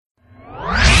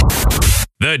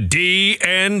The D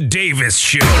and Davis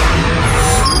Show.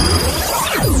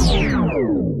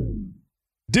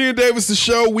 D and Davis, the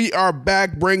show. We are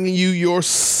back bringing you your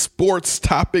sports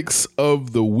topics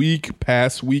of the week,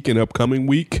 past week and upcoming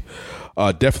week.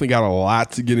 Definitely got a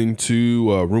lot to get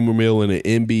into. Rumor mill in the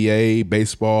NBA,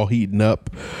 baseball heating up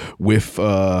with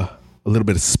a little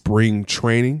bit of spring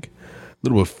training, a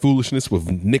little bit of foolishness with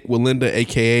Nick Wallenda,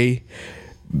 a.k.a.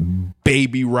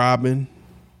 Baby Robin.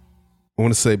 I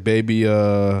want to say Baby,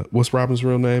 what's Robin's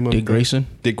real name? Dick Grayson.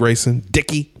 Dick Grayson.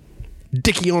 Dickie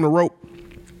on the rope.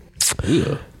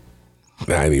 Yeah. I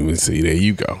didn't even see. There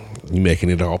you go. You making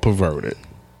it all perverted.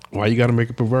 Why you got to make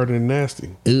it perverted and nasty?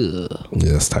 Ugh.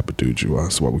 Yeah, that's the type of dude you are.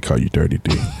 That's why we call you Dirty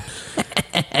D.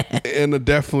 And I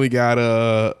definitely got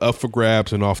up for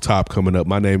grabs and off top coming up.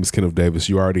 My name is Kenneth Davis.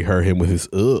 You already heard him with his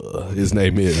His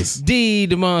name is D.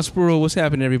 Demond Spruill. What's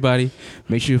happening, everybody?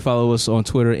 Make sure you follow us on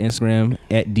Twitter, Instagram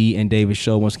at D and Davis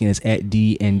Show. Once again, it's at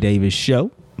D and Davis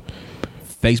Show.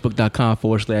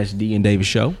 Facebook.com/D and Davis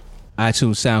Show.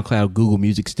 iTunes, SoundCloud, Google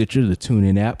Music, Stitcher, the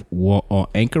TuneIn app, on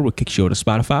Anchor, will kick you to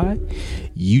Spotify,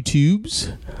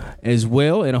 YouTube's as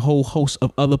well, and a whole host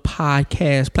of other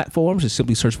podcast platforms. Just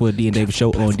simply search for the D and Davis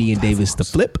Show on D and Davis The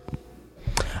Flip.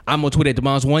 I'm on Twitter at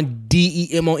Demons1,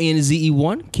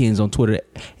 DEMONZE1. Ken's on Twitter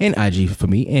and IG for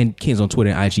me, and Ken's on Twitter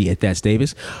and IG at That's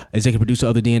Davis. Executive producer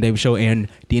of the D and Davis Show and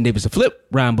D and Davis The Flip,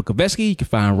 Ryan Bukoveski. You can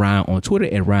find Ryan on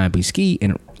Twitter at Ryan B. Ski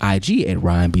and IG at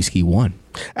Ryan B. Ski 1.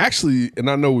 actually, and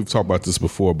I know we've talked about this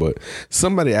before, but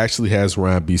somebody actually has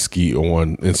Ryan B. Ski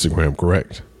on Instagram,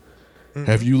 correct? Mm-hmm.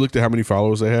 Have you looked at how many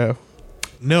followers they have?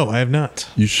 No, I have not.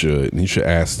 You should. You should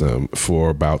ask them for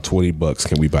about $20.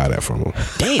 Can we buy that from them?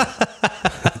 Damn.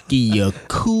 Give you a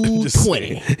cool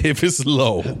 20. If it's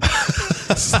low.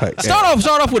 It's like, Start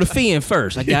off with a fin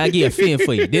first. I gotta give a fin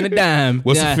for you. Then a dime.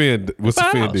 What's the fin? What's the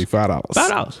fin? $5.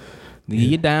 $5. Then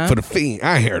you dime. For the fin.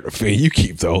 I ain't heard a fin. You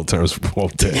keep the old terms for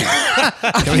both days. Can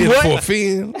I hit it for a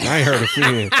fin? I ain't heard a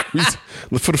fin.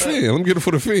 For the fin. Let me get it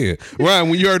for the fin. Ryan,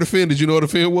 when you heard the fin, did you know what a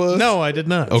fin was? No, I did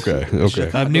not. Okay.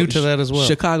 I'm new to that as well.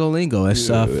 Chicago lingo. It's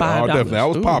 $5. Oh, definitely. I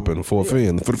was popping for a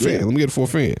fin. For the fin. Let me get it for a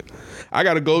fin. I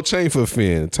got a gold chain for a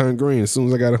fin. Turned green as soon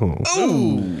as I got it home.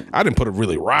 Ooh. I didn't put it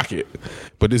really rocket.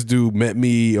 But this dude met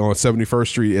me on 71st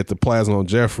Street at the Plaza on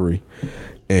Jeffrey.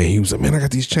 And he was like, man, I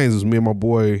got these chains. It was me and my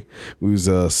boy. We was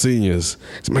seniors.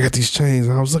 He said, man, I got these chains.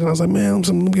 And I was looking. I was like, man,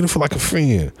 I'm getting it for like a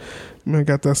fin. Man, I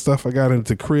got that stuff. I got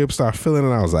into the crib, started feeling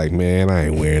it. I was like, man, I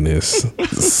ain't wearing this.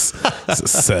 It's a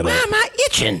setup. Why am I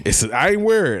itching? I ain't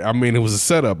wear it. I mean, it was a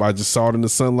setup. I just saw it in the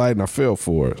sunlight and I fell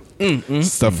for it.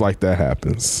 Stuff like that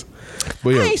happens.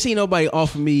 But yeah. I ain't seen nobody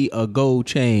offer me a gold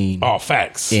chain. Oh,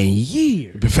 facts. In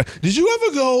years. Did you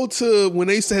ever go to when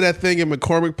they used to have that thing in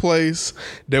McCormick Place?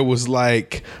 There was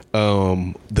like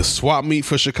the swap meet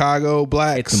for Chicago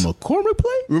blacks. At the McCormick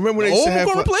Place? Remember when they used to have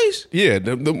McCormick Place? Yeah.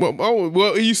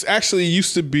 Well, it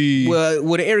used to be. Well,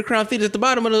 where the Eric Crown Theater at the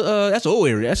bottom of the that's an old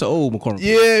area. That's an old McCormick Place.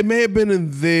 Yeah, it may have been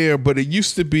in there, but it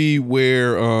used to be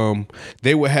where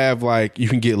they would have like you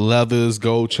can get leathers,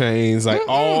 gold chains, like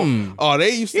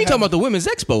they used to. You talking about the Women's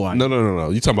Expo? No.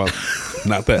 You talking about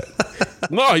not that?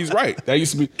 No, he's right. That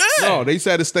used to be. Yeah. No, they used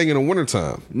to have this thing in the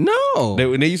wintertime. No,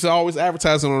 they used to always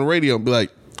advertise it on the radio and be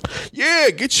like, yeah,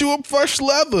 get you a fresh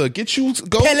leather. Get you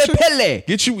gold. Pele.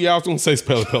 Get you. Yeah, I was going to say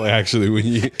Pele actually.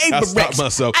 When I stopped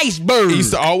myself. Iceberg. They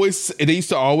used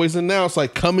to always announce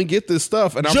like, come and get this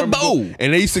stuff. And I remember,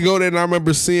 and they used to go there, and I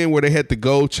remember seeing where they had the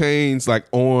gold chains like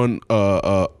on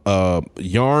a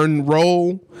yarn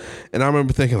roll. And I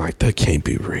remember thinking like, that can't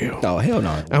be real. Oh, hell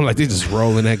no. I'm like, they just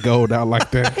rolling that gold out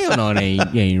like that. Hell no, it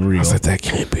ain't real. I was like, that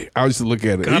can't be. I used to look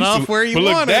at it. Cut off where you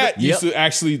wanted it. That used to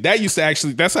actually,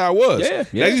 that's how it was. Yeah.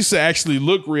 That used to actually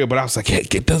look real, but I was like, hey,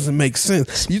 it doesn't make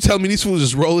sense. You tell me these fools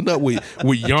just rolling up with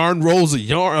yarn rolls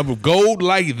of gold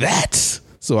like that.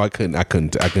 So I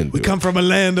couldn't. We come from a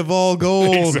land of all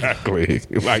gold. Exactly.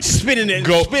 Like spinning it.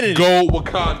 Gold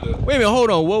Wakanda. Wait a minute, hold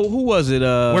on. Who was it?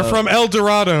 We're from El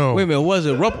Dorado. Wait a minute, was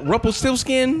it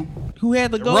Rumpelstiltskin who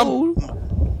had the gold?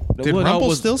 Did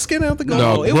Rumpelstiltskin have the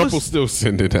gold? No,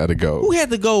 Rumpelstiltskin didn't have the gold. Who had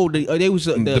the gold? There was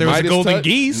the golden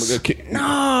geese.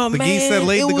 No, the geese that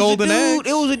laid the golden eggs.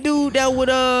 It was a dude that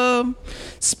would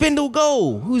spindle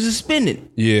gold. Who's a spinning?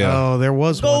 Yeah. Oh, there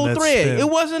was gold one thread. spin. It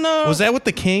wasn't Was that with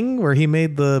the king where he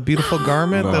made the beautiful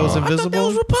garment that was invisible? I thought that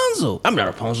was Rapunzel. I'm not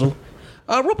Rapunzel.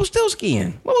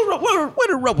 Rumpelstiltskin. What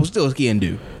did Rumpelstiltskin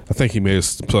do? I think he made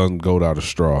some gold out of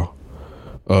straw.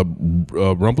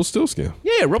 Rumpelstiltskin.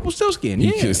 Yeah, Rumpelstiltskin.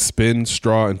 He can spin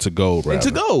straw into gold.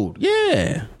 Into gold.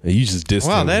 Yeah. And you just dissed him.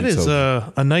 Wow, that is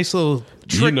a nice little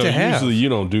trick to have. Usually you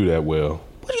don't do that well.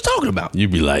 What are you talking about?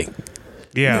 You'd be like,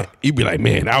 Yeah. You'd be like,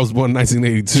 man, I was born in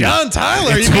 1982. John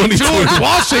Tyler, It's you mean 2020 George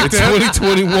Washington. It's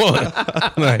 2021.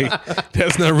 Like,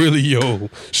 that's not really your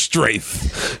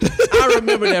strength. I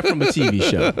remember that from a TV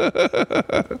show.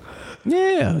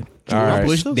 Yeah.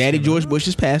 right. Daddy George Bush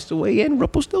has passed away, and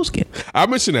Rumpelstiltskin. I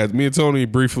mentioned that. Me and Tony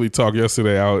briefly talked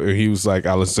yesterday. And he was like,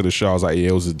 I listened to the show. I was like, yeah,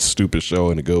 it was a stupid show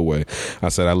in a good way. I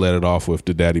said, I let it off with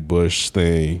the Daddy Bush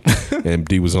thing. And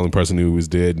D was the only person who was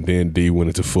dead. And then D went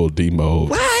into full D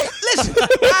mode. What? Listen,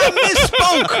 I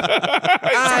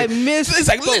misspoke. It's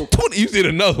like 20. You did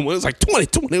another one. It's like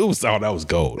 2020. It was, that was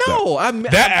gold. No,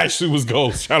 that actually was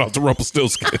gold. Shout out to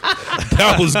Rumpelstiltskin.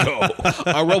 That was gold.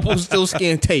 A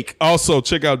Rumpelstiltskin take. Also,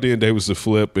 check out Dan Davis The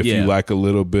Flip if you like a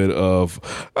little bit of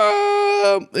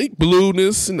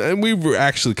blueness. And we were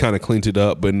actually kind of cleaned it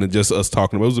up, but just us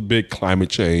talking about it. It was a big climate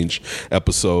change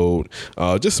episode.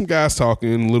 Just some guys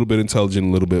talking, a little bit intelligent, a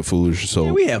little bit foolish.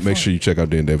 So make sure you check out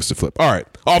Dan Davis The Flip. All right,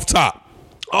 off top.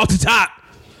 Off the top.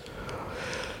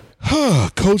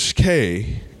 Coach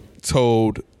K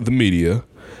told the media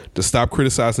to stop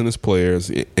criticizing his players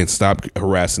and stop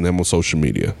harassing them on social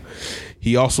media.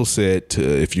 He also said,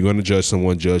 if you're going to judge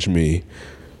someone, judge me.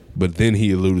 But then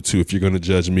he alluded to, if you're going to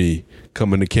judge me,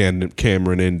 come into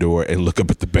Cameron Indoor and look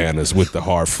up at the banners with the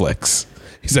hard flex.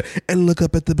 He said, and look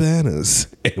up at the banners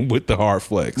and with the hard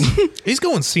flex. He's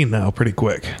going senile pretty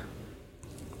quick.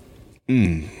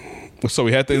 So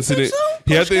he had the incident.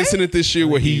 He had the incident this year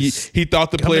where he thought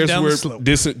the players were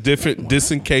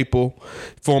incapable.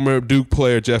 Former Duke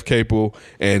player Jeff Capel,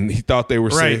 and he thought they were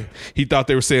saying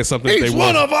something. He's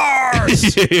one of ours.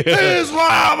 He's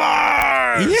one of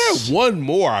ours. He had one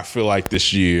more. I feel like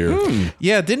this year.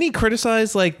 Yeah, didn't he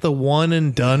criticize like the one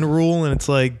and done rule? And it's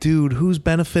like, dude, who's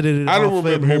benefited? I don't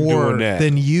remember him doing that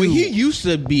than you. Well, he used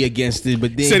to be against it, but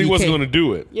then he said he wasn't going to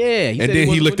do it. Yeah, and then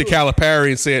he looked at Calipari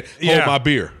and said, "Hold my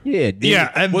beer." Yeah,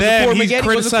 and then he's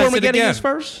criticized it again. His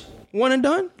first one and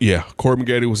done. Yeah, Corey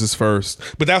Maggette was his first,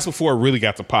 but that's before it really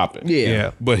got to popping.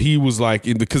 Yeah. But he was like,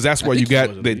 because that's why you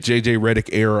got that JJ Redick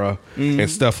era and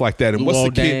stuff like that. And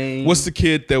what's the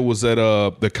kid that was at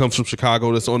that comes from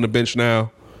Chicago that's on the bench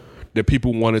now? That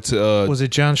people wanted to was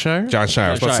it John Shire? John Shire.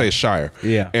 I was about to say Shire.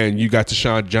 Yeah. And you got the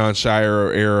John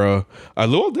Shire era.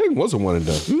 Lil Dang wasn't one and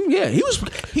done. Yeah, he was.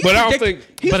 But I don't think.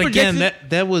 But again,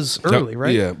 that was early,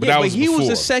 right? Yeah, but that was he before. was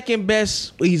the second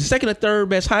best. He's the second or third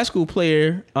best high school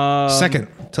player. Second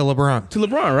to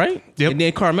LeBron. Right? Yep. And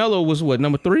then Carmelo was what,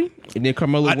 number 3? And then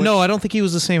Carmelo went, no, I don't think he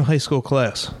was the same high school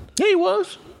class. Yeah, he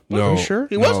was. No, sure?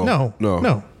 He was?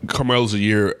 No. Carmelo's a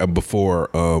year before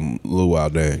Luol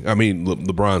Deng. I mean,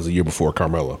 LeBron's a year before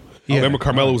Carmelo. Yeah. Remember,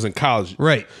 Carmelo was in college,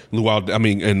 Right? and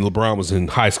LeBron was in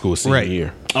high school senior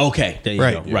year. Okay, there you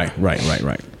Right. go.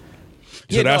 Right.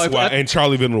 So that's why. And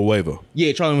Charlie Villanueva,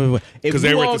 Yeah, Charlie. because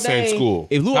they were at the same school,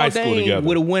 If high school Luol Deng together.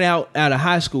 would have went out of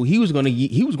high school, he was going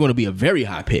to be a very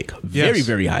high pick, Yes.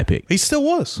 very high pick. He still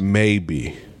was.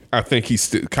 Maybe. I think he's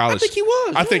still college. I think he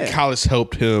was, I think yeah. college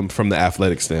helped him from the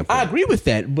athletic standpoint. I agree with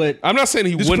that, but I'm not saying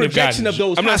he This wouldn't have projection gotten. of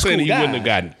those I'm high not saying school he wouldn't have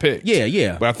guys. gotten picked.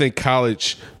 Yeah. But I think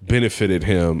college benefited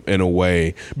him in a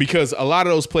way because a lot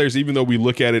of those players, even though we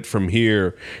look at it from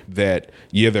here, that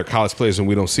they're college players and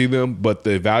we don't see them, but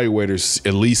the evaluators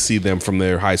at least see them from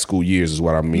their high school years, is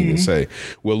what I mean to say.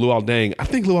 Well, Luol Deng, I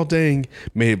think Luol Deng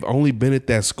may have only been at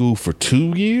that school for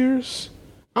 2 years.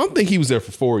 I don't think he was there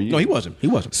for 4 years. no, he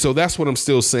wasn't. So that's what I'm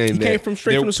still saying. He came from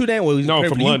straight from the Sudan. Well, he no, came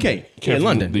from the London. UK. Came Yeah, from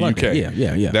London. the UK.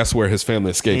 Yeah. That's where his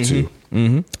family escaped to.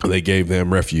 They gave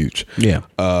them refuge. Yeah.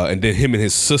 And then him and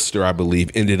his sister, I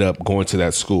believe, ended up going to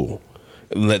that school.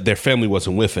 Their family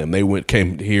wasn't with him. They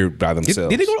came here by themselves.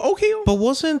 Did they go to Oak Hill? But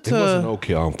wasn't It wasn't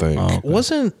okay, I don't think.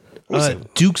 wasn't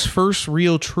Duke's first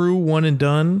real true one and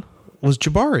done was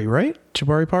Jabari, right?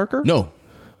 Jabari Parker? No.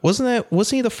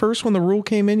 Wasn't he the first when the rule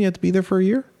came in? You had to be there for a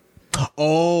year.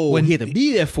 Oh, when he had to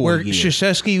be there for Where a year.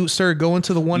 Krzyzewski started going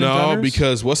to the one and done. No,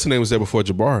 because what's the name was there before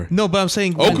Jabari? No, but I'm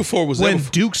saying Okafor was there when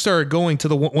before- Duke started going to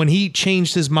the when he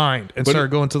changed his mind and started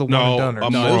going to the one and done.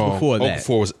 I'm No, it was wrong. before that.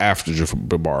 Okafor was after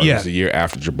Jabari. Yeah. It was a year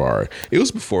after Jabari. It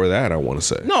was before that, I want to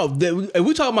say. No, if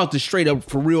we talking about the straight up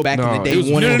for real back in No, the day. it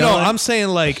was- one No, and done. I'm saying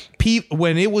like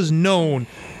when it was known,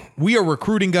 we are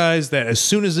recruiting guys that as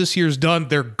soon as this year's done,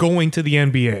 they're going to the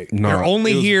NBA. No, they're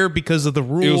only it was- here because of the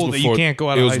rule that you can't go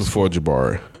out of high school. It was before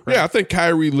Jabari. Yeah, I think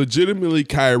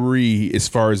Kyrie, as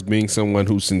far as being someone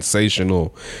who's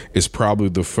sensational, is probably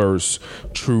the first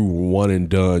true one and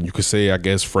done. You could say, I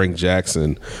guess, Frank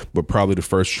Jackson, but probably the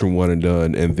first true one and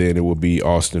done. And then it would be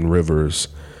Austin Rivers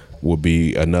would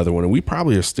be another one, and we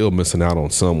probably are still missing out on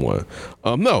someone.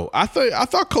 No, I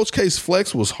thought Coach K's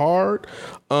flex was hard.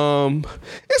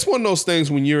 It's one of those things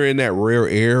when you're in that rare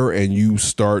air and you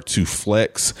start to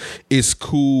flex, it's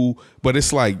cool, but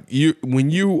it's like when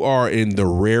you are in the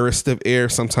rarest of air,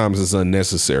 sometimes it's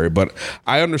unnecessary. But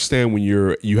I understand when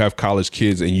you have college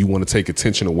kids and you want to take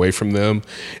attention away from them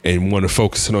and want to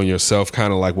focus it on yourself,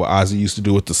 kind of like what Ozzy used to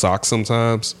do with the Sox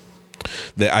sometimes.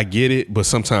 That I get it, but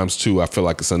sometimes too I feel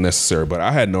like it's unnecessary. But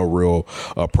I had no real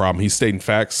problem. He's stating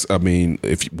facts. I mean,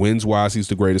 if wins wise, he's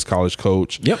the greatest college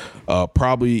coach. Yep.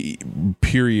 Probably.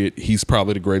 Period. He's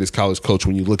probably the greatest college coach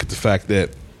when you look at the fact that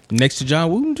Next to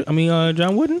John Wooden.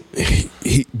 John Wooden.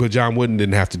 But John Wooden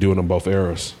didn't have to do it on both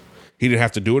eras. He didn't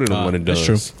have to do it in the one and done. That's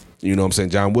true. You know what I'm saying?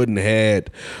 John Wooden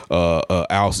had Lou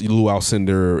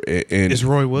Alcindor and Is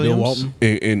Roy Williams? Bill Walton.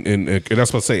 And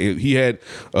that's what I say. He had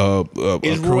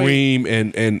Kareem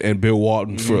and Bill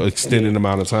Walton for an extended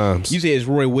amount of times. You say it's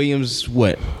Roy Williams?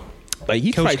 What? Like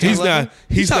he's probably He's top 11? not.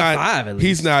 He's top not. 5 at least.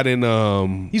 He's not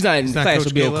in. He's not in not class Coach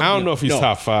with Bill. Caleb? I don't know if he's No.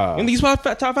 top You 5. think he's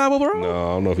top 5 overall? No,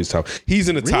 I don't know if he's top. He's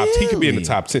in the top. He could be in the Really?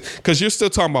 top 10 because you're still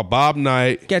talking about Bob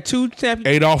Knight, Got 2 championships.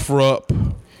 Adolph Rupp,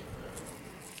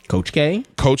 Coach K.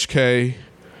 Coach K,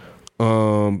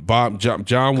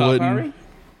 John Wooden.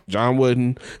 John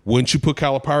Wooden. Wouldn't you put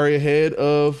Calipari ahead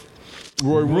of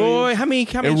Roy Williams? How many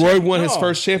And Roy won his No.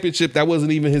 first championship. That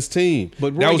wasn't even his team.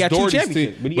 But Roy that was got 2 Doherty's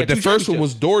championships. team. But he But got the 2 first one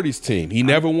was Doherty's team. He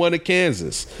never won at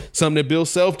Kansas. Something that Bill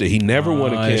Self did. He never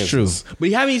won at Kansas. That's true.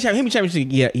 But how many championships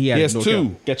he had? He has North 2.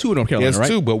 Carolina? Got 2 in North He Carolina, has right?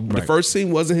 2, but the first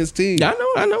team wasn't his team. Yeah,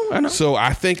 I know. So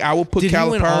I think I would put Did he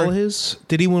win all Calipari. his?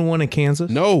 Did he win one in Kansas?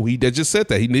 No, he just said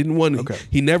that. He didn't win. Okay.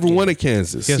 He never won at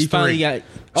Kansas. Yes. He finally 3. got.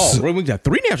 Roy Williams got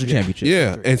 3 national championships.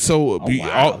 Yeah. And so Oh,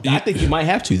 wow. I think you might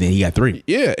have to. Then he got 3.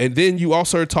 yeah, and then you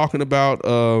also are talking about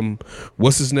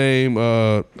what's his name?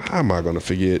 How am I going to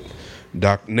forget?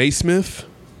 Doc Naismith.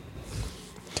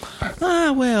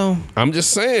 Well. I'm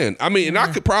just saying. I mean, and I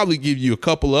could probably give you a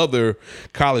couple other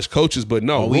college coaches, but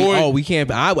no. We can't.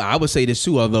 I would say this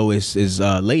too. Although it's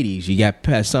ladies, you got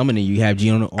Pat Summitt and you have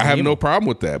Gino. I have no problem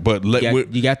with that, but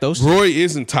You got those two? Roy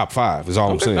isn't top 5. Is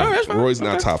all I'm saying. all right, that's fine. Roy's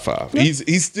not Okay. top 5.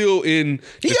 He's still in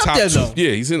the He up top there, 2. though.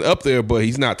 Yeah, he's up there, but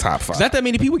he's not top 5. Not that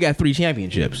many people got 3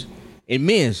 championships. In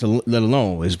men's, let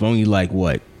alone, it's only like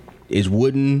what is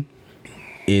Wooden.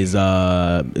 Is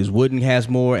Wooden has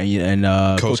more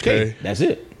and Coach K. That's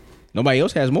it. Nobody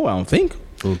else has more. I don't think.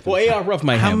 Well, A.R. Ruff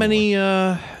might have How many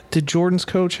did Jordan's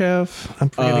coach have? I'm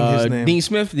forgetting his name. Dean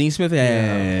Smith. Dean Smith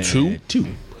had 2.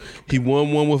 He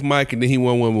won one with Mike, and then he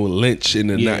won one with Lynch, and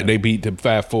then they beat the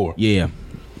 5-4. Yeah,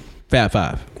 Fat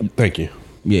 5. Thank you.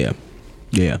 Yeah.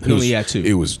 He only had 2.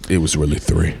 It was really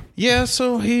 3. Yeah,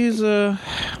 so he's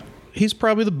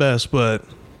probably the best, but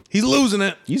he's losing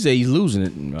it. You say he's losing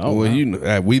it. Oh, Well, wow. you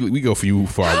know, we go for you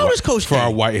for How our old is Coach for K?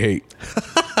 our white hate.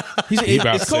 He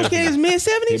about is Coach 70. K in his mid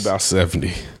 70s? He about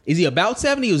 70. Is he about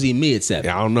 70 or is he mid 70?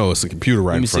 I don't know. It's a computer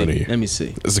right Let in me front see. of you. Let me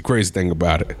see. It's the crazy thing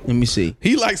about it. Let me see.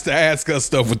 He likes to ask us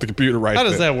stuff with the computer right How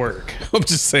does there. that work? I'm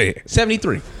just saying.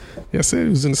 73. Yeah, I said he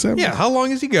was in the 70s. Yeah, how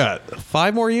long has he got?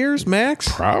 5 more years max?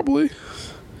 Probably.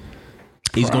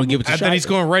 He's going to give it to And then he's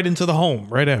going right into the home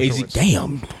right Is afterwards.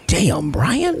 he, damn,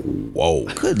 Brian. Whoa.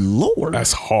 Good Lord.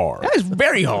 That's hard. That is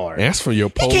very hard. And that's for your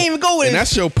Polish. can't even go with and his-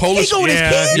 that's your he Polish. can't go with his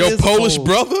Yeah, kids. he Your is a Polish Pole.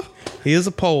 brother. He is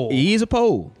a pole. He is a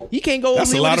pole. He can't go That's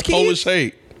over a there lot with of his Polish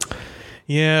kids. hate.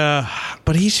 Yeah,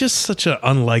 but he's just such an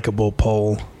unlikable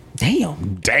pole.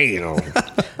 Damn. Damn.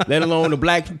 Let alone the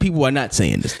black people are not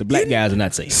saying this. The black guys are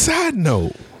not saying this. Side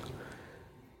note.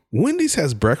 Wendy's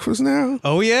has breakfast now.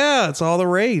 Oh yeah, it's all the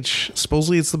rage.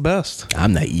 Supposedly it's the best.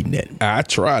 I'm not eating that. I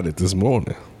tried it this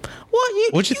morning.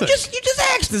 What? What'd you think? You just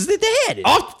asked us that they had it.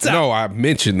 Off the top. No, I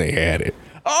mentioned they had it.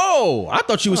 Oh, I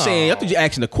thought you were saying. I thought you were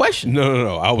asking a question.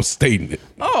 No. I was stating it.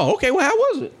 Oh, okay. Well, how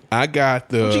was it? I got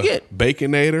the What'd you get?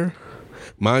 Baconator.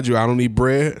 Mind you, I don't eat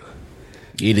bread.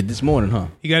 You ate it this morning, huh?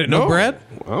 You got it? No bread?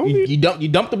 I don't You, eat. you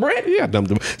dumped the bread? Yeah, I dumped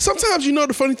them. Sometimes you know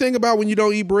the funny thing about when you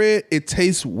don't eat bread, it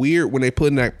tastes weird when they put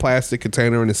in that plastic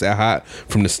container and it's that hot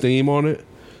from the steam on it.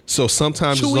 So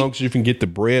sometimes Should as we- long as you can get the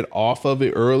bread off of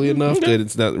it early enough that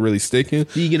it's not really sticking.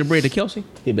 Did you get a bread to Kelsey?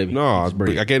 Yeah, baby. No, It's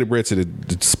bread. I gave the bread to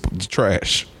the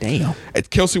trash. Damn. And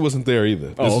Kelsey wasn't there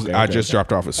either. I just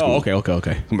dropped off at school. Oh,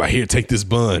 okay. I'm like, here, take this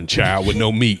bun, child, with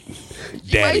no meat,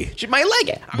 daddy. She might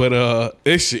like it. But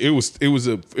it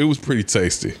was pretty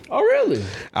tasty. Oh, really?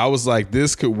 I was like,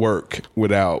 this could work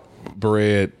without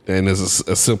bread, and as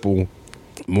a simple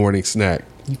morning snack.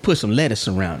 You put some lettuce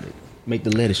around it. Make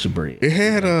the lettuce your bread. It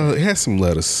had some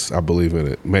lettuce, I believe, in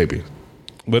it, maybe,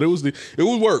 but it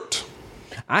worked.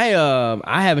 I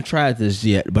haven't tried this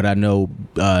yet, but I know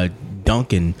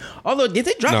Dunkin'. Although, did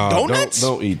they drop donuts?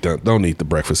 Don't eat don't eat the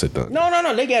breakfast at Dunkin'.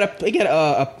 No. They got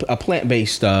a plant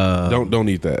based. Don't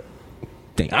eat that.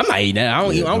 Thing. I'm not eating that. I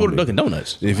don't go to Dunkin'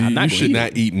 Donuts. If you should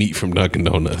not eat meat from Dunkin'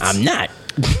 Donuts. I'm not.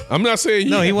 I'm not saying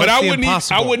No, he but wants I the wouldn't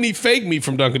impossible. eat. I wouldn't eat fake meat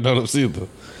from Dunkin' Donuts either.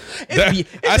 It's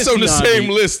That's just on the beyond same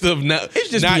me. list of not. It's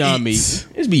just not beyond eats.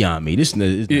 me. It's beyond me. This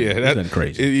is nothing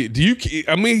crazy. Do you?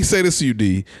 I mean, say this to you,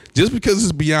 D. Just because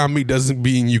it's beyond me doesn't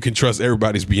mean you can trust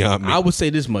everybody's beyond me. I would say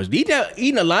this much: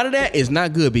 eating a lot of that is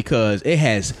not good because it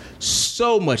has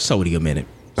so much sodium in it.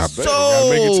 I bet. You gotta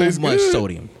make it taste much good.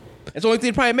 sodium. That's the only thing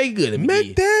that probably make it good.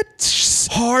 Make that.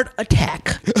 Heart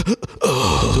attack.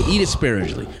 So eat it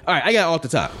sparingly. All right, I got off the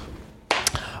top.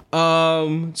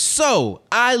 So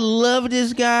I love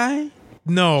this guy.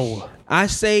 No. I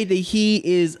say that he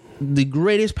is the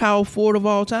greatest power forward of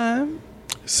all time.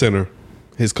 Center.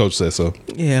 His coach said so.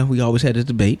 Yeah, we always had this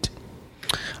debate.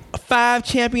 5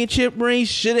 championship rings,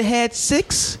 should have had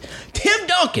 6. Tim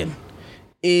Duncan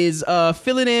is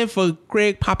filling in for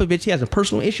Greg Popovich. He has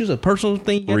personal issues, a personal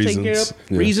thing you gotta take care of.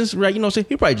 Yeah. Reasons, right? You know what I'm saying?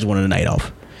 He probably just wanted a night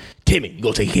off. Timmy, you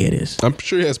go take care of this. I'm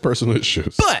sure he has personal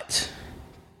issues. But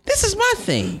this is my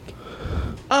thing.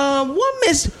 One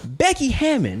Miss Becky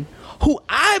Hammond, who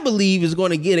I believe is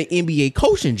going to get an NBA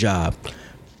coaching job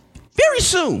very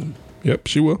soon. Yep,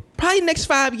 she will. Probably next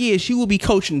 5 years, she will be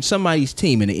coaching somebody's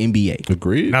team in the NBA.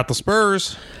 Agreed. Not the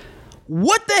Spurs.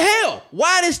 What the hell?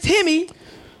 Why does Timmy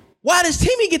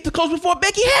get the coach before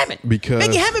Becky Hammond? Because-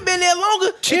 Becky Hammond been there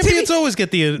longer. Champions always get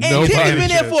the And Timmy been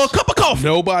there for a cup of coffee.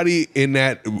 Nobody in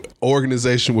that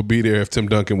organization would be there if Tim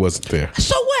Duncan wasn't there.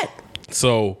 So what?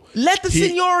 So Let the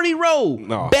seniority roll.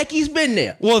 No. Becky's been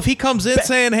there. Well, if he comes in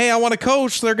saying, "Hey, I want to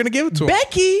coach," they're going to give it to him.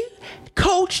 Becky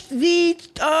coached the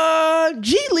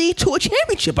G League to a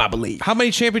championship, I believe. How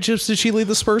many championships did she lead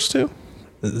the Spurs to?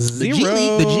 The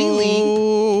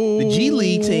G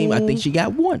League team, I think she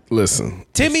got 1. listen,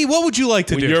 Timmy, what would you like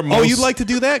to do? you're Oh, most- you'd like to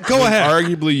do that? Go ahead.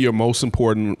 arguably your most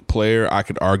important player, I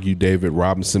could argue David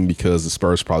Robinson, because the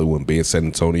Spurs probably wouldn't be in San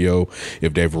Antonio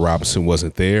if David Robinson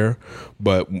wasn't there.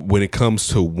 But when it comes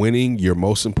to winning, your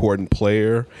most important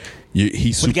player,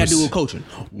 he's super. What you got to do with coaching?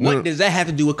 What does that have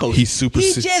to do with coaching? He's super.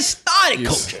 He just started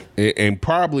coaching. and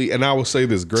probably, and I will say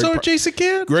this, So Jason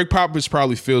Kidd? Greg Popovich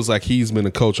probably feels like he's been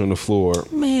a coach on the floor.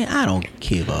 Man, I don't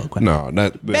care about No,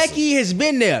 not listen. Becky has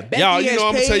been there. Becky Y'all, has I'm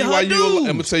gonna paid tell you why her you. dues. I'm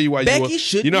gonna tell you why Becky you.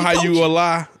 should. You know be how coaching. you a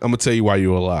lie? I'm gonna tell you why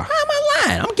you a lie. How am I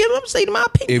lying? I'm saying my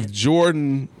opinion. If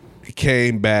Jordan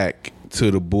came back to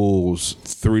the Bulls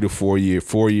 3 to 4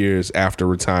 years after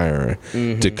retiring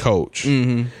to coach,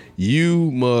 you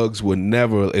mugs would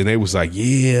never, and they was like,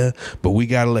 yeah, but we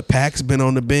gotta let Pax been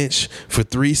on the bench for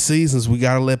 3 seasons. We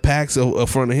gotta let Pax in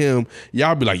front of him.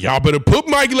 Y'all be like, y'all better let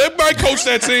Mike coach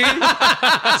that team.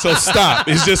 So stop.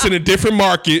 It's just in a different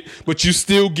market, but you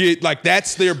still get like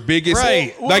that's their biggest,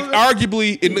 Right. like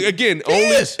arguably, and again,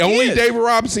 only David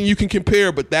Robinson you can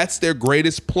compare, but that's their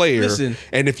greatest player. Listen.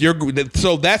 And if you're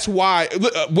so that's why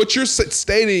what you're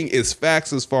stating is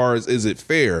facts as far as is it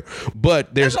fair,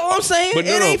 but there's That's all I'm saying. But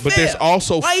It ain't but there's fair.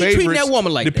 also Why you favorites. treating that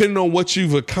woman like that? depending on what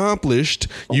you've accomplished,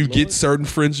 you get certain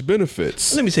fringe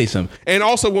benefits. Let me say something. And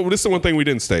also, this is the one thing we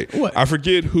didn't state. What? I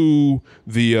forget who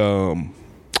the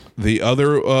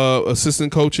other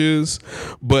assistant coach is,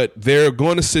 but they're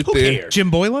going to sit Who there. cares? Jim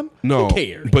Boylan? No, Who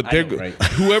cares? but I they're know, right?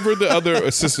 whoever the other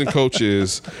assistant coach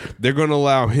is, they're going to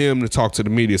allow him to talk to the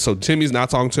media. So Timmy's not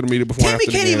talking to the media before. and Timmy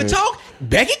after the can't even game. talk.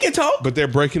 Becky can talk. But they're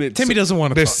breaking it. Timmy doesn't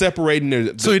wanna They're talk. separating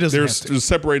their. So he doesn't They're have to.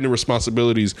 separating the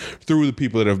responsibilities through the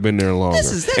people that have been there longer.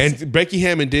 This is- and Becky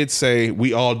Hammond did say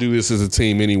we all do this as a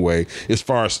team anyway. As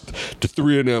far as the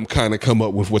 3 of them kind of come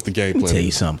up with what the game Let me plan. tell you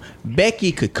is. something.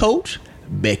 Becky could coach.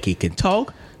 Becky can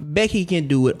talk. Becky can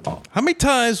do it all. How many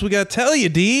times we got to tell you,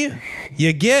 D?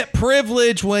 You get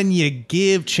privilege when you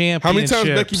give championships. How many times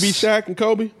Becky beat Shaq and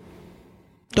Kobe?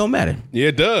 Don't matter. Yeah,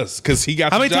 it does because he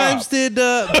got. How the many job. times did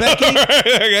Becky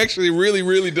It actually really,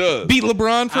 really does. beat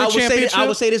LeBron for a championship? I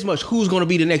would say this much. Who's going to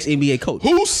be the next NBA coach?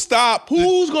 Who stopped?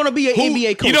 Who's going to be an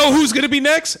NBA coach? You know who's going to be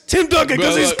next? Tim Duncan,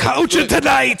 because But, he's coaching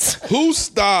tonight. Who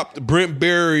stopped Brent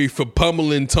Berry for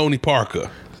pummeling Tony Parker?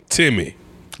 Timmy,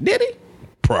 Did he?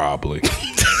 probably.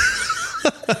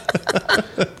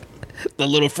 The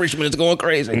little Frenchman is going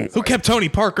crazy. Who kept Tony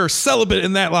Parker celibate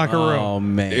in that locker room? Oh,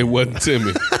 man. It wasn't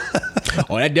Timmy.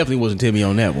 Oh, that definitely wasn't Timmy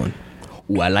on that one.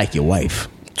 Ooh, I like your wife.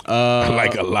 I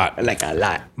like a lot. I like her a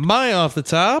lot. My off the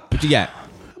top. What you got? How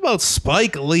about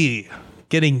Spike Lee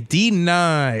getting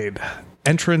denied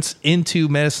entrance into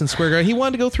Madison Square Garden? He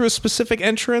wanted to go through a specific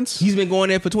entrance. He's been going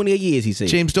there for 28 years, he said.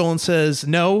 James Dolan says,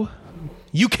 no,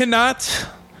 you cannot.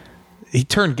 He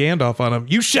turned Gandalf on him.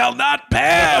 You shall not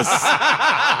pass.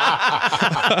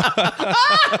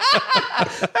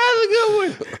 That's a good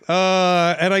one.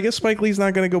 And I guess Spike Lee's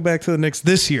not going to go back to the Knicks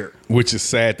this year. Which is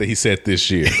sad that he said this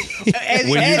year.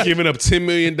 When you're giving up $10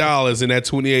 million in that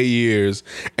 28 years,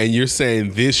 and you're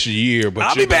saying this year, but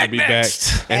I'll you're be back going to be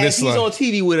next. back. And And it's he's like, on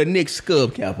TV with a Knicks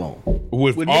scub cap on.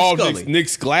 with Nick all Scully.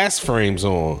 Knicks glass frames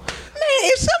on. Man,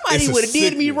 if somebody It's a would have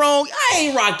did me sickness. wrong, I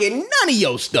ain't rocking none of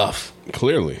your stuff.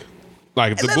 Clearly.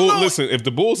 Like, if the let Bulls, alone- listen, if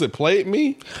the Bulls had played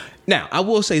me, Now, I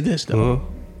will say this though.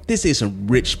 This is some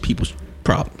rich people's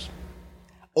problems.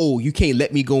 Oh, you can't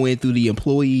let me go in through the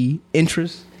employee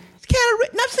interest. It's kind of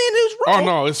rich. Not saying it was wrong. oh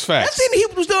no, it's Not facts. saying he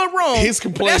was done wrong. His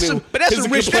complaining, but that's a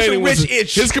rich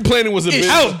itch. His complaining was a bit.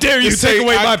 How dare you to say, take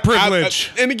away my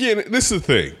privilege. and again, this is the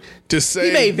thing. To say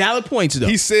He made valid points though.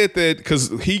 He said that because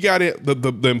he got it.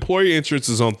 The employee entrance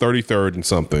is on 33rd and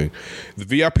something. The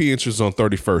VIP entrance is on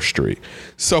 31st Street.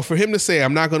 So for him to say,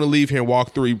 "I'm not going to leave here and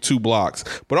walk 2 blocks,"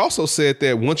 but also said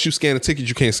that once you scan a ticket,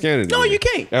 you can't scan it. No, anymore. you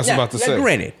can't. That's what I'm about to say.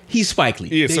 Granted, he's Spike Lee.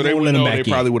 Yeah, so they won't would let him know. back They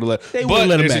in. probably would have let. They But wouldn't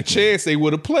let him there's a back in. chance they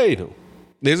would have played him.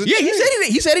 There's a Yeah, he chance. said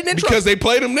it. He said he didn't because trust they him.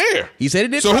 played him there. He said he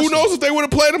didn't So trust who him. knows if they would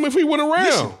have played him if he went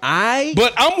around?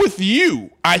 But I'm with you.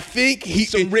 I think he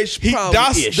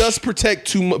does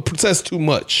protest too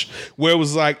much. Where it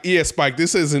was like, yeah, Spike,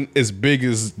 this isn't as big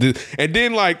as this. And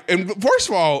then and first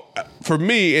of all, for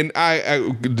me, and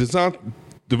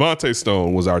Devontae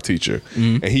Stone was our teacher,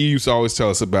 and he used to always tell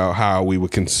us about how we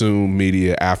would consume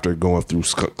media after going through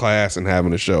class and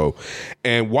having a show.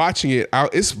 And watching it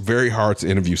out, it's very hard to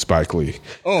interview Spike Lee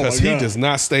because he does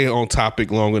not stay on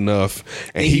topic long enough,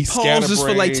 and he pauses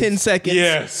for like 10 seconds.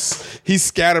 Yes, he's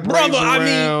scatterbrained Brother, I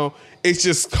around. mean- It's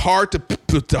just hard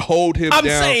to hold him I'm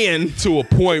down saying. to a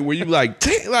point where you like,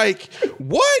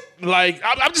 what? Like,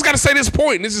 I'm just got to say this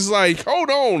point. And this is like,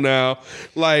 hold on now.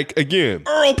 Like, again.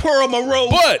 Earl Pearl Monroe.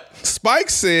 But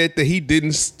Spike said that he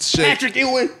didn't Patrick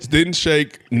Ewing.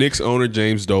 shake Knicks owner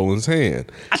James Dolan's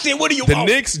hand. I said, what do you The want?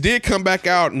 Knicks did come back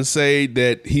out and say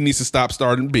that he needs to stop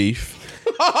starting beef.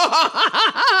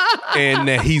 And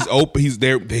that he's open, he's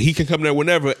there, he can come there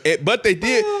whenever. But they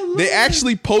did. They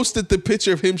actually posted the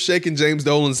picture of him shaking James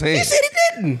Dolan's hand. He said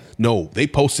he didn't. No, they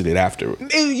posted it after.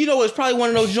 You know, it's probably one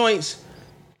of those joints.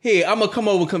 Here, I'm gonna come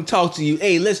over, come talk to you.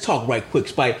 Hey, let's talk right quick,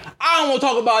 Spike. I don't want to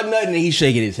talk about nothing. And he's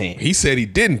shaking his hand. He said he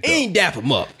didn't. He ain't dap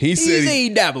him up. He said he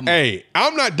ain't dap him up. Hey,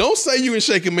 I'm not. Don't say you didn't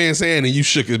shake a man's hand and you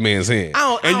shook his man's hand.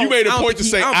 And you made a point to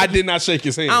say I did not shake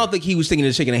his hand. I don't think he was thinking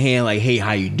of shaking a hand like, hey,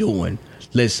 how you doing?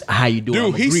 How you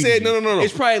doing? Dude, he said no.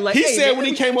 It's probably like he hey, said man, when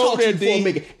he let me came talk over to there, you for a D.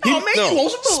 minute. No, man, you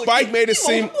want some food. Spike made it You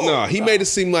seem want some food. he made it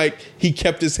seem like he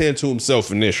kept his hand to himself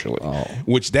initially,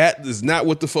 which that is not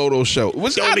what the photos show.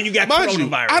 Which Yo, man, you got mind you,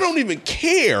 coronavirus. I don't even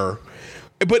care.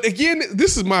 But again,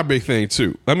 this is my big thing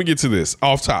too. Let me get to this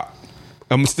off top.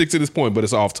 I'm gonna stick to this point, but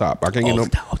it's off top. I can't get no.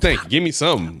 Thank you. Give me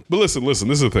something. But listen. This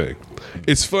is the thing.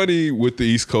 It's funny with the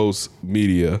East Coast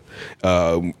media,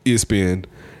 ESPN.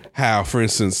 How, for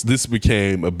instance, this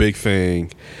became a big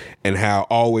thing, and how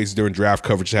always during draft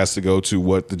coverage has to go to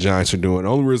what the Giants are doing. The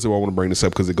only reason why I want to bring this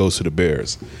up because it goes to the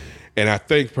Bears. And I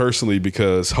think personally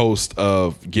because host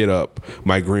of Get Up,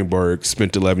 Mike Greenberg,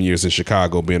 spent 11 years in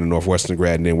Chicago being a Northwestern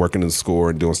grad and then working in the score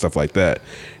and doing stuff like that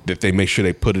they make sure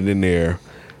they put it in there.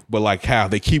 But like how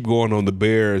they keep going on the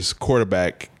Bears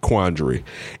quarterback quandary.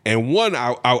 And one,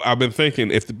 I've been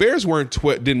thinking, if the Bears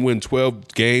didn't win 12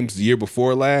 games the year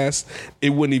before last, it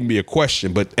wouldn't even be a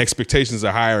question. But expectations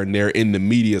are higher and they're in the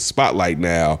media spotlight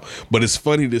now. But it's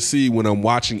funny to see when I'm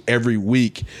watching every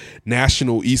week,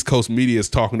 national East Coast media is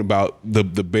talking about the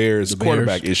Bears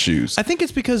quarterback issues. I think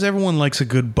it's because everyone likes a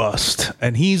good bust,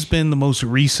 and he's been the most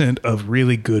recent of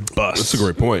really good busts. That's a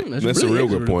great point. That's a real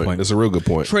good point. That's a real good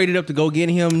point. Traded up to go get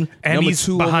him. And number he's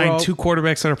 2 behind overall. 2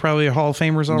 quarterbacks that are probably Hall of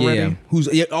Famers already. Yeah, who's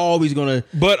always gonna.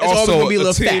 But it's always also gonna be a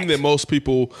little team fact. that most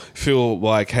people feel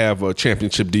like have a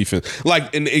championship defense.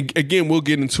 Like, and again, we'll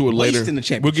get into it later. in the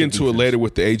championship We'll get into it defense. later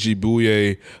with the AG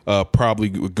Bouye probably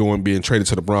being traded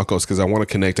to the Broncos because I want to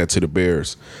connect that to the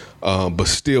Bears. But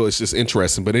still, it's just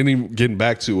interesting. But getting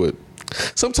back to it,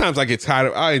 sometimes I get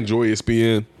tired. I enjoy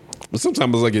ESPN, but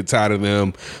sometimes I get tired of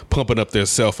them pumping up their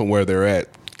self and where they're at.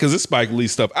 Because it's Spike Lee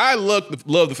stuff. I love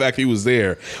the fact he was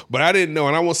there, but I didn't know,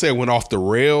 and I won't say it went off the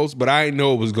rails, but I didn't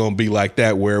know it was going to be like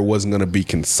that where it wasn't going to be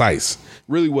concise.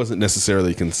 Really wasn't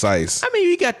necessarily concise. I mean,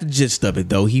 you got the gist of it,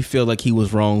 though. He felt like he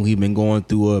was wrong. He'd been going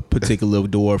through a particular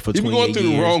door for 28 years. He's been going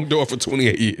through the wrong door for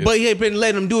 28 years. But he had been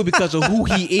letting him do it because of who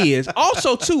he is.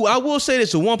 Also, too, I will say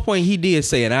this. At one point, he did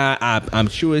say, and I'm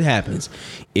sure it happens,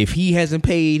 if he hasn't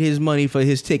paid his money for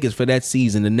his tickets for that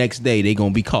season, the next day, they're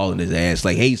going to be calling his ass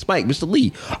like, hey, Spike, Mr.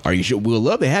 Lee, Are you sure? We'll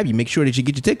love to have you. Make sure that you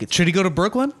get your tickets. Should he go to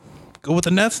Brooklyn? Go with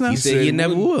the Nets now? He said he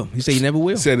never will. He said he never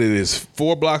will. Said it is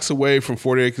 4 blocks away from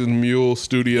 40 Acres and Mule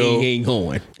Studio. He ain't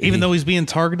going. Even though he's being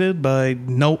targeted by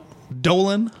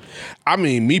Dolan. I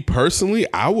mean, me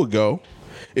personally, I would go.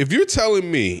 If you're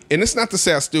telling me, and it's not to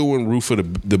say I still wouldn't root for the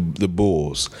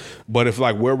Bulls, but if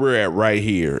like where we're at right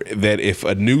here, that if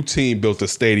a new team built a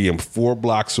stadium 4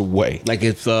 blocks away, Like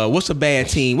if what's a bad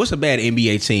team? What's a bad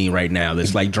NBA team right now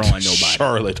that's like drawing nobody?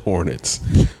 Charlotte Hornets.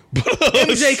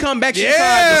 MJ come back to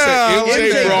Yeah, Chicago.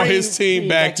 MJ brought bring his team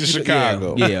back to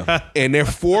Chicago. Yeah. And they're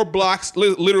 4 blocks,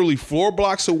 literally 4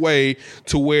 blocks away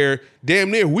to where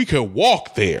damn near we could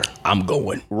walk there, I'm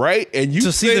going. right? And you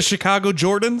To see the think- Chicago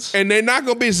Jordans? and they're not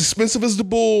going to be as expensive as the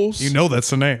Bulls. You know that's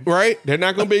the name. Right? They're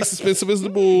not going to be as expensive as the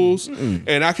Bulls.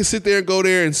 And I can sit there and go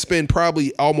there and spend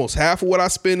probably almost half of what I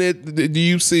spend at the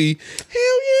UC. Hell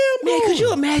yeah, Man, I'm could going.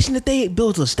 you imagine if they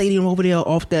built a stadium over there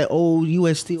off that old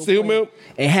U.S. Steel Steel plant mill?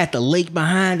 and had the lake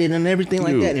behind it and everything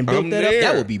like Dude, that and built I'm that up? there.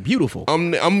 That would be beautiful.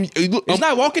 It's It's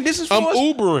not walking distance for I'm us,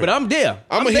 Ubering. but I'm there.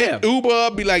 I'm going to hit there. Uber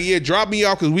up, be like, yeah, drop me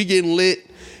off because we getting lit.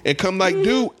 And come like,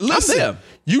 dude, listen, there.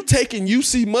 you taking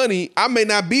UC money, I may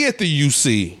not be at the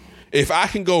UC. If I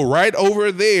can go right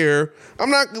over there, I'm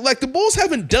not, like the Bulls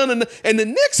haven't done enough, and the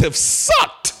Knicks have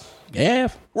sucked. Yeah.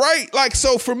 Right? Like,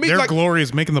 so for me, Their like, glory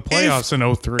is making the playoffs in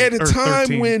 03. at a or time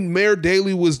 13. when Mayor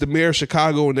Daley was the mayor of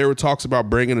Chicago and there were talks about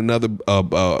bringing another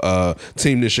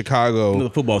team to Chicago. Another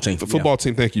football team. The football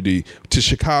team, thank you, D, to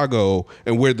Chicago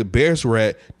and where the Bears were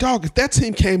at. Dog, if that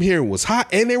team came here and was hot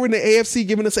and they were in the AFC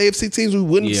giving us AFC teams we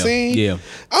wouldn't have Yeah, seen. yeah.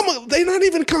 They not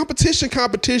even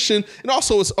competition. And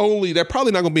also it's only, they're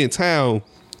probably not going to be in town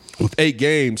with 8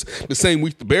 games the same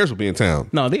week the Bears will be in town.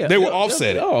 No, they were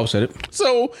offset it. Oh, offset it.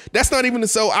 So that's not even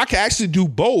so I can actually do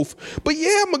both. But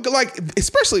yeah, I'm like,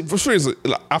 especially for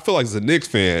I feel like as a Knicks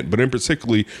fan, but in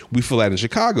particularly we feel that in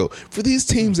Chicago. For these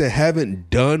teams that haven't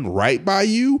done right by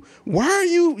you, why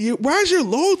is your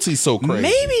loyalty so crazy?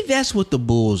 Maybe that's what the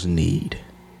Bulls need.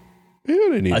 Yeah,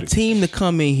 they need A team to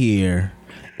come in here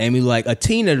and be like a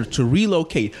team to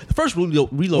relocate. The first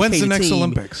relocated When's the next team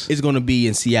Olympics? is going to be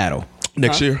in Seattle.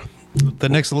 next year. The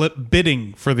next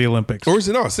bidding for the Olympics. Or is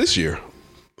it? No, it's this year.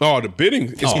 Oh, the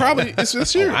bidding. It's probably it's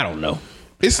this year. I don't know.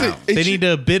 They need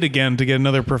to bid again to get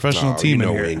another professional team in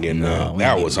here.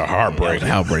 That was a heartbreaker.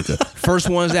 Heartbreaker. First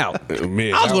one's out.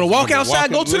 Man, I was going to walk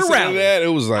outside, go to the listen rally. that, it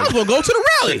was like I was going to go to the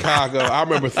rally. Chicago. I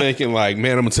remember thinking like,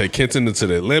 man, I'm gonna take Kenton to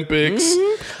the Olympics.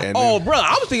 And Oh, then- bro,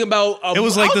 I was thinking about. It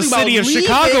was like I the thinking city about of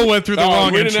Chicago leaving, went through the Oh,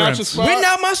 wrong renting out your entrance. spot? renting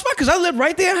out my spot because I live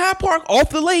right there in Hyde Park, off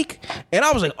the lake, and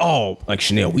I was like, oh, like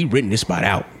Chanel, we renting this spot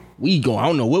out. We going. I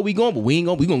don't know where we going, but we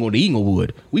gonna go to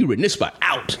Inglewood. We renting this spot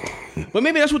out. But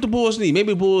maybe that's what the Bulls need.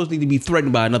 Maybe the Bulls need to be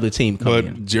threatened by another team coming But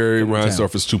in. Jerry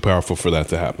Reinsdorf is too powerful for that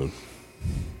to happen.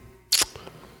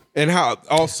 And how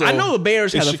also I know the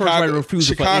Bears have in the first right of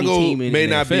refusal for any Chicago team in may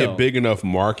the not be a NFL. big enough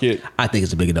market, I think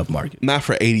it's a big enough market. not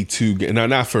for 82,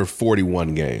 not for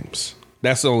 41 games.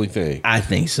 That's the only thing. I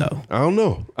think so. I don't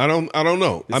know. I don't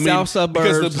know. I mean, South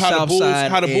suburbs, because South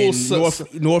Side, how the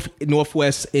Bulls,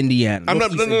 Northwest Indiana. I'm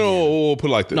not. Northeast No. Indiana. We'll put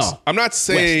it like this. No. I'm not West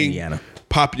saying Indiana.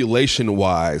 population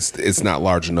wise it's not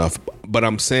large enough, but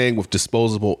I'm saying with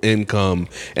disposable income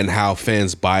and how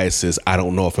fans' biases, I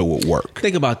don't know if it would work.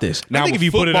 Think about this. I think with if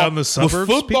you put it football- out in the suburbs,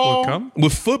 with people would come.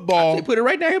 With football, They put it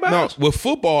right down here by no, us. with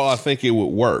football, I think it would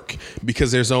work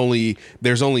because there's only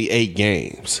 8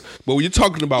 games. But when you're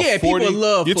talking about Yeah, people 40,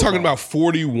 love you're talking football. about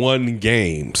 41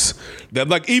 games. That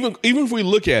like even if we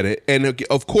look at it, and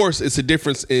of course it's a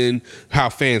difference in how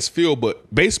fans feel,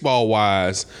 but baseball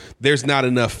wise, there's not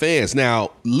enough fans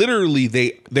now. Literally,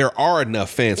 there are enough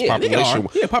fans Yeah, they population. are.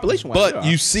 Yeah, population-wise, But they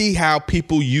are. you see how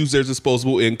people use their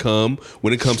disposable income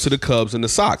when it comes to the Cubs and the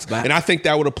Sox, But- and I think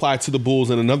that would apply to the Bulls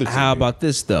and another team. How about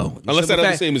this though? Unless that Simple other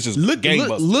fact, team is just look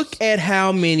gangbusters. at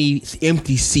how many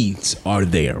empty seats are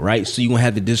there, right? So you're gonna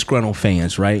have the disgruntled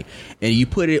fans, right? And you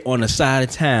put it on a side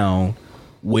of town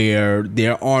where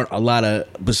there aren't a lot of,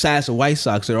 besides the White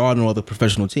Sox, there are no other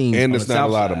professional teams. And on there's the not a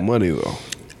south lot side. of money though.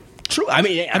 True. I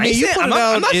mean, you put it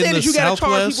out I'm not in saying the that you gotta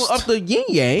charge Southwest. people up the yin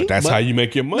yang. That's how you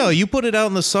make your money. No, you put it out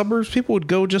in the suburbs, people would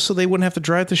go just so they wouldn't have to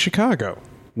drive to Chicago.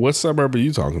 What suburb are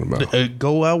you talking about?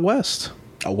 Go out west.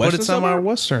 A Put western it somewhere suburb?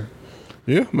 western.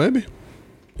 Yeah, maybe.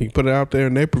 You can put it out there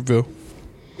in Naperville.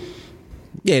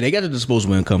 Yeah, they got the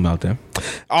disposable income out there.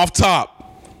 Off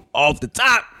top, Off the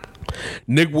top.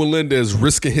 Nick Walinda is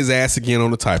risking his ass again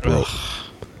on the tightrope.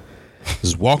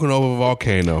 He's walking over a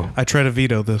volcano. I try to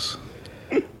veto this.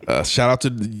 Shout out to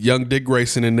young Dick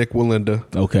Grayson and Nick Walinda.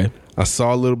 Okay. I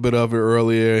saw a little bit of it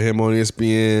earlier, him on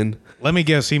ESPN. Let me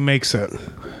guess, he makes it.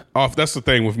 Off. That's the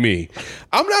thing with me.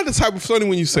 I'm not the type of funny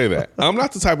when you say that. I'm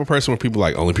not the type of person where people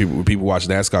when people watch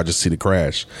NASCAR just see the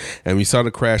crash. And we saw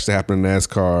the crash that happened in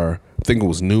NASCAR. I think it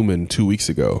was Newman 2 weeks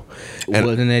ago. And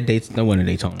Wasn't that Daytona?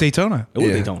 Daytona. It was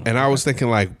yeah. Daytona. And I was thinking,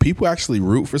 like, people actually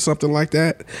root for something like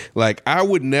that. Like, I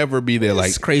would never be there. Like,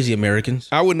 It's crazy Americans.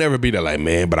 I would never be there. Like,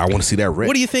 man, but I want to see that wreck.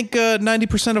 What do you think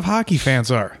 90% of hockey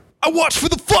fans are? I watch for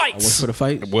the fights. What's for the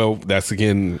fight? Well, that's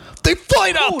again. They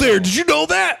fight out there. Did you know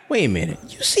that? Wait a minute.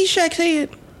 You see Shaq's head?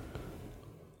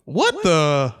 What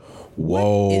the?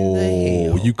 Whoa, in the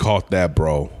hell? you caught that,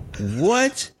 bro.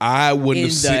 What I wouldn't in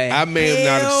have seen. I may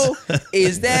have hell not. Have,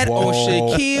 is that on Whoa.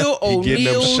 Shaquille He getting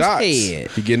them O'Neal's shots.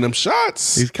 head? He getting them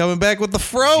shots. He's coming back with the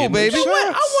fro, Getting baby. them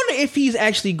What? shots. I wonder if he's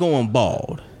actually going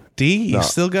bald. D, you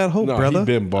still got hope, No, brother. he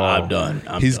been bald. I'm done.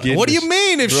 He's done. getting. What do the you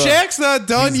mean? If Bruh. Shaq's not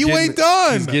done, He's you getting ain't the-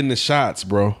 done. He's getting the shots,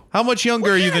 bro. How much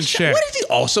younger are you than Shaq? What is he?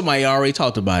 Oh, somebody already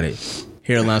talked about it.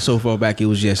 Hairline so far back, it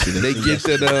was yesterday. They get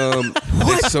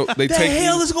that. They the take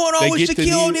hell is going on they with get the Shaquille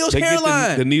needle- O'Neal's they get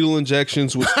hairline? The needle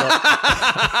injections will start.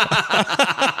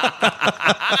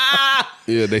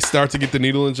 Yeah, they start to get the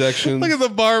needle injections. Look at the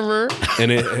barber.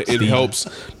 And it helps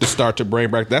to start to bring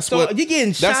back. That's So what you're getting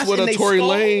That's shots what in they Tory skull?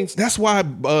 Lanez.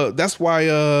 That's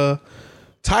why.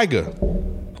 Tiger.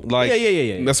 Like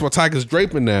Yeah. That's why Tiger's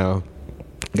draping now.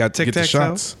 Got to get the Tic-tac-toe?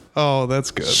 shots. Oh,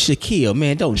 that's good. Shaquille,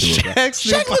 man, don't do it. bro. Shaq's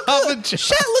new Shaq look Papa good. John.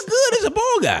 Shaq look good as a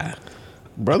bald guy.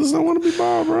 Brothers don't want to be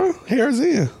bald, bro. Hair's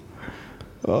in.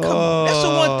 That's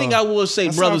the one thing I will say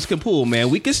brothers can pull, man.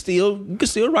 We can still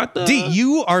rock the. D,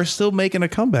 you are still making a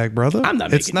comeback, brother. I'm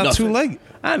not. It's making not too nothing. late.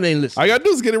 I mean, listen. All you gotta do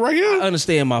is get it right I here.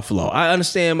 understand my flaw. I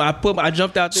understand. I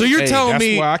jumped out there. So you're Hey, telling that's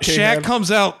me why I can't Shaq have- comes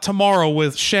out tomorrow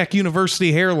with Shaq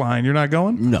University hairline. You're not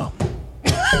going? no.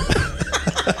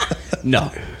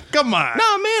 No. Come on.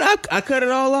 No, man, I cut it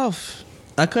all off.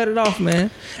 I cut it off,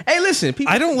 man. Hey, listen,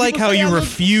 people. I don't like people how say you I look-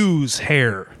 refuse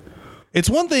hair. It's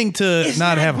one thing to It's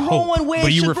not have hope, growing where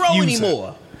but it you should grow refuse it.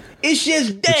 anymore. It's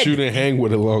just But you dead. didn't hang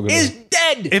with it long enough. It's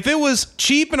dead. If it was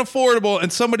cheap and affordable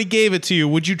and somebody gave it to you,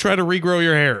 would you try to regrow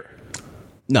your hair?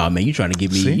 No, man, you trying to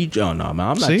give me? See? Oh no, man,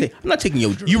 I'm not. See? I'm not taking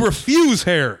your drugs. You refuse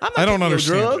hair. I'm not I don't taking your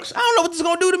understand. drugs. I don't know what this is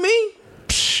gonna do to me.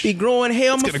 Be growing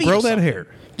hair on It's my gonna feet. grow or that something. hair.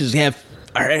 Just have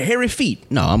hairy feet.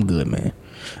 No, I'm good, man.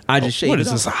 I just shaved. What it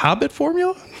is this, a off. Hobbit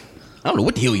formula? I don't know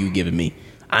what the hell you giving me.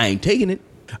 I ain't taking it.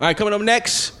 All right, coming up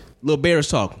next, little Bears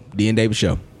talk. D and Davis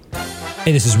show.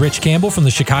 Hey, this is Rich Campbell from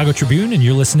the Chicago Tribune, and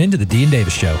you're listening to the Dean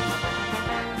Davis Show.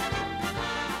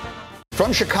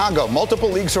 From Chicago, multiple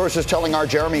league sources telling our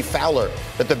Jeremy Fowler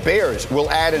that the Bears will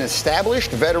add an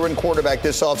established veteran quarterback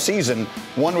this offseason,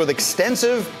 one with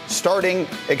extensive starting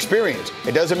experience.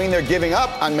 It doesn't mean they're giving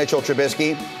up on Mitchell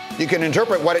Trubisky. You can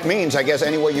interpret what it means, I guess,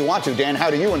 any way you want to. Dan,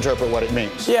 how do you interpret what it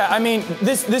means? Yeah, I mean,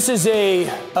 this is a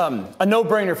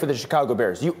no-brainer for the Chicago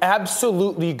Bears. You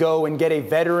absolutely go and get a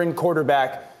veteran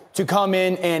quarterback to come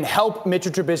in and help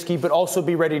Mitchell Trubisky, but also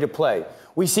be ready to play.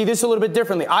 We see this a little bit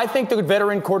differently. I think the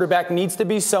veteran quarterback needs to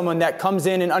be someone that comes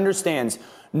in and understands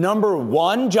number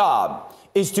one job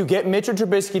is to get Mitchell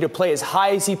Trubisky to play as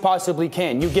high as he possibly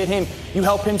can. You get him, you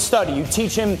help him study, you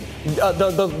teach him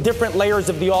the different layers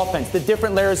of the offense, the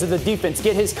different layers of the defense,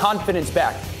 get his confidence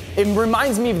back. It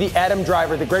reminds me of the Adam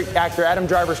Driver, the great actor Adam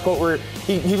Driver's quote where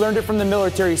he learned it from the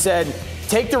military. He said,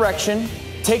 take direction,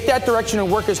 take that direction and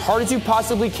work as hard as you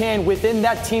possibly can within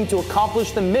that team to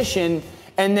accomplish the mission.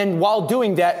 And then while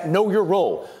doing that, know your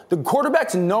role. The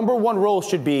quarterback's number one role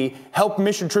should be help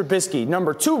Mitchell Trubisky.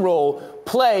 Number two role,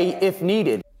 play if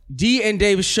needed. D and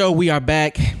Davis show. We are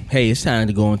back. Hey, it's time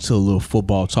to go into a little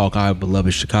football talk. Our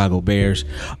beloved Chicago Bears.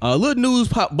 A little news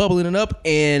bubbling up,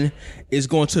 and it's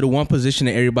going to the one position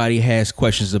that everybody has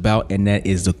questions about, and that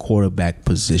is the quarterback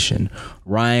position.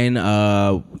 Ryan,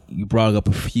 you brought up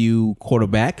a few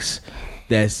quarterbacks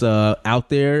that's out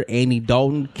there. Andy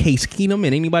Dalton, Case Keenum,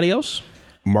 and anybody else?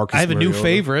 Marcus I have a new Mariota,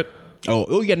 favorite.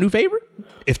 Oh, you got a new favorite?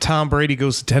 If Tom Brady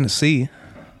goes to Tennessee,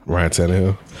 Ryan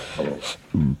Tannehill.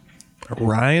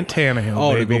 Ryan Tannehill,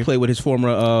 Oh, to baby. go play with his former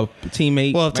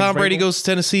teammate. Well, if Tom Mike Brady Vrabel? goes to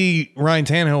Tennessee, Ryan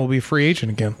Tannehill will be a free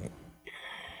agent again.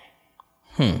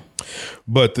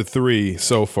 But the three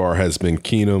so far has been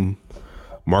Keenum,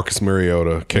 Marcus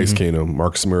Mariota, Case Keenum,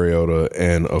 Marcus Mariota,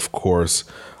 and of course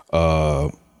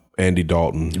Andy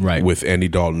Dalton. Right. With Andy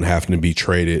Dalton having to be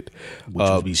traded.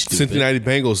 would be stupid. Cincinnati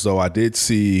Bengals, though, I did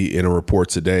see in a report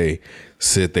today,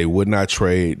 said they would not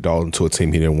trade Dalton to a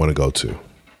team he didn't want to go to.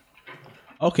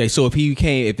 Okay, so if he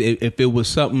came, if it was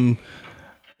something,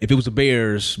 if it was the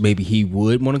Bears, maybe he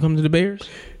would want to come to the Bears.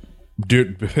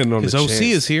 Depending on His the OC chance.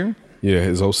 is here. Yeah,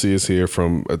 his OC is here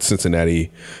from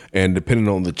Cincinnati, and depending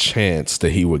on the chance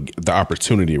that he would, the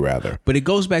opportunity rather. But it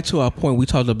goes back to our point we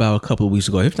talked about a couple of weeks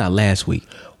ago, if not last week.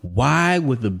 Why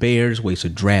would the Bears waste a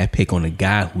draft pick on a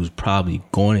guy who's probably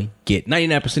going to get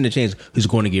 99% of the chance who's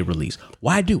going to get released?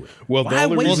 Why do it? Well, Why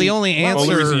the waste- only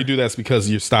reason you do that is because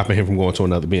you're stopping him from going to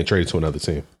another, being traded to another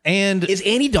team. And is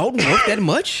Andy Dalton worth that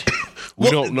much?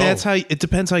 We don't know. That's how it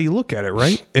depends how you look at it,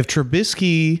 right? If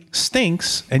Trubisky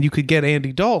stinks and you could get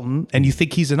Andy Dalton and you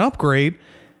think he's an upgrade,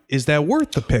 is that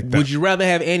worth the pick? Would you rather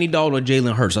have Andy Dalton or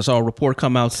Jalen Hurts? I saw a report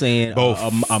come out saying Both.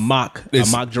 a mock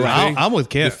draft. I'm with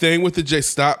Ken. The thing with the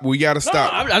stop, we got to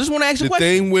stop. I just want to ask you a The question.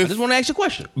 thing with- I just want to ask you a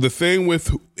question. The thing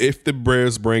with if the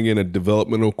Bears bring in a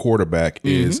developmental quarterback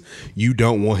is you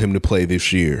don't want him to play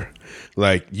this year.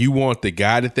 Like, you want the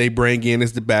guy that they bring in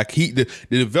as the back. The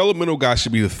developmental guy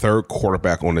should be the third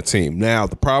quarterback on the team. Now,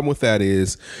 the problem with that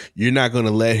is you're not going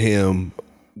to let him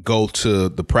go to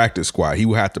the practice squad. He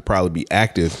would have to probably be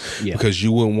active because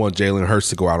you wouldn't want Jalen Hurts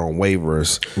to go out on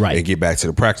waivers and get back to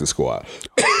the practice squad.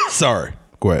 Sorry.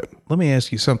 Go ahead. Let me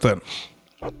ask you something.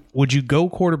 Would you go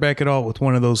quarterback at all with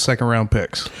one of those second round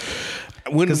picks?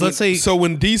 Because let's say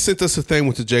when D sent us a thing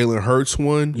with the Jalen Hurts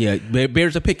one,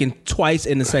 Bears are picking twice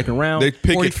in the second round. They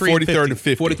pick it 43rd and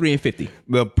 50. 43 and 50.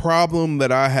 The problem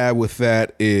that I have with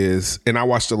that is, and I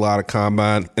watched a lot of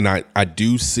combine, and I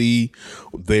do see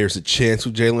there's a chance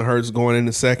with Jalen Hurts going in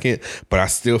the second, but I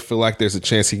still feel like there's a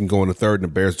chance he can go in the third, and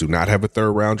the Bears do not have a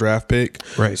third round draft pick.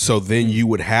 Right. So then you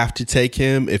would have to take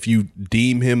him if you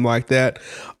deem him like that.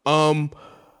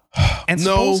 And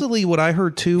supposedly what I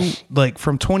heard too, like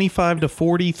from 25 to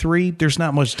 43, there's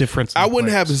not much difference. I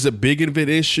wouldn't have as a big of an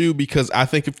issue because I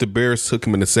think if the Bears took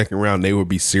him in the second round, they would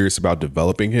be serious about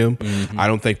developing him. I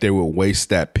don't think they would waste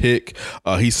that pick.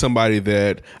 He's somebody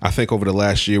that I think over the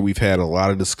last year we've had a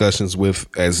lot of discussions with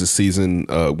as the season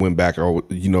went back. I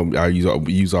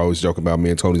used to always joke about me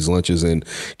and Tony's lunches, and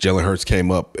Jalen Hurts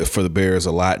came up for the Bears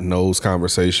a lot in those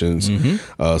conversations.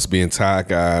 Us being Tide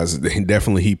guys,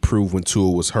 definitely he proved when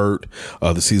Tua was hurt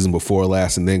the season before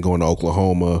last, and then going to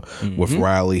Oklahoma with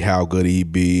Riley, how good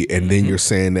he'd be. And then you're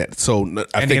saying that. So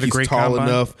I think he's tall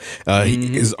enough.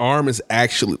 His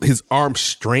arm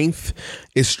strength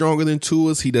is stronger than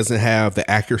Tua's. He doesn't have the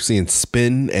accuracy and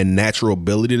spin and natural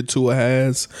ability that Tua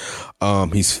has.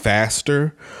 He's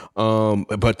faster.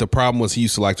 But the problem was he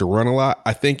used to like to run a lot.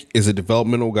 I think as a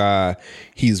developmental guy,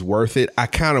 he's worth it. I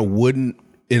kind of wouldn't.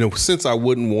 In a sense, I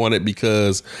wouldn't want it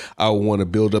because I want to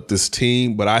build up this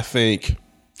team. But I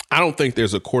don't think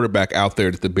there's a quarterback out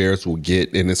there that the Bears will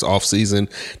get in this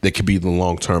offseason that could be the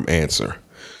long-term answer.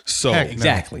 So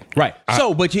exactly. Right.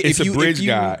 It's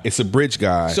a bridge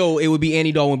guy. So it would be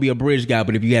Andy Dalton would be a bridge guy,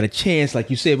 but if you had a chance, like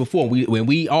you said before, when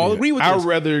we all agree with this, I'd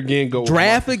rather again go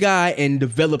draft a guy and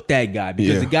develop that guy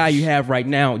because the guy you have right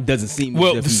now doesn't seem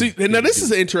well. See, now this is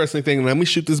an interesting thing. Let me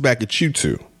shoot this back at you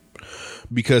two.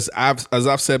 Because as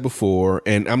I've said before,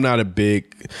 and I'm not a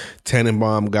big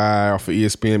Tannenbaum guy off of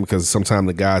ESPN because sometimes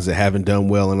the guys that haven't done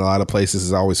well in a lot of places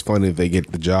is always funny if they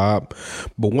get the job.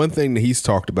 But one thing that he's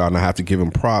talked about, and I have to give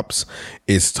him props,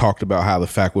 is talked about how the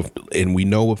fact and we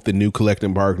know with the new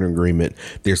collective bargaining agreement,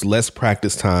 there's less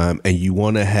practice time, and you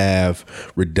want to have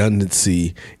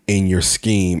redundancy in your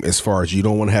scheme as far as you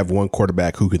don't want to have one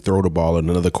quarterback who can throw the ball and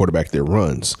another quarterback that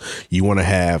runs. You want to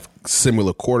have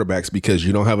similar quarterbacks because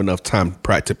you don't have enough time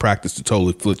to practice to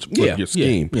totally flip your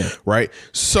scheme, right?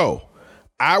 So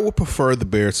I would prefer the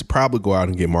Bears to probably go out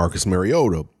and get Marcus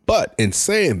Mariota. But in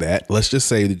saying that, let's just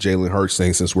say the Jalen Hurts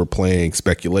thing, since we're playing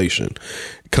speculation,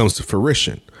 comes to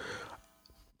fruition.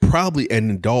 Probably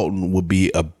Andy Dalton would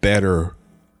be a better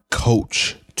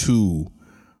coach to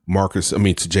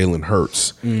Jalen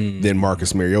Hurts than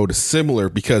Marcus Mariota. Similar,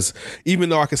 because even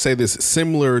though I can say this,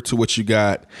 similar to what you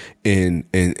got in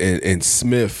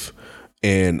Smith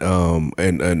and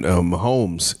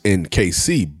Mahomes in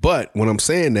KC. But when I'm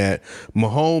saying that,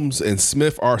 Mahomes and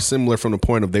Smith are similar from the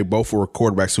point of they both were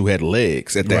quarterbacks who had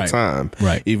legs at that time.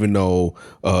 Right. Even though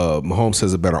Mahomes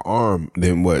has a better arm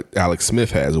than what Alex Smith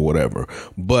has or whatever.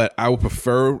 But I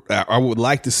would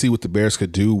like to see what the Bears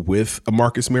could do with a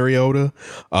Marcus Mariota.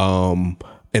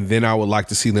 And then I would like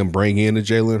to see them bring in a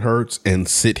Jalen Hurts and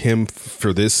sit him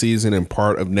for this season and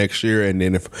part of next year. And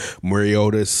then if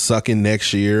Mariota is sucking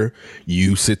next year,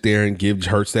 you sit there and give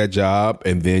Hurts that job,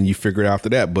 and then you figure it out after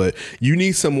that. But you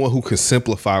need someone who can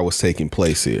simplify what's taking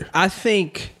place here. I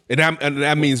think, and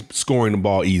that means scoring the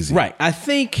ball easy. Right. I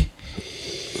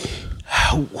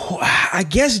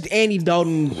guess Andy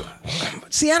Dalton.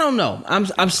 See, I don't know.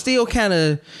 I'm still kind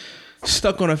of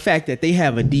stuck on the fact that they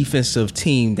have a defensive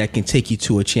team that can take you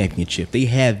to a championship. They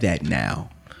have that now.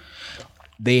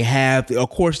 They have, of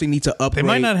course, they need to upgrade. They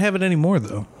might not have it anymore,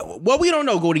 though. Well, we don't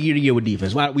know. Go to year with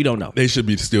defense. We don't know. They should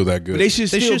be still that good. They should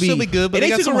still be good, but and they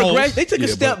got took some a holes. They took a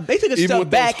step. They took a even step with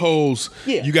back. those holes,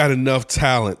 Yeah. you got enough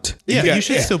talent. Yeah, you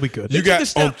should still be good. You They took a got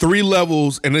step- on 3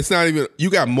 levels, and it's not even.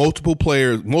 You got multiple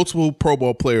players, multiple Pro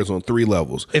Bowl players on 3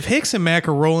 levels. If Hicks and Mack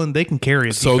are rolling, they can carry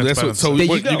a So defense that's by what. So themselves.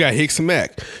 There you you go. got Hicks and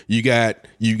Mack. You got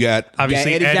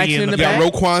Obviously, Eddie Eddie Jackson in the You got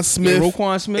back. Roquan Smith. Yeah,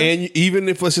 Roquan Smith. And even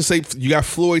if, let's just say, you got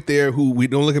Floyd there, who we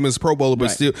don't look at him as a Pro Bowler, but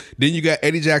Right. still, then you got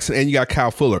Eddie Jackson and you got Kyle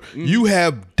Fuller. You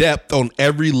have depth on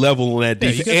every level on that Yeah,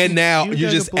 you defense. got And some- now you you're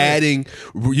got just good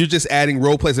players. adding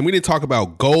role players. And we didn't talk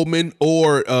about Goldman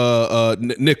or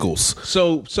Nichols.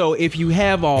 So if you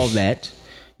have all that,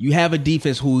 you have a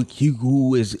defense who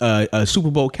is a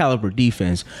Super Bowl caliber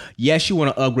defense. Yes, you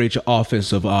want to upgrade your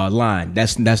offensive line.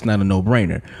 That's not a no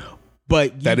brainer.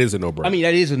 But That is a no-brainer. I mean,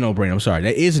 that is a no brainer. I'm sorry,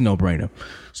 that is a no brainer.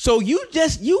 So you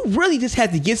really just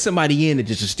had to get somebody in to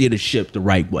just steer the ship the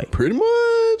right way. Pretty much.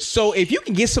 So if you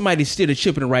can get somebody to steer the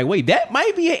ship in the right way, that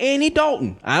might be an Andy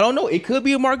Dalton. I don't know. It could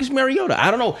be a Marcus Mariota.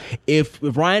 I don't know. If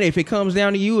Ryan, if it comes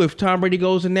down to you, if Tom Brady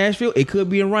goes to Nashville, it could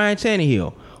be a Ryan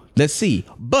Tannehill. Let's see.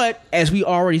 But as we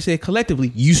already said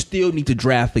collectively, you still need to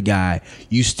draft the guy.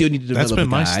 You still need to develop That's been a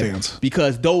my guy stance.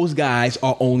 because those guys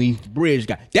are only bridge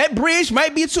guys. That bridge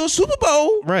might be to a Super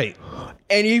Bowl. Right.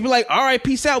 And you'd be like, all right,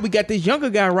 peace out. We got this younger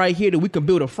guy right here that we can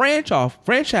build a franchise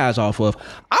off of.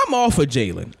 I'm all for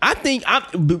Jalen. I think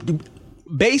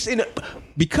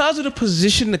because of the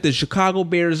position that the Chicago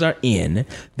Bears are in,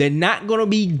 they're not going to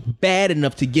be bad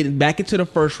enough to get back into the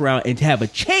first round and to have a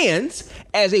chance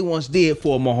as they once did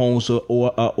for Mahomes or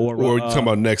Or you talking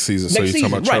about next season. So you're talking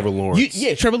about Trevor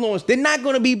Lawrence. Trevor Lawrence. They're not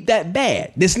going to be that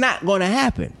bad. That's not going to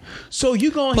happen. So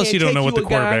you go ahead. Plus, you don't take know what the a guy-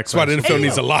 quarterback's That's why the NFL Hey,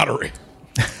 needs a yo. lottery.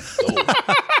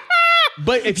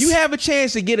 But if you have a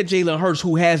chance to get a Jalen Hurts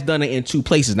who has done it in 2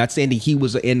 places, not saying that he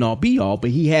was an end all be all,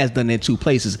 but he has done it in 2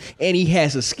 places, and he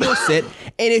has a skill set.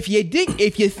 And if you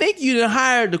think you done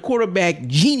hired the quarterback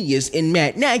genius in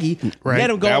Matt Nagy,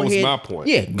 let him go That ahead. was my point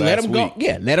Yeah, let last him go. week.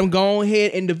 Yeah, let him go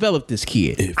ahead and develop this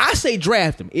kid. I say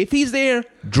draft him. If he's there,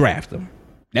 draft him.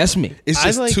 That's me. It's I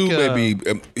just like, too maybe.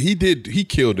 He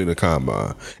killed in the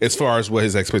combine as far as what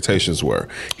his expectations were.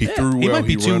 He threw He well, might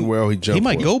be he too. run well, he jumped. He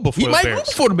might well. go before He the might Bears. go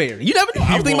before the Bears. You never know.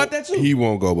 I was thinking won't- about that too. He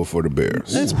won't go before the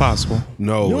Bears. It's possible.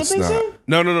 No, don't it's think not. so?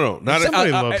 No. Not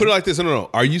Somebody loves put it like this. No.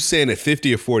 Are you saying at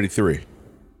 50 or 43?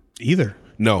 Either.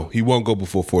 No, he won't go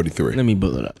before 43. Let me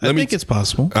pull it up. I think it's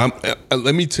possible.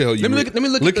 Let me tell you. Let me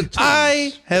look at the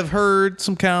I have heard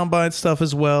some combine stuff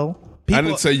as well. I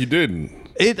didn't say you didn't.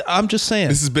 I'm just saying.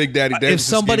 This is Big Daddy Davis. If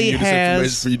somebody just giving you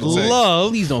this has information for you to say.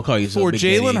 love Please don't call yourself for Big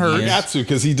Daddy Jalen again. Hurts, Got to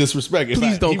because he disrespected.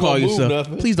 Please don't call yourself.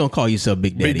 Nothing. Please don't call yourself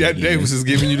Big Daddy. Big Daddy again. Davis is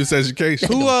giving you this education.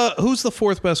 who's the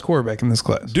 4th best quarterback in this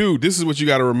class? Dude, this is what you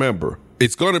got to remember.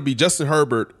 It's going to be Justin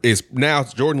Herbert. Is now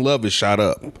Jordan Love is shot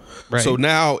up, Right. so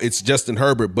now it's Justin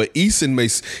Herbert. But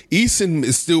Eason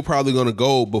is still probably going to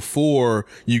go before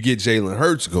you get Jalen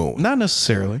Hurts going. Not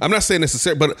necessarily. I'm not saying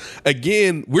necessarily, but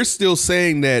again, we're still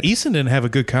saying that. Eason didn't have a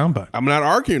good combine. I'm not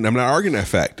arguing that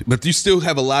fact, but you still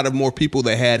have a lot of more people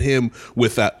that had him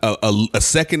with a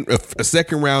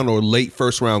second round or late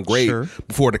first round grade Sure.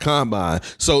 before the combine.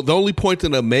 So the only point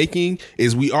that I'm making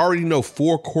is we already know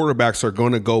 4 quarterbacks are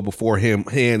going to go before him,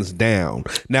 hands down.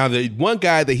 Now the one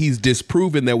guy that he's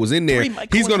disproven that was in there,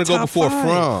 he's going to go before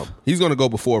Fromm. He's going to go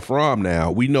before Fromm.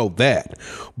 Now we know that,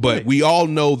 but we all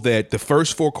know that the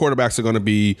first 4 quarterbacks are going to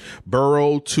be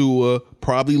Burrow, Tua,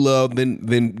 probably Love, then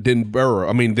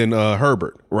Burrow. Then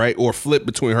Herbert, right? Or flip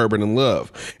between Herbert and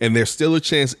Love. And there's still a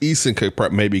chance Eason could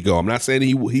maybe go. I'm not saying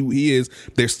he is.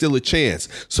 There's still a chance.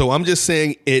 So I'm just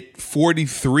saying at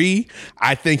 43,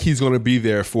 I think he's going to be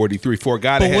there at 43 for a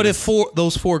guy. But what if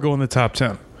those 4 go in the top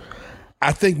 10?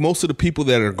 I think most of the people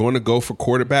that are going to go for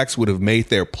quarterbacks would have made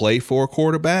their play for a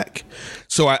quarterback.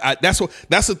 So that's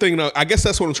the thing. I guess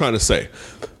that's what I'm trying to say.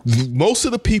 Most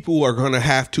of the people are going to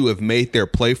have made their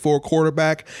play for a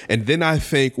quarterback. And then I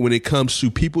think when it comes to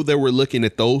people that were looking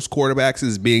at those quarterbacks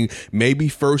as being maybe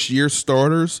first year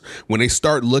starters, when they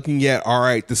start looking at, all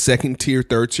right, the 2nd tier,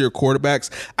 3rd tier quarterbacks,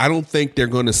 I don't think they're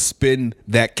going to spend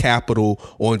that capital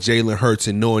on Jalen Hurts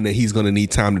and knowing that he's going to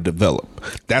need time to develop.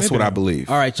 That's what I believe.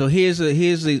 All right, so here's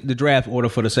the draft order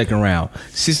for the 2nd round.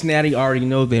 Cincinnati already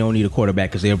know they don't need a quarterback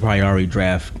because they'll probably already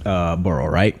draft Burrow,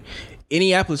 right?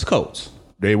 Indianapolis Colts.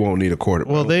 They won't need a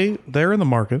quarterback. Well, they're in the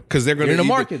market because they're going to in the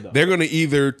market, though. They're going to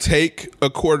either take a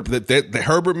quarterback that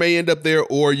Herbert may end up there,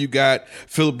 or you got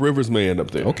Phillip Rivers may end up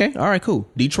there. Okay, all right, cool.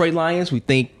 Detroit Lions. We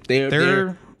think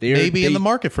they're maybe in the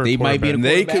market for a they might be in a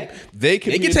They quarterback. could They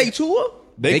could take Tua.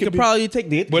 They could probably take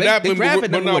the. They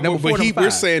drafted them number 4 to 5. We're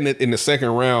saying that in the second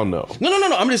round, though. No.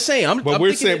 I'm just saying.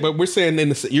 We're saying in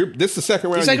this is the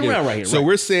second round. Second round right here. So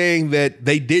we're saying that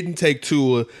they didn't take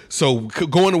Tua. So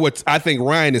going to what I think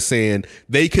Ryan is saying,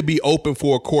 they could be open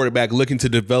for a quarterback looking to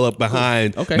develop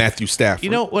behind Matthew Stafford.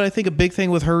 You know what I think a big thing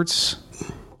with Hurts?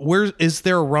 Where is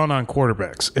there a run on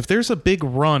quarterbacks? If there's a big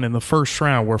run in the first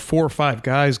round where 4 or 5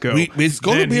 guys go, it's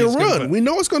going to be a run. We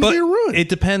know it's going to be a run. It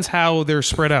depends how they're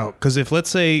spread out. Because if let's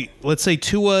say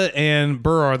Tua and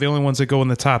Burrow are the only ones that go in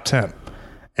the top 10,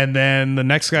 and then the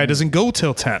next guy doesn't go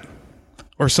till 10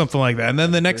 or something like that, and then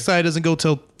the next guy doesn't go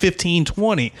till 15,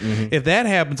 20. If that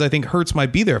happens, I think Hurts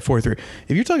might be there at 43.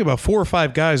 If you're talking about 4 or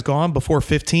 5 guys gone before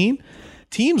 15.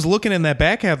 Teams looking in that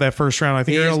back half of that first round, I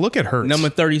think you're going to look at Hurts. Number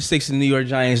 36 in the New York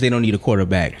Giants, they don't need a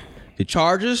quarterback. The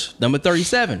Chargers, number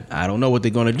 37. I don't know what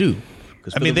they're going to do.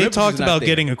 I mean, they talked about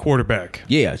getting a quarterback.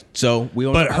 Yeah, so we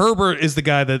don't. But Herbert is the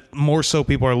guy that more so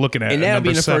people are looking at. And that'll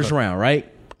be in the first round, right?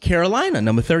 Carolina,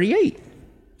 number 38.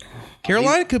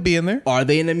 Carolina could be in there. Are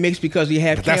they in the mix because you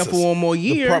have Cam for one more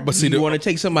year? You want to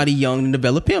take somebody young and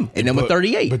develop him at number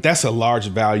 38. But that's a large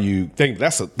value thing.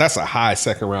 That's a high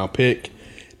second round pick.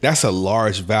 That's a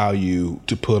large value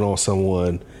to put on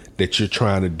someone that you're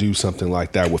trying to do something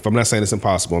like that with. I'm not saying it's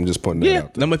impossible. I'm just putting that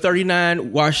out there. Number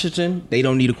 39, Washington. They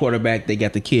don't need a quarterback. They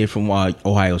got the kid from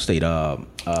Ohio State,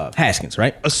 Haskins,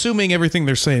 right? Assuming everything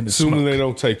they're saying is Assuming they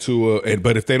don't take Tua.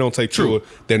 But if they don't take Tua,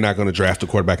 they're not going to draft a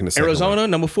quarterback in the second Arizona,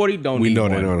 round. number 40, we know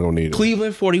they're not going to need it.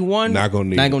 Cleveland, 41. Not going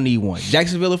to need one.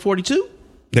 Jacksonville at 42.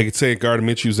 They could say Gardner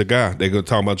Minshew's a guy. They're going to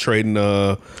talk about trading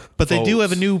But they do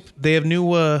have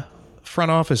new front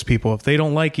office people if they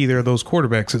don't like either of those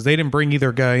quarterbacks, because they didn't bring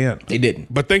either guy in. They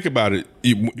didn't. But think about it.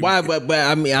 Why? But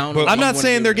I mean, I don't know. I'm not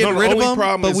saying they're getting rid of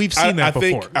them, but we've seen that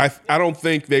before. I don't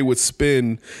think they would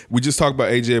spend. We just talked about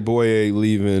AJ Boye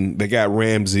leaving. They got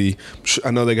Ramsey.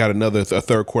 I know they got a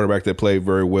third quarterback that played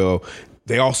very well.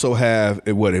 They also have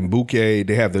in Mbuke.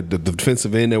 They have the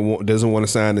defensive end that doesn't want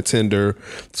to sign the tender.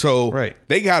 So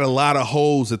they got a lot of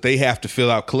holes that they have to fill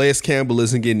out. Calais Campbell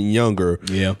isn't getting younger.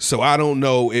 Yeah. So I don't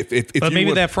know if but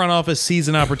maybe that front office sees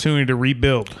an opportunity to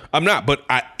rebuild. I'm not, but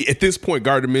at this point,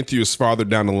 Gardner Minshew is farther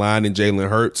down the line than Jalen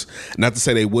Hurts. Not to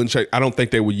say they wouldn't check. I don't think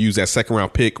they would use that second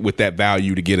round pick with that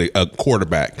value to get a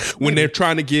quarterback when they're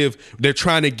trying to give.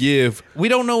 We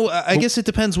don't know. I guess it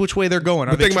depends which way they're going.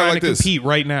 Are they trying to compete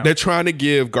right now? They're trying to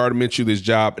give Gardner Minshew this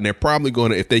job, and they're probably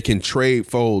going to, if they can trade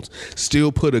Foles,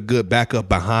 still put a good backup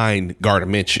behind Gardner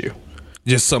Minshew.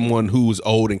 Just someone who's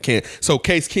old and can't. So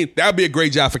Case Keenum, that would be a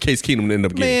great job for Case Keenum to end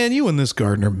up getting. Man, you and this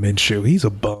Gardner Minshew, he's a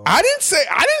bum. I didn't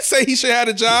say he should have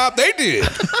a job. They did.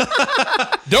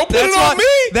 Don't put it on me.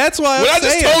 That's why I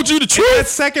just told you the truth. That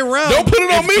second round. Don't put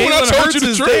it on me when I told you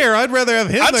the truth. I'd rather have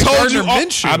him than Gardner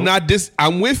Minshew.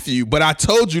 I'm with you, but I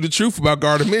told you the truth about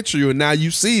Gardner Minshew, and now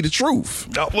you see the truth.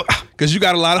 Because you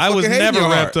got a lot of. I was never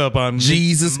wrapped up on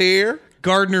Jesus hair.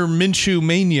 Gardner Minshew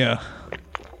mania.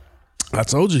 I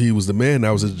told you he was the man. That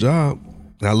was his job.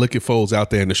 Now look at Foles out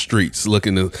there in the streets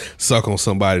looking to suck on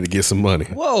somebody to get some money.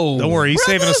 Whoa. Don't worry. He's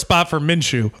saving a spot for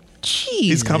Minshew. Jesus.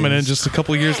 He's coming in just a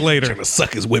couple years later. Trying to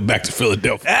suck his way back to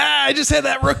Philadelphia. I just had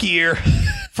that rookie year.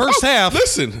 First half.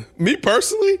 Listen, me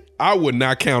personally, I would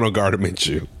not count on Gardner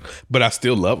Minshew, but I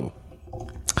still love him.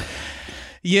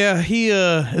 Yeah, he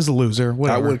is a loser.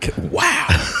 Whatever. Wow.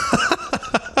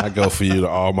 I go for you to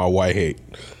all my white hate.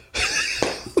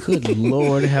 Good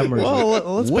Lord have mercy.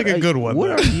 Well, let's pick a good one.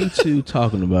 What are you two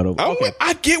talking about?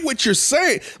 I get what you're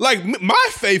saying. Like, my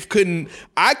faith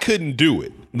I couldn't do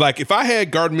it. Like, if I had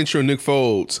Gardner Minshew and Nick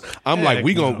Foles, I'm like,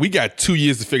 we got 2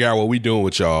 years to figure out what we doing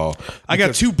with y'all. I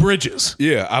got 2 bridges.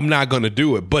 Yeah, I'm not going to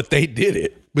do it, but they did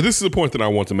it. But this is the point that I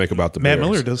want to make about the Bears. Matt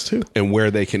Miller does too. And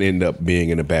where they can end up being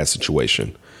in a bad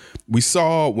situation. We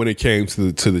saw when it came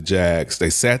to the Jags, they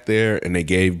sat there and they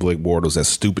gave Blake Bortles that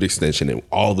stupid extension and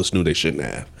all of us knew they shouldn't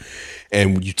have.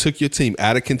 And you took your team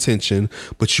out of contention,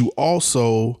 but you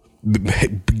also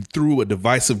threw a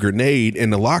divisive grenade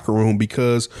in the locker room,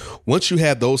 because once you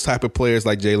have those type of players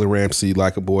like Jalen Ramsey,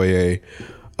 like Boye,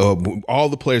 all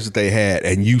the players that they had,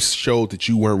 and you showed that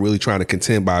you weren't really trying to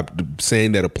contend by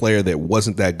saying that a player that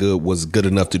wasn't that good was good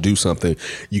enough to do something,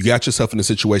 you got yourself in a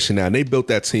situation now. And they built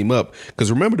that team up,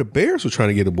 because remember, the Bears were trying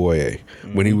to get a Boye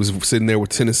when he was sitting there with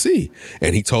Tennessee,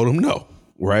 and he told them no.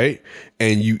 Right.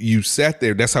 And you sat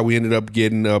there. That's how we ended up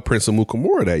getting Prince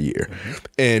Amukamara that year.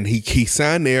 And he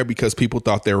signed there because people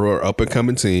thought they were an up and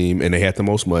coming team and they had the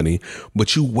most money.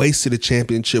 But you wasted a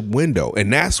championship window.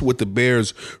 And that's what the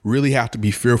Bears really have to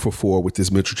be fearful for with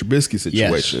this Mitchell Trubisky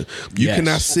situation. Yes. You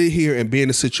cannot sit here and be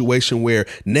in a situation where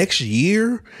next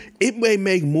year it may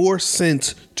make more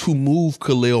sense to move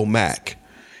Khalil Mack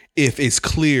if it's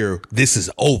clear this is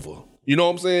over. You know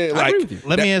what I'm saying? Like,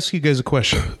 Let me ask you guys a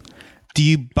question. Do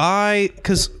you buy,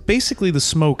 because basically the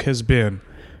smoke has been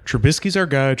Trubisky's our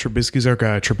guy, Trubisky's our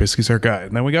guy, Trubisky's our guy.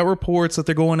 And then we got reports that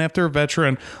they're going after a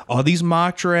veteran. All these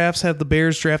mock drafts have the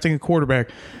Bears drafting a quarterback.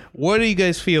 What do you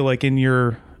guys feel like in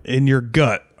your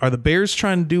gut? Are the Bears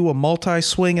trying to do a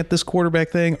multi-swing at this quarterback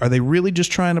thing? Are they really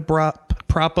just trying to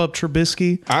prop up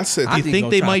Trubisky? I said, Do you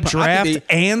think they might draft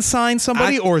and sign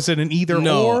somebody, or is it an either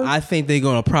or? I think they're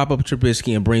going to prop up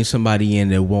Trubisky and bring somebody in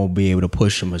that won't be able to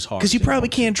push him as hard. Because you probably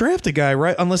can't draft a guy,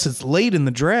 right? Unless it's late in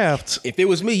the draft. If it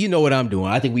was me, you know what I'm doing.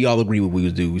 I think we all agree what we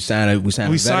would do. We sign a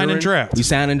veteran. And draft. We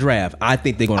sign and draft. I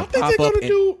think they're going to pop up.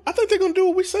 I think they're going to do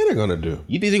what we say they're going to do.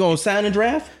 You think they're going to sign and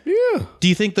draft? Yeah. Do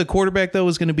you think the quarterback, though,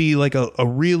 is going to be like a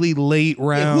really late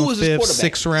round, who is this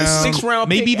fifth, quarterback? sixth round,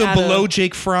 maybe pick even out below of-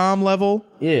 Jake Fromm level?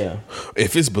 Yeah.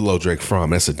 If it's below Drake Fromm,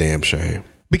 that's a damn shame.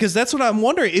 Because that's what I'm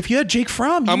wondering. If you had Jake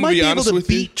Fromm, you I'm gonna might be be able honest to with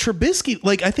you. beat Trubisky.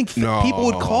 Like, I think No. people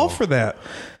would call for that.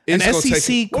 An It's gonna SEC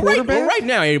take- quarterback? Right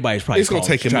now, everybody's probably It's going to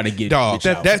take him. trying to get dog. Mitch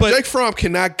out. That But- Jake Fromm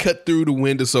cannot cut through the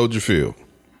wind of Soldier Field.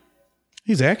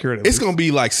 He's accurate. at It's least. going to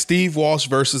be like Steve Walsh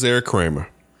versus Eric Kramer.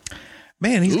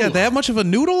 Man, he's got that much of a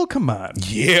noodle? Come on.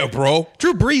 Yeah, bro.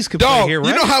 Drew Brees could play Dog, here, right?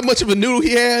 you know how much of a noodle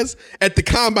he has? At the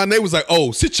combine, they was like,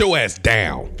 "Oh, sit your ass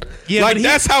down." Yeah, like but he-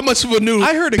 that's how much of a noodle.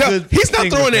 I heard a Dog, good He's not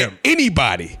thing throwing with at him.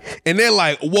 anybody, and they're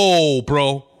like, "Whoa,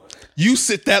 bro, you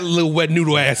sit that little wet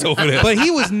noodle ass over there." But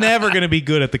he was never going to be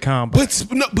good at the combine.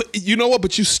 but you know what?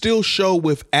 But you still show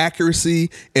with accuracy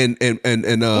and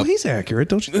Well, he's accurate,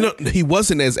 don't you think? no, he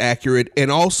wasn't as accurate, and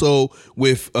also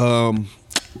with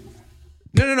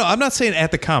No. I'm not saying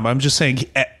at the combine. I'm just saying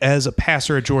as a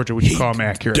passer at Georgia, would you call him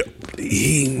accurate?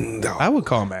 I would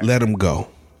call him accurate. Let him go.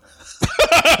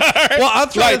 Well, I'm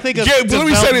trying to think of let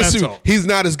me say this too. developmental. He's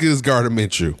not as good as Gardner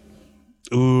Minshew.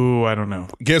 Ooh, I don't know.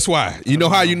 Guess why? You know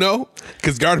how you know?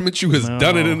 Because Gardner Minshew has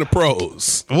done it in the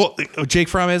pros. Well, Jake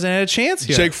Fromm hasn't had a chance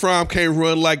yet. Jake Fromm can't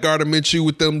run like Gardner Minshew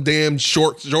with them damn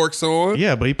jorts on.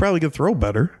 Yeah, but he probably could throw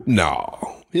better.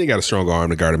 No, he ain't got a strong arm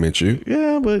to Gardner Minshew.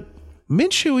 Yeah, but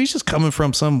Minshew, he's just coming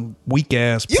from some weak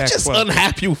ass. You're just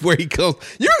unhappy with where he comes.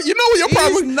 You know what your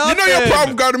problem. You know your nothing. problem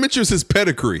with Gardner Minshew is his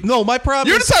pedigree. No, my problem.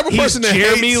 You're is the type of person he's that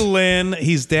Jeremy hates- Lin.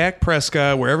 He's Dak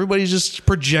Prescott, where everybody's just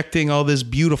projecting all this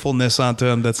beautifulness onto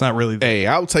him. That's not really. Hey,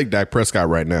 I would take Dak Prescott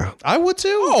right now. I would too.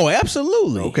 Oh,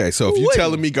 absolutely. Okay, so if you're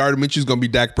telling me Gardner Minshew's going to be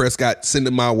Dak Prescott, send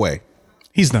it my way.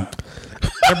 He's not.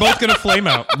 They're both going to flame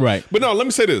out. Right. But no, let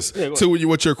me say this to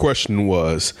what your question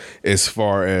was as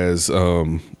far as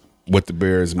what the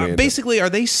Bears man. Basically, are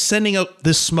they sending up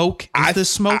this smoke? Is this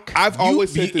smoke? I've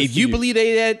always said this If to you believe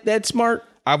they that smart,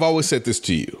 I've always said this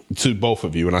to you, to both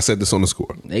of you, and I said this on the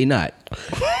score. they not.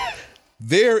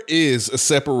 There is a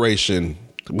separation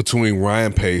between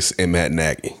Ryan Pace and Matt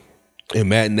Nagy, and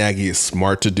Matt Nagy is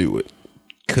smart to do it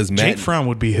because Jake Fromm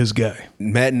would be his guy.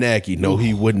 Matt Nagy, no,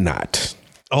 he would not.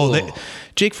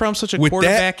 Jake Fromm's such a With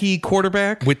quarterbacky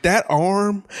quarterback. With that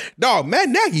arm, no, Matt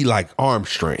Nagy like arm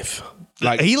strength.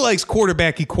 Like He likes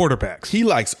quarterbacky quarterbacks. he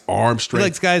likes arm He strength.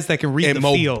 likes guys that can read and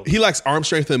the field He likes arm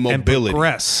strength and and mobility.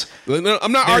 progress. No,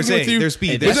 I'm not There's arguing A, with you. there's B.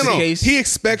 If But that's no, the no. case, He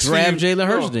expects draft for you, Jalen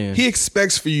Hurts then. He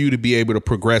expects for you to be able to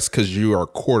progress because you are a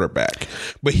quarterback.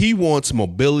 But he wants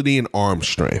mobility and arm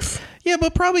strength. Yeah,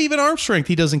 but probably even arm strength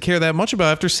he doesn't care that much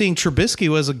about. After seeing Trubisky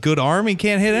who has a good arm, he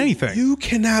can't hit anything. You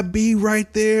cannot be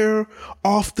right there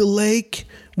off the lake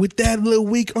with that little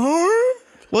weak arm.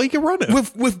 Well, he can run it.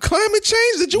 With climate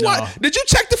change, did you watch? Did you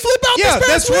check the flip out? Yeah, this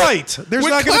that's past week? right. There's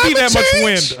With not going to be that climate much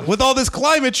change? wind. With all this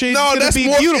climate change, No, it's going that's to be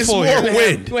more- beautiful it's more here.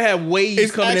 wind. You're gonna have waves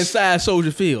It's coming actually- inside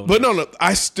Soldier Field. But no,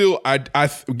 I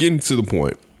getting to the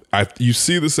point. You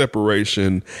see the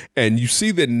separation, and you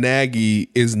see that Nagy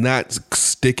is not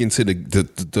sticking to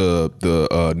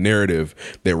the narrative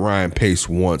that Ryan Pace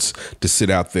wants to sit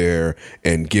out there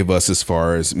and give us as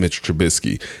far as Mitch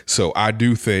Trubisky. So I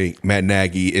do think Matt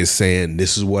Nagy is saying,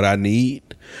 "This is what I need."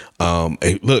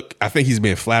 Hey, look, I think he's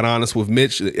being flat honest with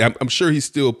Mitch. I'm sure he's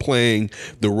still playing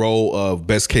the role of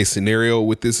best case scenario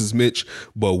with this is Mitch,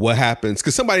 but what happens?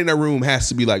 Because somebody in that room has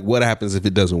to be like, what happens if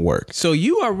it doesn't work? So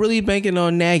you are really banking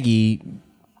on Nagy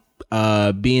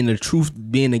being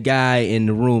the guy in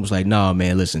the rooms like, nah,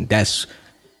 man, listen,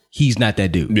 he's not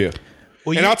that dude. Yeah.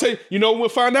 And I'll tell you, when we'll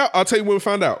find out. I'll tell you when we'll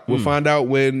find out. We'll find out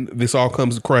when this all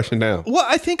comes crashing down. Well,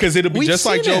 I think because it'll be we've just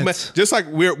like seen Joe, it. just like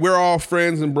we're all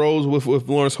friends and bros with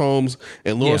Lawrence Holmes,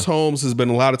 and Lawrence Holmes has been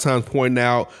a lot of times pointing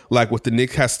out, like with the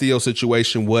Nick Castillo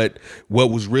situation, what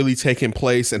was really taking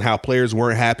place and how players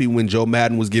weren't happy when Joe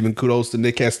Madden was giving kudos to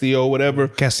Nick Castillo or whatever.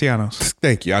 Castellanos.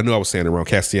 Thank you. I knew I was saying it wrong.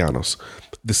 Castellanos.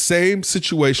 the same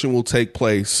situation will take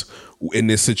place in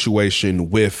this situation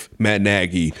with Matt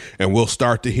Nagy, and we'll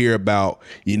start to hear about,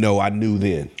 I knew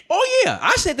then. Oh yeah,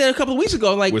 I said that a couple of weeks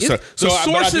ago. Like, the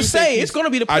sources say it's going to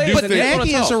be the players. But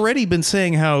Nagy has already been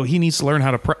saying how he needs to learn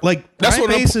how to that's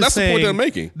the point they're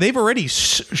making. They've already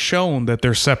shown that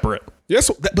they're separate. Yes,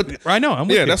 but I know. I'm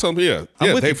with you. That's what I'm.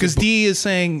 I'm with you because D is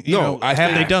saying,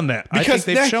 have they done that? Because I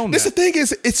think they've shown that. The thing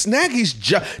is, it's Nagy's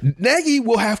job. Nagy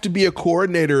will have to be a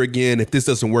coordinator again if this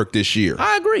doesn't work this year.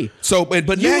 I agree. So,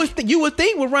 but you would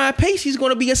think with Ryan Pace, he's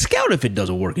going to be a scout if it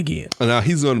doesn't work again. Now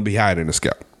he's going to be hired in a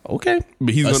scout. Okay,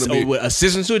 but he's going to be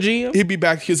assistant to a GM. He'd be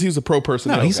back because he's a pro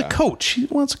personnel. No, he's guy. a coach. He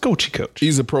wants a coachy coach.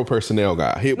 He's a pro personnel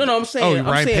guy. I'm saying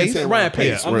Ryan Pace. Ryan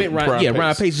Pace.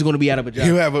 Ryan Pace is going to be out of a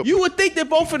job. You would think that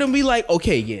both of them be like,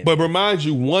 okay, yeah. But remind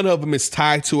you, one of them is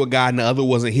tied to a guy, and the other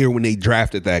wasn't here when they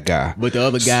drafted that guy. But the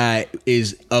other guy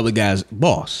is other guy's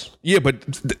boss. Yeah, but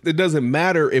it doesn't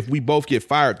matter if we both get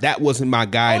fired. That wasn't my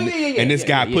guy, and this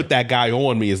guy put that guy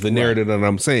on me. Is the narrative that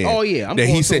I'm saying? Oh yeah, I'm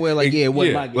going somewhere like it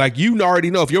wasn't my guy. Like you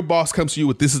already know if your boss comes to you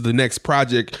with this is the next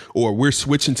project or we're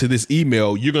switching to this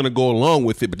email, you're gonna go along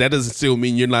with it. But that doesn't still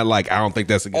mean you're not like I don't think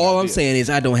that's a good idea. All I'm saying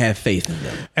is I don't have faith in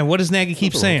them. And what does Nagy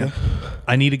keep saying?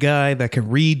 I need a guy that can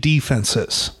read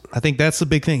defenses. I think that's the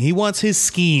big thing. He wants his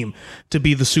scheme to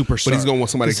be the superstar. But he's going to want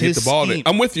somebody to get the ball there.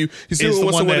 I'm with you. He's still going to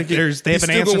want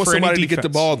somebody to get the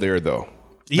ball there, though.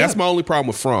 Yeah. That's my only problem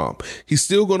with Fromm. He's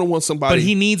still going to want somebody. But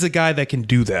he needs a guy that can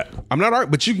do that. I'm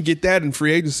not, but you can get that in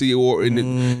free agency or for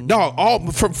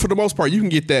the most part, you can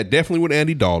get that definitely with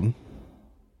Andy Dalton.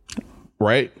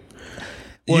 Right?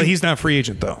 Well, he's not free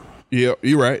agent, though. Yeah,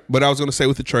 you're right. But I was going to say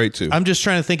with the trade, too. I'm just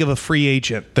trying to think of a free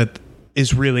agent that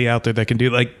is really out there that can do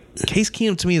like Case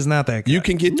Keenum to me is not that guy. You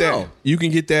can get that. No. You can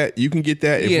get that.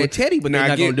 Yeah, Teddy, but they're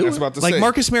not going to do it. About to like say.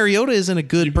 Marcus Mariota isn't a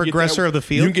good progressor of the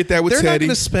field. You can get that with They're Teddy. They're not going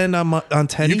to spend on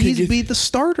Teddy. He's be the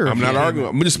starter. I'm not arguing.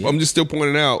 I'm just still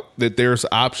pointing out that there's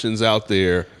options out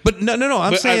there. But no.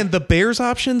 I'm saying the Bears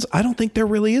options. I don't think there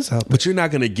really is out there. But you're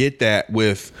not going to get that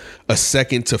with a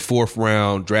 2nd to 4th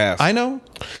round draft. I know.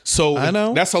 So I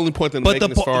know. That's the only point that I'm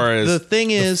making as far as the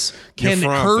thing is, can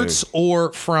Hurts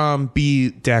or Fromm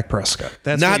be Dak Prescott?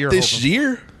 That's not what you're this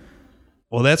year.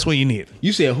 Well, that's what you need.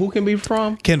 You said who can be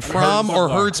Fromm? Can Fromm or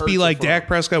Hurts be like Dak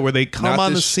Prescott, where they come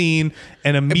on the scene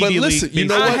and immediately? But listen, you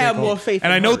know what? I have more faith.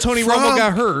 And I know Tony Romo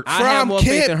got hurt. I have more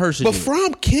faith in Hurts. But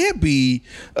Fromm can't be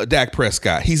Dak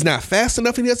Prescott. He's not fast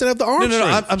enough, and he doesn't have the arm strength.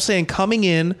 No. I'm saying coming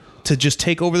in to just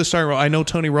take over the starting role. I know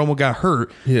Tony Romo got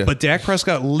hurt, but Dak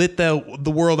Prescott lit the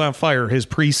world on fire his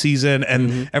preseason,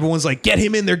 and everyone's like, get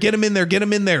him in there,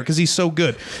 because he's so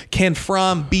good. Can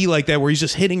Fromm be like that, where he's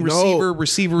just hitting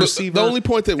receiver? The only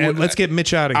point that let's get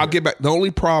Mitch out of here. I'll get back. The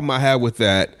only problem I have with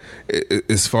that,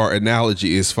 as far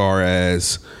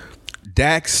as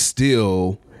Dak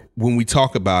still. When we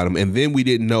talk about him, and then we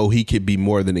didn't know he could be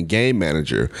more than a game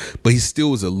manager, but he still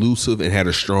was elusive and had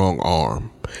a strong arm.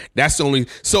 That's the only.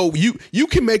 So you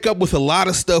can make up with a lot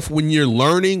of stuff when you're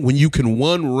learning, when you can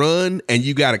run and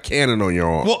you got a cannon on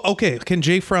your arm. Well, okay. Can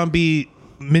Jay Fromm be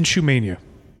Minshew Mania?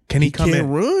 Can he come in?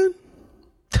 Run?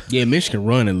 Yeah, Mitch can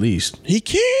run at least. He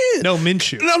can. No,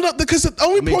 Minshew. No, because the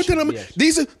only point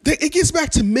that it gets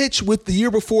back to Mitch with the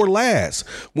year before last.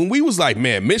 When we was like,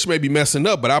 man, Mitch may be messing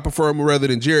up, but I prefer him rather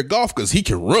than Jared Goff because he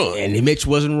can run. And Mitch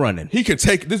wasn't running. He can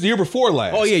take this year before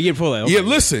last. Oh, yeah, year before last. Okay. Yeah,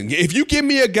 listen, if you give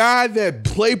me a guy that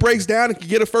play breaks down and can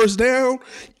get a first down,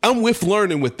 I'm with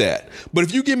learning with that. But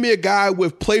if you give me a guy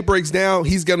with play breaks down,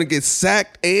 he's going to get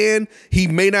sacked and he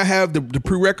may not have the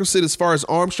prerequisite as far as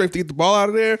arm strength to get the ball out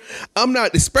of there. I'm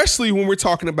not, especially when we're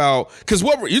talking about, because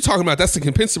what you're talking about, that's the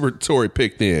compensatory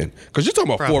pick then. Because you're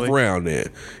talking about Probably. 4th round then.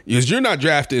 Because you're not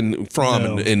drafting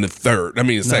from in the 3rd. I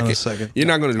mean, the second. You're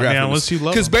not going to draft him. Unless you love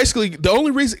him. Because basically, the only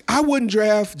reason I wouldn't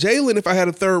draft Jalen if I had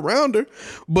a 3rd rounder,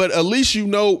 but at least you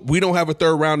know we don't have a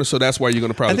 3rd rounder, so that's why you're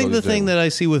going to probably I think the thing that I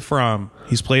see with Fromm,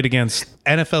 he's played against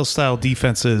NFL-style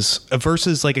defenses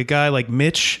versus like a guy like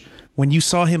Mitch. When you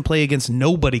saw him play against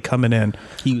nobody coming in,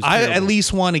 I at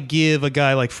least want to give a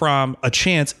guy like Fromm a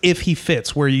chance if he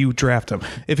fits where you draft him.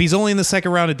 If he's only in the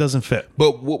 2nd round, it doesn't fit.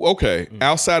 But okay,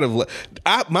 outside of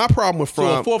my problem with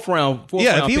Fromm, so 4th round.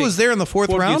 If he was there in the 4th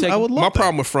round, I would love my that.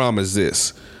 problem with Fromm is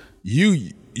this: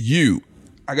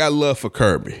 I got love for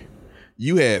Kirby.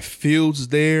 You had Fields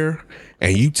there,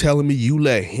 and you telling me you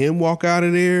let him walk out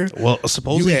of there? Well,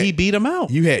 supposedly he beat him out.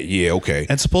 Okay.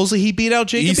 And supposedly he beat out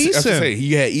Jacob Eason.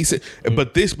 He had Eason.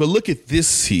 But look at this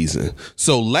season.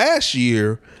 So last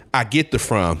year, I get the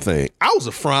Fromm thing. I was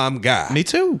a Fromm guy. Me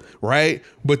too. Right?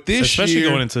 But especially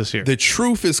going into this year, the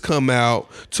truth has come out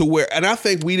to where, and I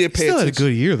think we didn't pay attention. Still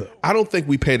had a good year, though. I don't think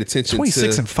we paid attention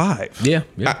 26 and 5. Yeah.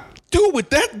 Dude, with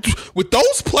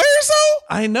those players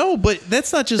though, I know, but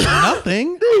that's not just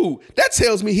nothing. dude, that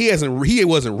tells me he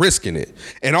wasn't risking it,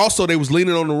 and also they was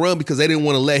leaning on the run because they didn't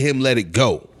want to let him let it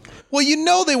go. Well, you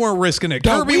know they weren't risking it.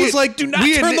 Dog, Kirby was like, "Do not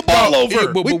turn the ball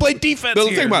over. We play defense But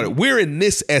here." think about it. We're in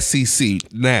this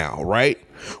SEC now, right?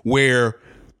 Where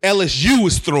LSU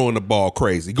is throwing the ball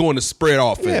crazy, going to spread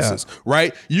offenses,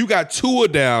 right? You got Tua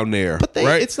down there, But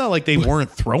right? it's not like they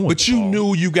weren't throwing. But the you ball.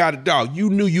 knew you got a dog. You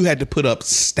knew you had to put up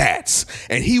stats,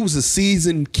 and he was a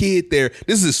seasoned kid there.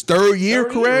 This is his third year,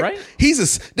 correct? right?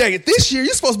 This year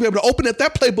you're supposed to be able to open up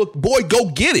that playbook. Boy, go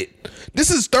get it. This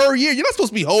is his third year. You're not supposed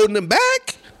to be holding him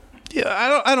back.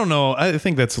 Yeah, I don't know. I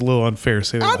think that's a little unfair to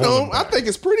say that. I don't. I think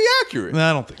it's pretty accurate. No,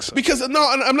 I don't think so. Because I'm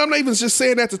not even just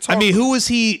saying that to talk. I mean, who was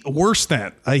he worse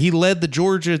than? He led the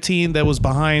Georgia team that was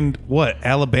behind what,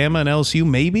 Alabama and LSU,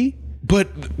 maybe. But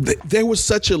there was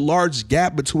such a large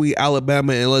gap between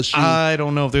Alabama and LSU. I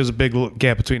don't know if there's a big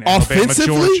gap between Alabama and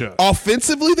Georgia.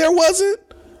 Offensively, there wasn't.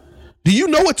 Do you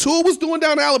know what Tua was doing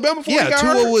down in Alabama before he got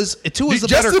hurt? Tua's the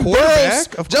better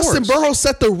quarterback. Of Justin course. Burrows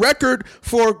set the record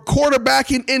for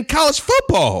quarterbacking in college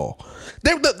football.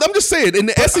 I'm just saying, in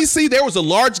the SEC, there was a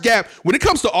large gap. When it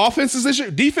comes to offenses this year,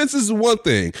 defenses is one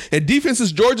thing. And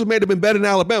defenses, Georgia may have been better than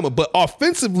Alabama. But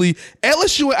offensively,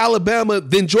 LSU and Alabama,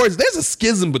 then Georgia, there's a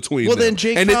schism between them. Well, then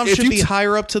Jake Fromm should be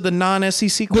higher up to the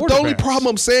non-SEC quarterbacks. But the only problem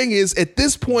I'm saying is, at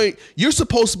this point, you're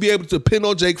supposed to be able to depend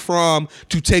on Jake Fromm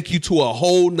to take you to a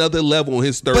whole nother level in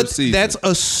his third season. That's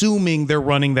assuming they're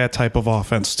running that type of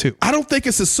offense, too. I don't think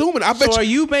it's assuming. I bet So are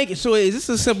you making? So is this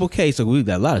a simple case? So we've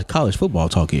got a lot of college football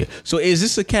talk here. So is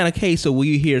this the kind of case of where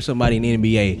you hear somebody in the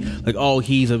NBA like, oh,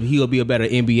 he'll be a better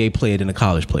NBA player than a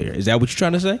college player? Is that what you're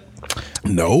trying to say?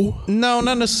 No,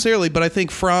 not necessarily. But I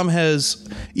think Fromm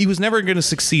he was never going to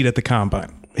succeed at the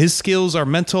combine. His skills are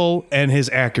mental and his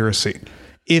accuracy.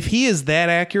 If he is that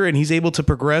accurate and he's able to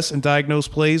progress and diagnose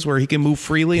plays where he can move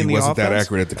freely in the offense. He wasn't that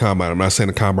accurate at the combine. I'm not saying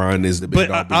the combine is the big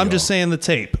But I'm just saying the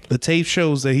tape. The tape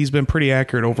shows that he's been pretty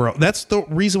accurate overall. That's the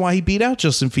reason why he beat out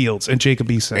Justin Fields and Jacob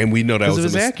Eason. And we know that was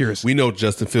his accuracy. We know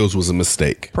Justin Fields was a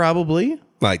mistake. Probably.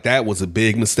 Like, that was a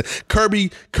big mistake.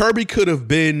 Kirby could have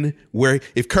been where,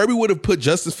 if Kirby would have put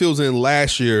Justin Fields in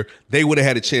last year, they would have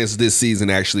had a chance this season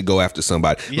to actually go after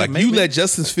somebody. Yeah, maybe. You let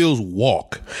Justin Fields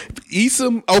walk.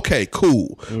 Eason, okay,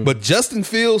 cool. But Justin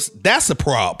Fields, that's a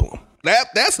problem.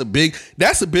 That's a big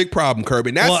problem,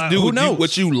 Kirby. And that's to do with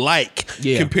what you like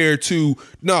compared to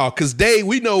because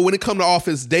we know when it comes to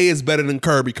offense, Day is better than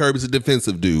Kirby. Kirby's a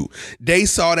defensive dude. Day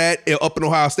saw that up in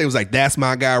Ohio State, was like, that's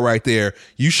my guy right there.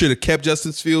 You should have kept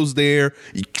Justin Fields there.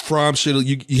 Fromm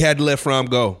you had to let Fromm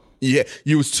go. Yeah,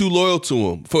 you was too loyal to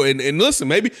him. And listen,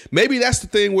 maybe that's the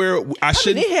thing where I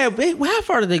shouldn't. How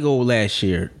far did they go last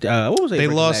year? What was they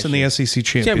lost in the SEC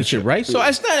championship, right? So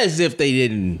it's not as if they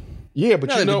didn't. Yeah, but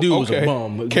the dude was a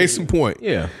bum. Case in point.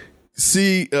 Yeah.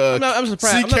 See, I'm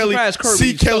surprised.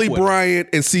 See Kelly Bryant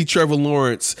and see Trevor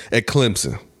Lawrence at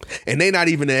Clemson, and they not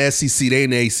even the SEC. They in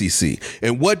the ACC.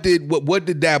 And what did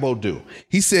Dabo do?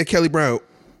 He said, Kelly Bryant,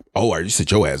 you sit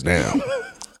your ass down.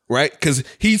 Right? Because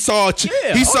he saw,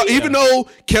 even though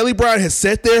Kelly Bryant had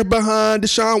sat there behind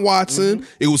Deshaun Watson,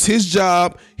 it was his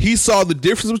job. He saw the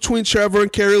difference between Trevor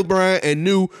and Kelly Bryant and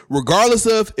knew, regardless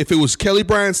of if it was Kelly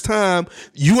Bryant's time,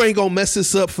 you ain't gonna mess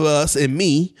this up for us and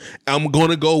me. I'm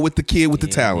gonna go with the kid with the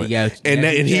talent.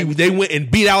 They went and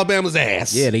beat Alabama's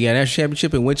ass. Yeah, they got that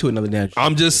championship and went to another national.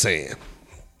 I'm just saying.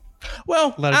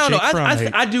 Well, I don't know.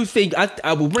 I do think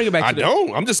I will bring it back.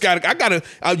 I'm just gotta.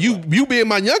 You being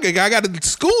my younger guy, I gotta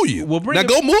school you.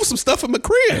 Go move some stuff in my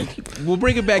crib. We'll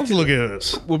bring it back to look at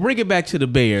this. We'll bring it back to the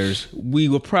Bears. We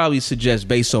will probably suggest,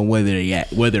 based on where they're at,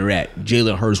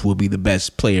 Jalen Hurts will be the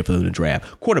best player for them to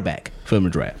draft, quarterback for them to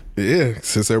draft. Yeah,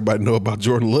 since everybody know about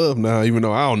Jordan Love now, even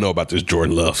though I don't know about this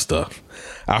Jordan Love stuff,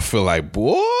 I feel like,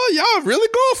 boy, y'all really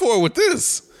going for it with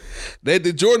this.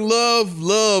 The Jordan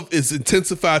Love is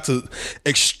intensified to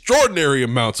extraordinary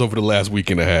amounts over the last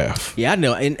week and a half. Yeah, I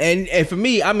know. And for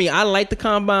me, I mean, I like the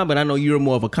combine, but I know you're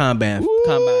more of a combine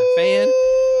fan.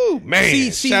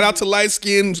 Man, shout out to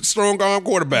light-skinned, strong-arm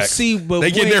quarterbacks.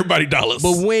 They getting everybody dollars.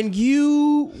 But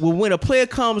when a player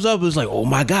comes up, it's like, oh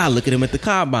my God, look at him at the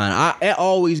combine. It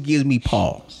always gives me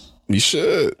pause. You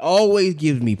should. Always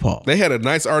gives me pause. They had a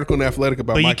nice article in Athletic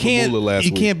about Mike Mamula last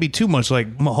week. You can't be too much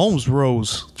like Mahomes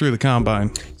rose through the combine.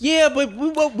 Yeah, but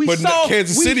we saw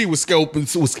Kansas City was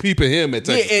keeping him at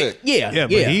Texas Tech. Yeah,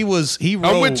 but he rose.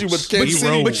 I'm with you, but Kansas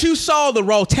City. But you saw the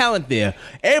raw talent there.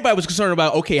 Everybody was concerned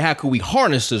about, okay, how could we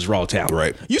harness this raw talent?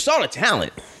 Right. You saw the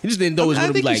talent. You just didn't know it was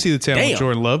going to be like, you see the talent with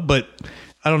Jordan Love, but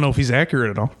I don't know if he's accurate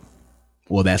at all.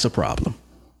 Well, that's a problem.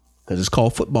 Because it's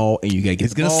called football, and you got to get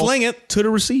He's going to sling it to the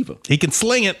receiver. He can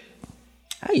sling it.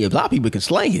 Hey, a lot of people can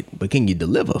slang it, but can you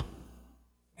deliver?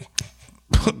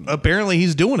 Apparently,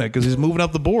 he's doing it because he's moving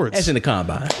up the boards. That's in the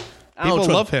combine. People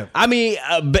love him. I mean,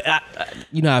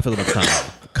 you know how I feel about the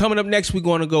combine. Coming up next, we're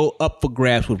going to go up for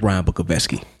grabs with Ryan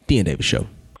Bukoveski. D&A Davis Show.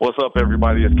 What's up,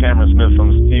 everybody? It's Cameron Smith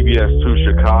from CBS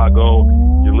 2 Chicago.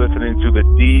 You're listening to the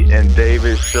D and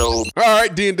Davis Show. All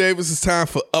right, D and Davis, it's time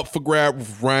for Up for Grab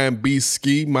with Ryan B.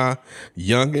 Ski, my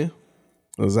youngin'.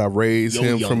 As I raised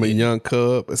him from a young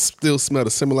cub, I still smell the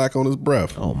Similac on his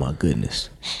breath. Oh, my goodness.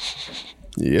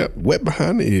 Yep, wet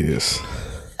behind the ears.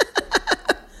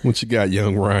 What you got,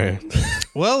 young Ryan?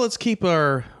 Well, let's keep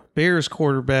our Bears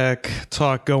quarterback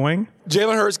talk going.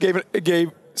 Jalen Hurts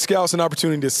gave scouts an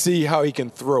opportunity to see how he can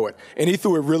throw it, and he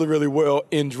threw it really, really well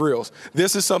in drills.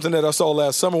 This is something that I saw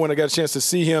last summer when I got a chance to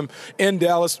see him in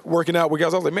Dallas working out with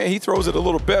guys. I was like, man, he throws it a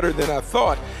little better than I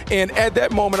thought. And at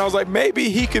that moment, I was like, maybe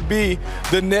he could be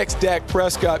the next Dak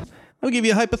Prescott. I'll give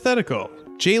you a hypothetical.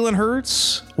 Jalen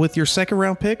Hurts with your second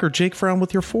round pick or Jake Fromm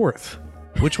with your fourth?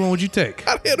 Which one would you take?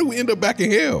 How the hell do we end up back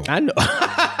in hell? I know.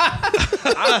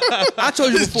 I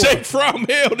told you This before. Jake Fromm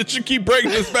hell that you keep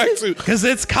bringing us back to. Because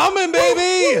it's coming,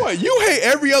 baby. What? You hate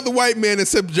every other white man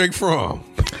except Jake Fromm.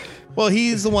 Well,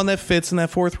 he's the one that fits in that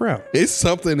fourth round. It's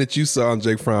something that you saw in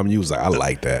Jake Fromm. You was like, I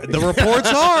like that. The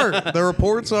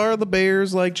reports are the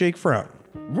Bears like Jake Fromm.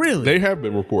 Really? They have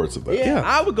been reports of that. Yeah,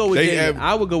 I would go with They Jalen. have-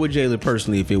 I would go with Jalen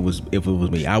personally if it was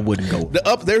me. I wouldn't go.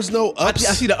 There's no I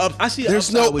upside. see the up. I see the There's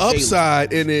upside no with Jalen.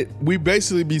 upside in it. We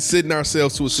basically be sitting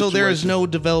ourselves to a So situation. there is no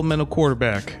developmental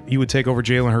quarterback you would take over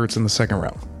Jalen Hurts in the second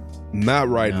round Not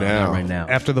right now. Not right now.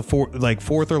 after the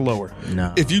fourth or lower.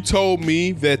 No. If you told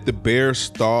me that the Bears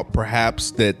thought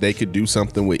perhaps that they could do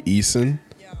something with Eason,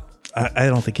 I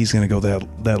don't think he's going to go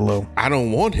that low. I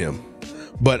don't want him.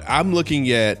 But I'm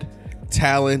looking at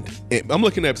talent. I'm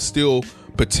looking at still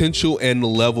potential and the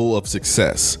level of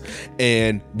success.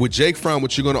 And with Jake Fromm,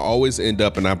 what you're going to always end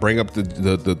up, and I bring up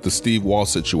the Steve Wall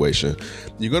situation,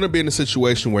 you're going to be in a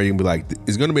situation where you can be like,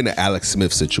 it's going to be in an Alex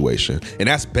Smith situation. And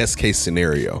that's best case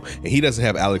scenario. And he doesn't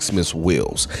have Alex Smith's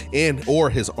wheels and or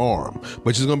his arm.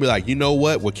 But you're going to be like, you know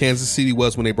what Kansas City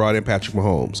was when they brought in Patrick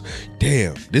Mahomes.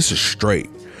 Damn, this is straight.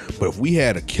 But if we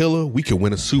had a killer, we could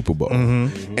win a Super Bowl.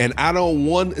 Mm-hmm. And I don't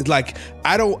want,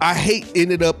 I hate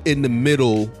ended up in the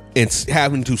middle and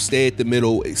having to stay at the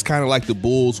middle. It's kind of like the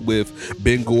Bulls with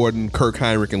Ben Gordon, Kirk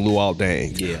Heinrich, and Luol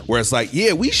Deng. Yeah. Where it's like,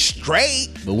 yeah, we straight.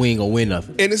 But we ain't gonna win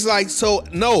nothing. And it's like, so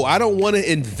no, I don't want to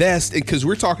invest in, because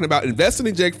we're talking about investing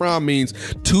in Jake Fromm means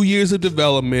 2 years of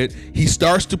development. He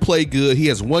starts to play good. He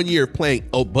has 1 year of playing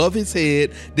above his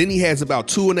head. Then he has about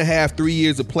 2.5, 3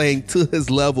 years of playing to his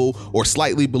level or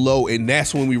slightly below. And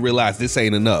that's when we realize this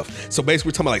ain't enough. So basically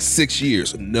we're talking about like 6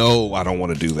 years. No, I don't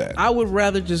want to do that. I would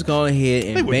rather just go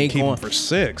ahead and bank Keep him on for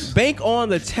 6. bank on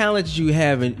the talent you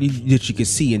have that you can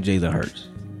see in Jalen Hurts.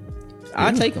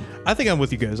 I take him. I think I'm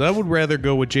with you guys. I would rather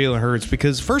go with Jalen Hurts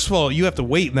because, first of all, you have to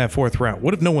wait in that fourth round.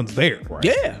 What if no one's there? Right?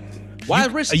 Yeah. Why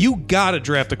risk? You got to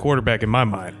draft a quarterback in my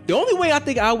mind. The only way I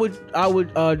think I would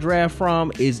draft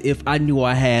from is if I knew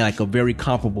I had like a very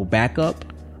comparable backup.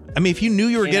 I mean, if you knew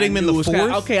you were getting him in the fourth.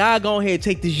 Okay, I'll go ahead and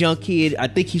take this young kid. I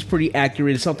think he's pretty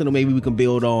accurate. It's something that maybe we can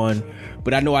build on.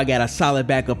 But I know I got a solid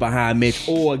backup behind Mitch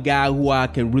or a guy who I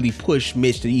can really push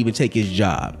Mitch to even take his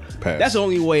job. Pass. That's the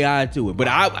only way I do it. But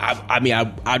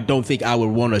I don't think I would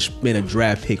want to spend a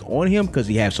draft pick on him because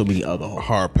he has so many other holes.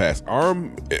 Hard pass.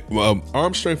 Arm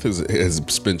strength has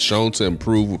been shown to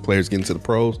improve with players getting to the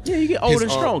pros. Yeah, you get older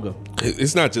and stronger.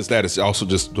 It's not just that. It's also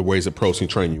just the ways that pros can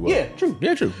train you up. Yeah, true.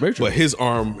 Yeah, true. Very true. But his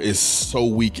arm is so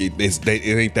weak, it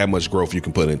ain't that much growth you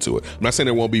can put into it. I'm not saying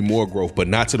there won't be more growth, but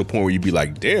not to the point where you'd be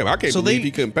like, damn, I can't believe he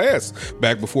couldn't pass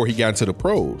back before he got into the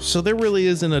pros. So there really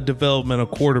isn't a developmental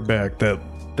quarterback that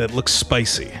looks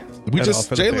spicy.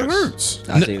 Jalen Hurts.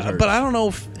 But I don't know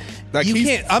if Like you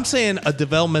can't. I'm saying a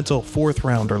developmental fourth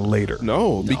rounder later.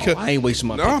 No, because I ain't wasting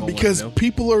my pick on because one of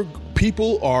them.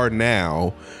 people are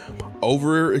now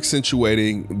over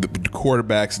accentuating the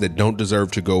quarterbacks that don't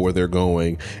deserve to go where they're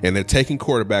going, and they're taking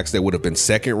quarterbacks that would have been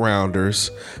second rounders,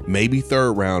 maybe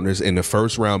third rounders in the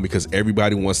first round because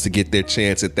everybody wants to get their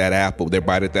chance at that apple, their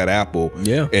bite at that apple.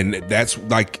 Yeah. And that's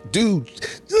like, dude,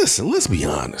 listen, let's be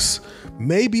honest.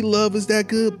 Maybe Love is that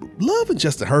good. Love and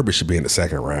Justin Herbert should be in the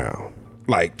second round.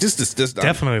 Like just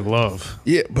Definitely Love.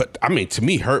 Yeah, but I mean, to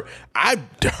me, Herbert. I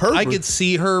could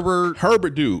see Herbert.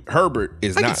 Herbert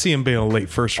is I not. could see him being a late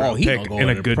first round pick gonna go in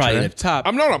a good probably in the draft. top.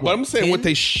 I'm not, but I'm saying 10? what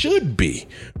they should be,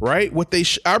 right? What they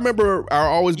I remember I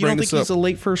always You bring don't this think up. he's a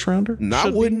late first rounder? No, I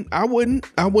Should be?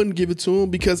 wouldn't give it to him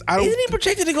because I don't. Isn't he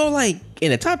projected to go like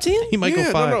in the top 10? He might go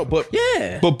 5. No, but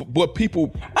Yeah. but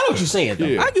people. I know what you're saying though.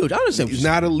 Yeah. I understand. He's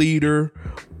not a leader.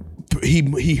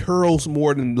 he hurls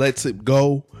more than lets it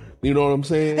go. You know what I'm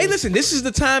saying? Hey, listen, this is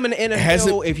the time in the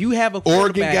NFL. If you have a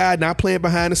Oregon guy not playing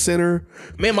behind the center,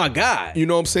 man, my God. You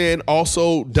know what I'm saying?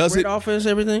 Also, doesn't offense,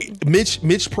 everything.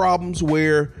 Mitch problems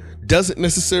where doesn't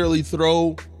necessarily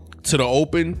throw to the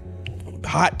open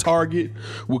hot target.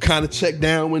 Will kind of check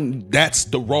down when that's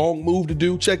the wrong move to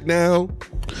do. Check down.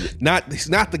 He's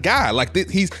not the guy. Like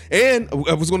and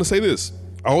I was going to say this.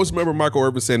 I always remember Michael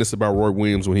Irvin saying this about Roy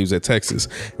Williams when he was at Texas,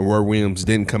 and Roy Williams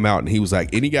didn't come out, and he was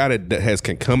like, any guy that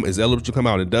is eligible to come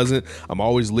out and doesn't, I'm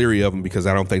always leery of him because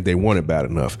I don't think they want it bad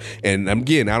enough. And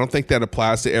again, I don't think that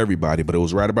applies to everybody, but it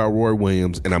was right about Roy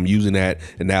Williams, and I'm using that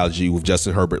analogy with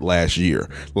Justin Herbert last year.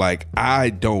 Like,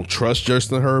 I don't trust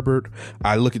Justin Herbert.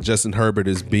 I look at Justin Herbert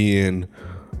as being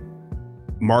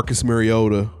Marcus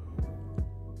Mariota,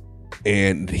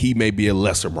 and he may be a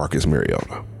lesser Marcus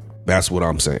Mariota. That's what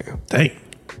I'm saying. Dang.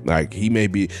 Like, he may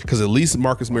be, because at least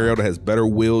Marcus Mariota has better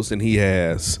wheels than he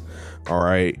has. All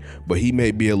right. But he may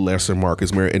be a lesser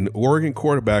Marcus Mariota. And Oregon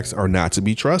quarterbacks are not to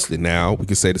be trusted. Now, we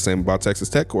can say the same about Texas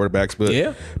Tech quarterbacks,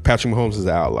 but Patrick Mahomes is an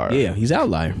outlier. Yeah, he's an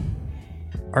outlier.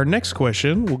 Our next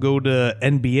question will go to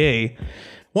NBA. I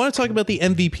want to talk about the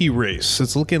MVP race.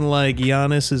 It's looking like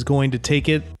Giannis is going to take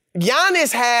it.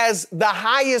 Giannis has the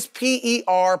highest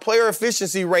PER, player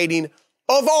efficiency rating,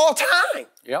 of all time.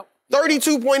 Yep.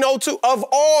 32.02 of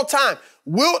all time.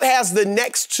 Wilt has the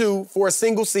next two for a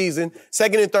single season,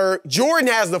 second and third. Jordan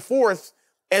has the fourth,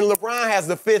 and LeBron has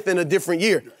the fifth in a different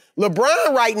year.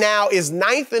 LeBron right now is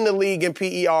ninth in the league in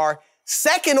PER,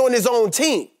 second on his own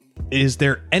team. Is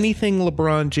there anything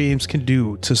LeBron James can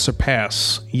do to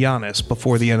surpass Giannis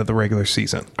before the end of the regular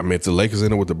season? I mean, if the Lakers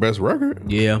end up with the best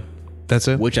record. Yeah. That's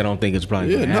it? Which I don't think is probably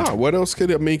going to happen. What else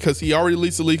could it mean? Because he already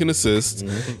leads the league in assists.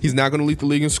 Mm-hmm. He's not going to lead the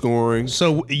league in scoring.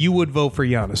 So you would vote for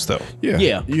Giannis, though?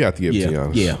 Yeah. You have to give it to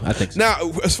Giannis. Yeah, I think so. Now,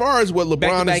 as far as what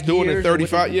LeBron is doing at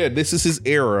 35, this is his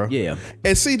era. Yeah.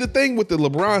 And see, the thing with the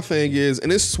LeBron thing is,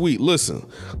 and it's sweet, listen,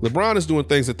 LeBron is doing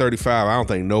things at 35 I don't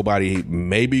think nobody,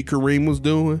 maybe Kareem, was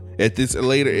doing at this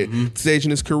later stage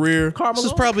in his career. This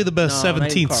is probably the best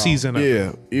 17th season ever.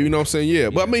 Yeah. You know what I'm saying? Yeah.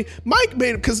 But I mean, Mike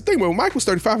made it, because the thing, when Mike was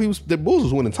 35, the Bulls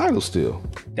was winning titles still.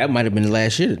 That might have been the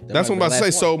last year. That's what I'm about to say.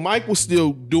 So Mike was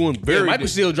still doing very. Mike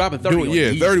was still dropping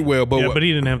 30. 30 well, but but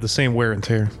he didn't have the same wear and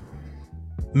tear,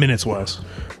 minutes wise.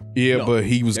 Yeah, but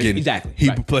he was getting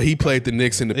He played the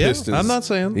Knicks and the Pistons. I'm not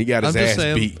saying he got his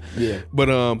ass beat. Yeah,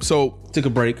 but so took a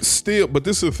break. Still, but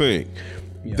this is the thing.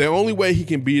 Yeah. The only way he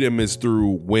can beat him is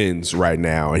through wins right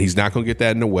now, and he's not going to get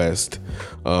that in the West,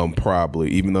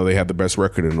 probably, even though they have the best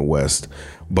record in the West.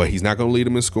 But he's not going to lead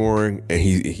him in scoring, and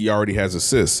he already has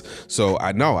assists. So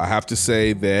I know I have to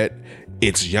say that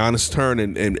it's Giannis' turn,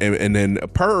 and then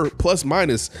per plus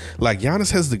minus, like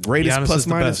Giannis has the greatest Giannis plus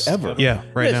minus ever. Yeah,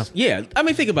 now. Yeah, I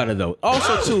mean, think about it though.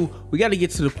 Also, too, we got to get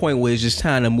to the point where it's just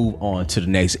time to move on to the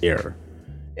next era.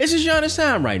 It's just Giannis'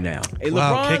 time right now. Hey,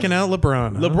 wow, kicking out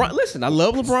LeBron. LeBron, listen, I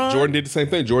love LeBron. Jordan did the same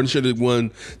thing. Jordan should have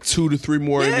won 2 to 3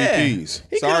 more MVPs.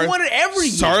 He could have won it every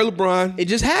year. Sorry, LeBron. It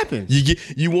just happened.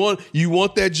 You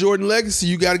want that Jordan legacy.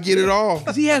 You got to get it all.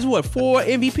 He has what, 4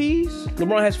 MVPs?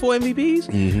 LeBron has 4 MVPs.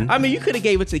 Mm-hmm. I mean, you could have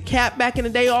gave it to Cap back in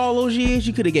the day all those years.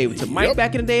 You could have gave it to Mike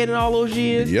back in the day and all those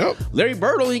years. Yep. Larry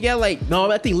Bird only got I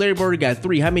think Larry Bird got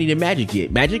 3. How many did Magic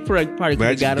get? Magic probably could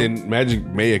have got him.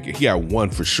 Magic he got 1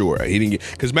 for sure. He didn't get,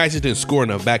 because Magic didn't score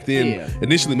enough back then. Yeah.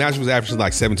 Initially, Magic was averaging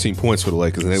like 17 points for the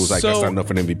Lakers, and it was like, that's not enough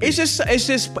for an MVP. It's just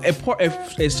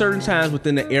at certain times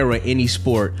within the era, any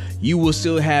sport, you will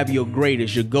still have your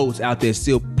greatest, your GOATs out there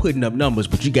still putting up numbers,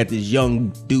 but you got this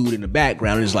young dude in the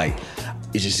background. It's like,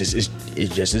 it's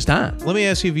just his time. Let me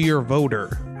ask you, if you're a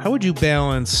voter, how would you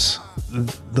balance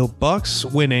the Bucks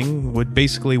winning with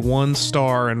basically 1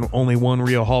 star and only 1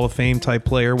 real Hall of Fame type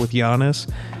player with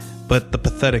Giannis, but the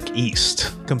pathetic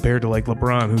East compared to like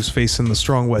LeBron, who's facing the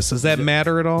strong West? Does that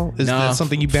matter at all? Is that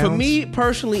something you balance? For me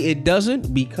personally, it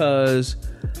doesn't, because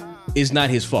it's not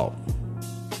his fault.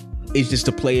 It's just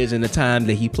the players and the time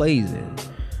that he plays in.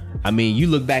 I mean, you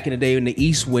look back in the day in the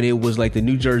East when it was like the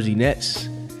New Jersey Nets,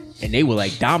 and they were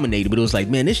like dominated, but it was like,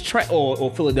 man, this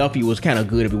or Philadelphia was kind of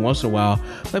good every once in a while.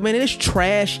 But man, this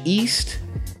trash East,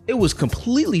 it was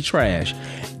completely trash.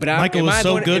 But Michael was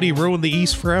so good, he ruined the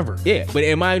East forever. Yeah, but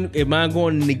am I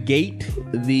going to negate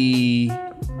the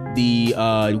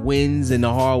wins and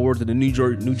the hard work of the New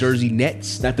Jersey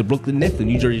Nets, not the Brooklyn Nets, the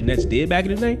New Jersey Nets did back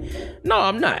in the day? No,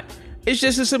 I'm not. It's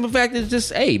just a simple fact. It's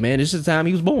just, hey, man, this is the time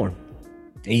he was born.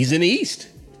 And he's in the East.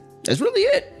 That's really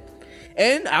it.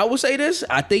 And I will say this,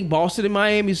 I think Boston and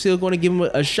Miami is still going to give him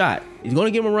a shot. He's going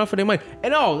to give him a run for their money.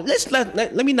 And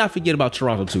let me not forget about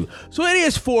Toronto too. So it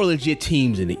is 4 legit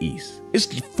teams in the East. It's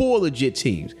 4 legit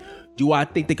teams. Do I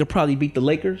think they could probably beat the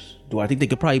Lakers? Do I think they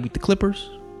could probably beat the Clippers?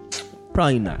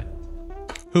 Probably not.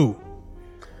 Who?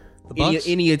 The Bucks?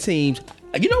 Any of the teams.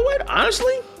 You know what?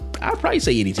 Honestly, I'd probably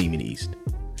say any team in the East.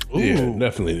 Yeah,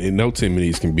 definitely. And no team in the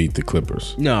East can beat the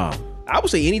Clippers. No, I would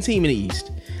say any team in the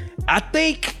East. I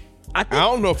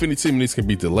don't know if any team in the East can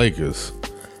beat the Lakers.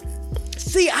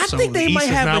 See, I think they might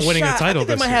have a shot. I think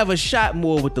they might have a shot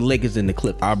more with the Lakers than the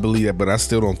Clippers. I believe that, but I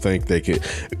still don't think they can.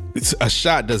 A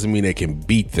shot doesn't mean they can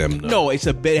beat them. No,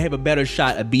 they have a better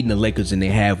shot at beating the Lakers than they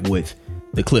have with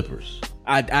the Clippers.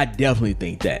 I definitely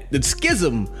think that the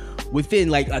schism within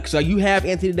so you have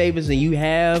Anthony Davis and you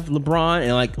have LeBron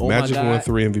and Magic won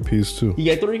 3 MVPs too.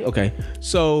 You got 3? Okay,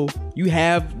 so you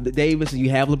have Davis and you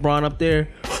have LeBron up there,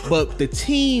 but the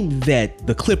team that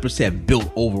the Clippers have built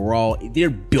overall, they're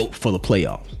built for the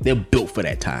playoffs. They're built for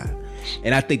that time,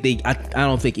 and I think I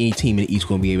don't think any team in the East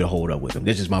going to be able to hold up with them.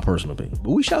 That's just my personal opinion,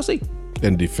 but we shall see.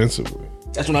 And defensively,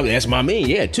 that's my man.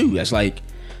 Yeah, too. That's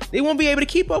they won't be able to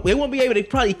keep up. They won't be able to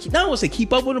probably, not want to say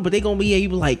keep up with them, but they're going to be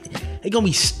able they're going to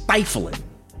be stifling.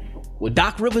 With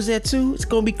Doc Rivers there too, it's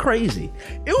going to be crazy.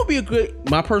 It would be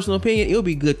my personal opinion, it would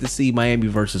be good to see Miami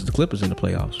versus the Clippers in the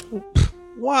playoffs.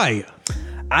 Why?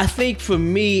 I think for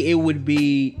me, it wouldn't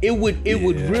be appealing to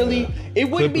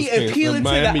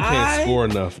Miami the eye. Can't score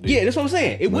enough. Dude. Yeah, that's what I'm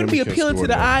saying. It wouldn't be appealing to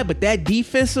the eye, but that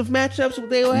defensive matchups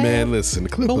what they will have. Man, listen, the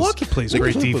Clippers. Milwaukee plays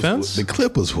great defense. The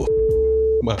Clippers will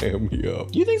Miami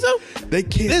up. You think so? They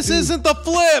can't. This isn't the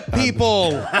flip,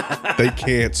 people. They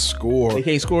can't score. They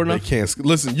can't score enough. They can't.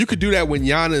 Listen, you could do that when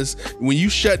you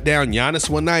shut down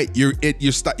Giannis one night. You're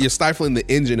stifling the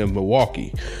engine of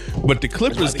Milwaukee, but the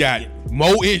Clippers got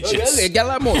more inches. They got a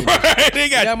lot more. Right? They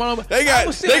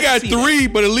got 3,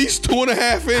 but at least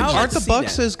 2.5 inches. Aren't the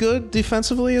Bucks as good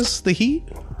defensively as the Heat?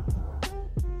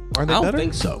 Are they I don't better?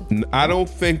 think so. I don't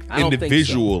think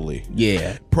individually. Think so.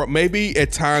 Yeah. Maybe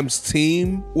at times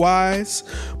team wise,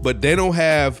 but they don't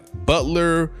have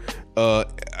Butler,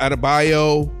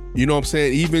 Adebayo. You know what I'm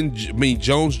saying?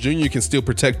 Jones Jr. can still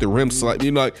protect the rim slightly.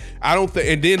 I don't think.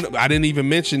 And then I didn't even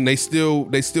mention they still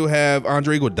have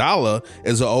Andre Iguodala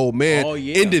as an old man. Oh,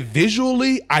 yeah.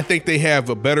 Individually, I think they have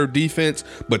a better defense,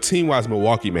 but team wise,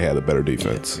 Milwaukee may have a better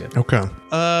defense. Yeah. Okay.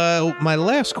 My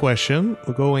last question,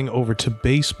 we're going over to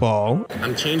baseball.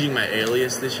 I'm changing my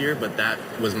alias this year, but that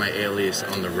was my alias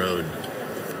on the road.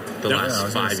 The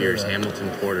last 5 years,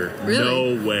 Hamilton Porter.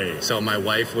 Really? No way. So my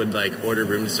wife would order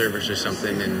room service or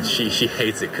something, and she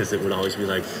hates it because it would always be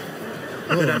like,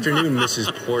 "Good afternoon,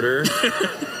 Mrs. Porter."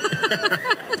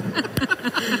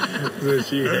 So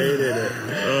she hated it.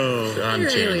 Oh, so I'm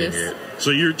changing it. So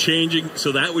you're changing.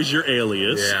 So that was your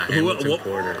alias. Yeah, Hamilton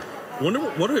Porter.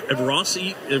 Wonder if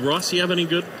Rossi have any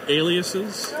good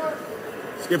aliases?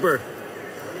 Skipper,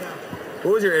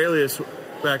 what was your alias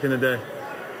back in the day?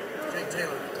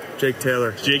 Jake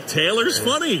Taylor. Jake Taylor's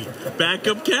funny.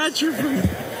 Backup catcher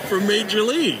from Major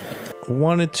League.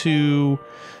 Wanted to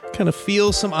kind of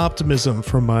feel some optimism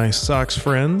from my Sox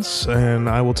friends, and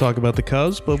I will talk about the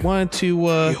Cubs, but wanted to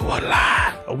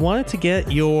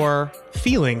get your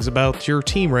feelings about your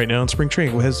team right now in spring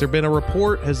training. Has there been a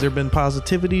report? Has there been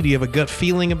positivity? Do you have a gut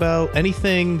feeling about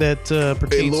anything that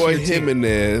pertains Eloy to your team?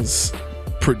 Jimenez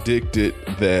predicted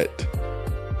that,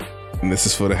 and this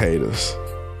is for the haters,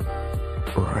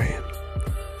 right,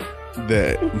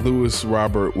 that Lewis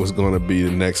Robert was going to be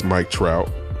the next Mike Trout.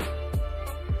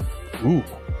 Ooh.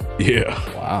 Yeah.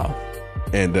 Wow.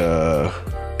 And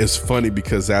it's funny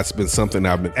because that's been something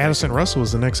I've been... Addison Russell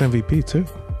was the next MVP too.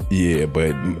 Yeah,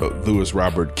 but Lewis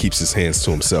Robert keeps his hands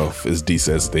to himself, as D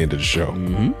says at the end of the show.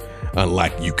 Mm-hmm.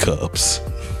 Unlike you Cubs.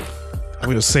 I'm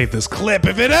going to save this clip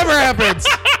if it ever happens.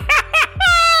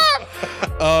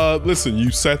 Listen,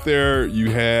 you sat there,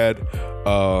 you had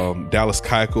Dallas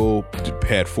Keuchel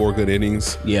had 4 good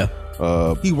innings. Yeah.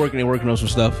 He working on some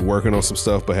stuff.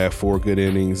 But had 4 good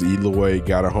innings. Eloy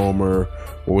got a homer.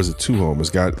 What was it? 2 homers.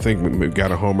 Got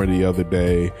a homer the other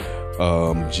day.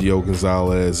 Gio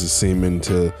Gonzalez is seeming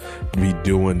to be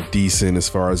doing decent as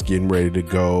far as getting ready to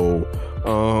go.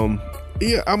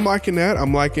 Yeah, I'm liking that.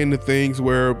 I'm liking the things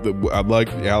where I like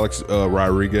Alex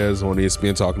Rodriguez on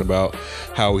ESPN talking about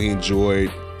how he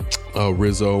enjoyed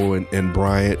Rizzo and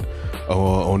Bryant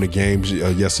on the games.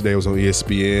 Yesterday was on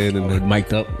ESPN and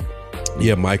mic'd up.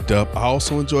 Yeah, mic'd up. I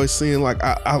also enjoy seeing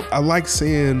I like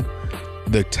seeing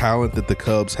the talent that the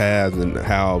Cubs have and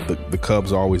how the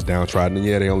Cubs are always downtrodden. And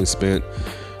yeah, they only spent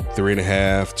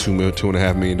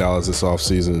 $2.5 million this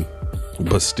offseason,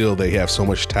 but still they have so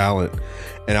much talent.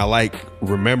 And I like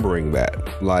remembering that,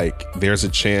 there's a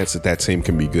chance that team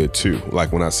can be good too.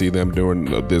 Like when I see them during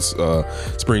this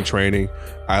spring training,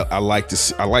 I like to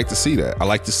see that. I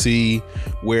like to see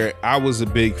where I was a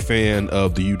big fan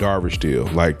of the Yu Darvish deal.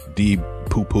 Like D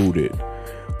poo-pooed it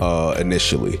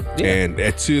initially, and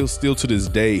still to this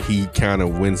day he kind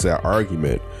of wins that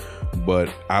argument. But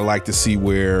I like to see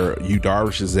where Yu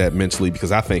Darvish is at mentally,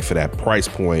 because I think for that price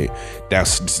point,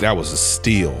 that was a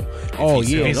steal.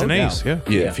 He's an ace. Yeah,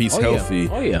 if he's healthy.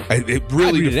 Yeah. It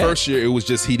really, the first year, it was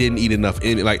just he didn't eat enough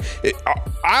in it. Like he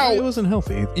wasn't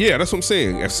healthy. Yeah, that's what I'm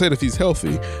saying. I said if he's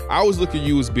healthy, I always look at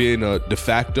you as being a de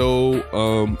facto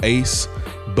ace,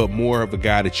 but more of a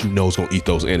guy that you know is gonna eat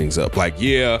those innings up. Like,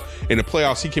 in the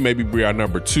playoffs, he can maybe be our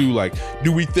number 2. Like,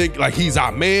 do we think like he's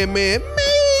our man? Maybe.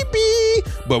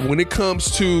 But when it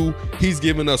comes to he's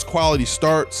giving us quality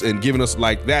starts and giving us,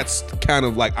 like, that's kind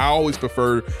of like, I would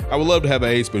love to have an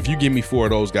ace, but if you give me 4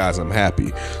 of those guys, I'm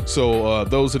happy. So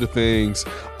those are the things.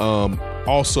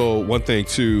 Also, one thing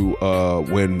too,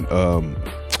 when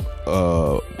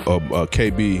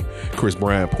KB, Chris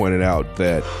Bryant, pointed out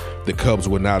that the Cubs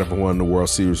would not have won the World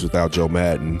Series without Joe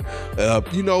Madden.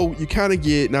 You kind of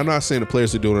get, now I'm not saying the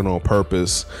players are doing it on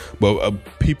purpose, but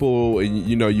people,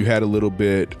 you had a little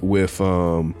bit with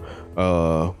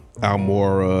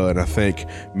Almora, and I think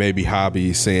maybe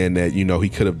Hobby saying that, he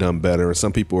could have done better. And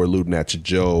some people are alluding that to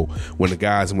Joe when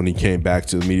he came back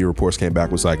to the media reports came back,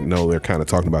 was like, no, they're kind of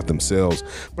talking about themselves.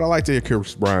 But I like to hear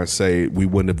Chris Bryant say we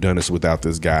wouldn't have done this without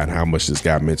this guy and how much this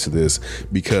guy meant to this,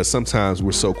 because sometimes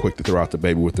we're so quick to throw out the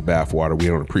baby with the bathwater. We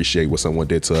don't appreciate what someone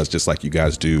did to us, just like you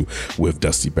guys do with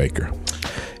Dusty Baker.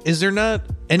 Is there not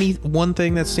any one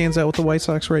thing that stands out with the White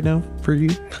Sox right now for you?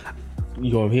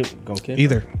 You going here? Go Ken?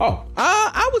 Either.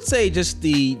 I would say just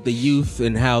the youth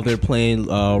and how they're playing.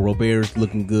 Robert's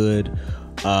looking good.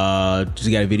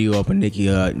 Just got a video up of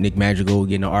Nick Madrigal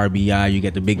getting an RBI. You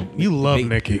got the big. You love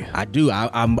Nicky. I do.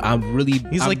 I'm really.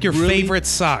 He's like your favorite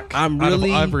sock. I'm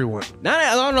really out of everyone.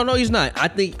 No, he's not. I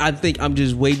think I'm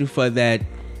just waiting for that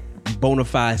bona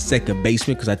fide second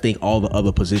baseman, because I think all the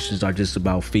other positions are just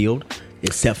about field,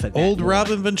 except for that old one.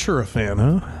 Robin Ventura fan,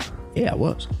 huh? Yeah, I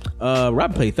was.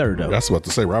 Robin played third, though. That's what to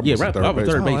say. Robin was third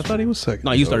baseman. I thought he was second.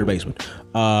 No, he was third baseman.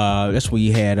 That's when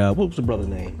you had, what was the brother's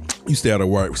name? You stay out of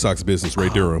White Sox business, Ray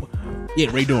Durham. Yeah,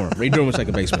 Ray Durham. Ray Durham was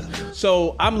second baseman.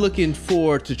 So I'm looking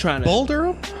forward to trying to. Bull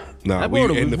Durham? Nah,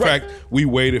 fact we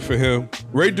waited for him.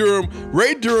 Ray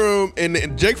Durham,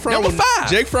 and Jake Fromm.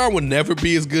 Jake Fromm would never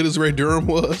be as good as Ray Durham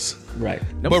was. Right.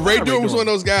 But Ray Durham was one of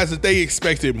those guys that they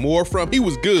expected more from. He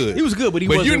was good. But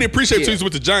you didn't appreciate he was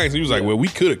with the Giants. He was like, well, we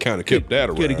could have kind of kept that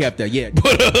around. Could have kept that, yeah.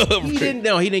 But he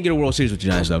didn't get a World Series with the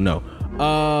Giants, though. No.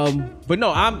 But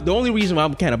no, the only reason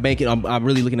I'm kind of banking, I'm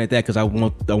really looking at that because I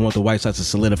want the White Sox to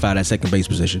solidify that second base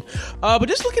position. But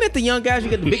just looking at the young guys,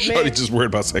 you got the big man. Shorty just worried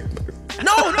about second base.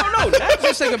 No, not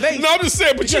just second base. No, I'm just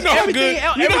saying, but you know how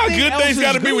good things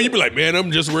got to be when you be like, man,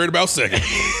 I'm just worried about second.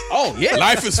 Oh yeah,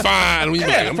 life is fine. When you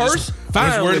be like, I'm first. Fine.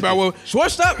 I'm just worried about what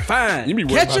shortstop. Fine. You be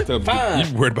worried about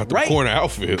you worried about the corner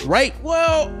outfield, right?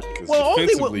 Well,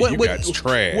 only you got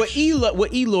trash.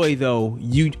 With Eloy though,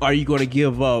 are you going to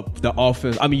give up the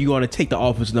offense? I mean, you're going to take the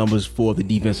offense numbers for the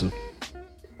defensive.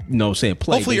 Play.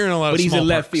 Hopefully, you're in a lot of he's small in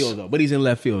left parks. field though. But he's in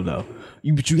left field though.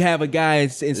 But you have a guy in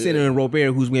center and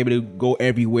Robert who's able to go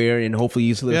everywhere, and hopefully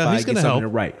you solidify and get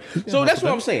something right. So that's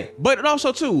what I'm saying. But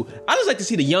also too, I just like to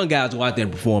see the young guys go out there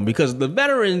and perform, because the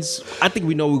veterans, I think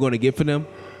we know what we're going to get for them.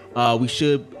 I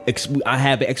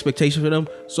have an expectation for them.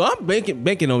 So I'm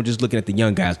banking on just looking at the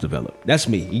young guys develop. That's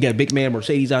me. You got big man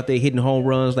Mercedes out there hitting home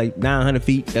runs like 900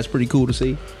 feet. That's pretty cool to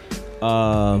see.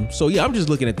 So yeah, I'm just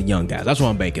looking at the young guys. That's what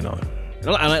I'm banking on.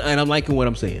 And I'm liking what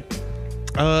I'm saying.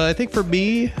 I think for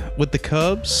me, with the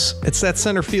Cubs, it's that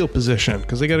center field position,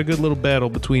 because they got a good little battle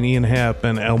between Ian Happ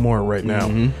and Almora right now.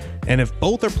 Mm-hmm. And if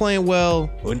both are playing well,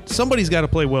 somebody's got to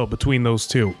play well between those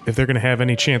two if they're going to have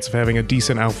any chance of having a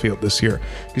decent outfield this year.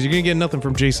 Because you're going to get nothing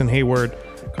from Jason Hayward.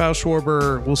 Kyle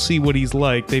Schwarber, we'll see what he's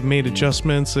like. They've made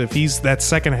adjustments. If he's that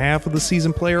second half of the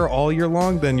season player all year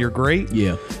long, then you're great.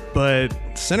 Yeah. But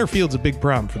center field's a big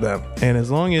problem for them. And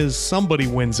as long as somebody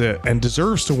wins it and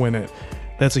deserves to win it,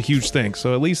 that's a huge thing.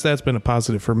 So at least that's been a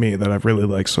positive for me that I've really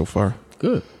liked so far.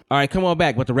 Good. All right, come on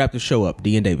back. About to wrap the show up.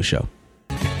 D and Davis Show.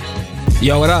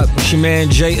 Yo, what up? It's your man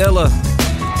Jay Illa,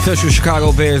 official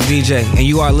Chicago Bears DJ, and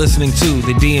you are listening to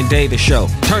the D and Davis Show.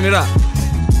 Turn it up.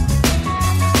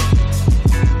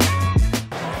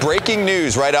 Breaking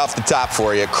news right off the top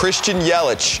for you. Christian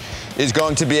Yelich is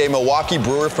going to be a Milwaukee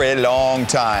Brewer for a long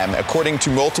time. According to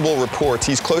multiple reports,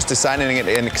 he's close to signing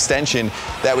an extension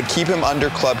that would keep him under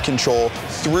club control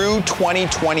through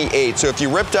 2028. So if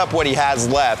you ripped up what he has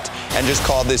left and just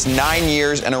called this 9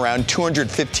 years and around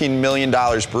 $215 million,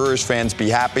 Brewers fans, be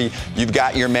happy. You've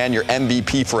got your man, your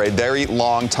MVP for a very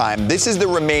long time. This is the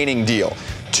remaining deal.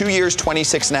 2 years,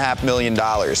 $26.5 million,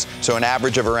 so an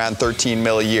average of around $13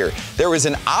 million a year. There was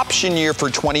an option year for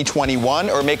 2021,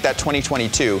 or make that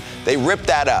 2022. They ripped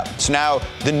that up. So now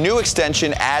the new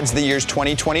extension adds the years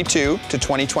 2022 to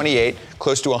 2028,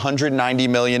 close to $190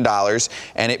 million,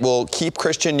 and it will keep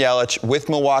Christian Yelich with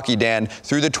Milwaukee, Dan,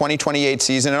 through the 2028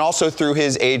 season and also through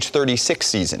his age 36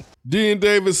 season. Dean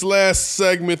Davis, last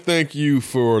segment. Thank you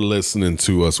for listening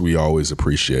to us. We always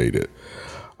appreciate it.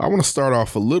 I want to start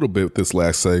off a little bit with this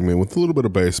last segment with a little bit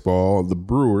of baseball. The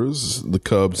Brewers, the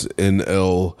Cubs'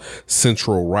 NL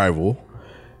Central rival,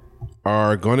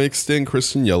 are going to extend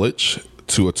Christian Yelich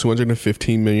to a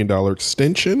 $215 million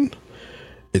extension.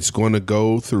 It's going to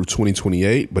go through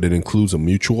 2028, but it includes a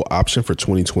mutual option for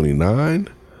 2029.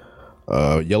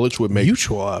 Yelich would make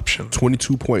mutual option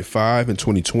 22.5 in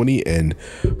 2020 and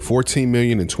 $14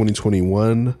 million in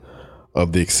 2021.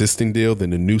 Of the existing deal, then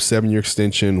the new 7-year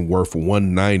extension worth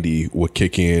 $190 would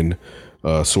kick in,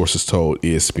 sources told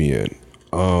ESPN.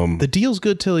 The deal's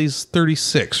good till he's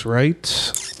 36, right?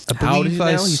 How old is he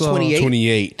now? He's 28?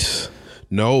 28.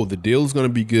 No, the deal's going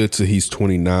to be good till he's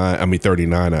 39,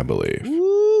 I believe.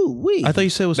 Ooh-wee. I thought you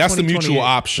said it was That's the mutual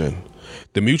option.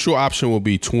 The mutual option will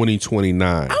be 2029.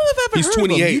 I don't know if I've ever heard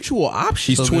 28. Of a mutual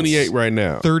option. He's 28 right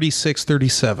now. 36,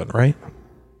 37, right?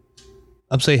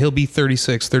 I'm saying he'll be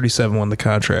 36, 37 when the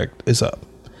contract is up.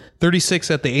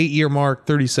 36 at the 8-year mark,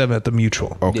 37 at the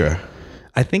mutual. Okay. Yeah.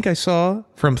 I think I saw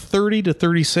from 30 to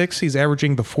 36, he's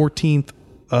averaging the 14th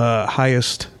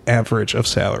highest average of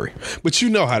salary. But you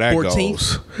know how that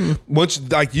 14th? Goes.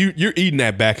 Once like you're eating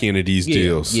that back end of these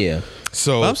deals. Yeah.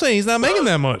 So but I'm saying he's not making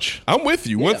that much. I'm with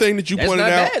you. One thing that you pointed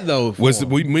out bad, though, was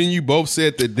when you both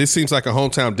said that this seems like a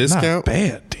hometown discount. Not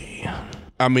bad, D.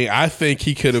 I mean, I think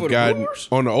he could have gotten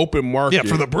on the open market. Yeah,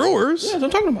 for the Brewers. Yeah, that's what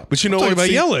I'm talking about. But you know what? About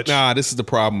Yelich. Nah, this is the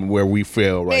problem where we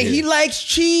fail right here. He likes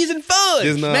cheese and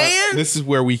fudge, man. This is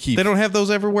where we keep. They don't have those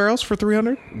everywhere else for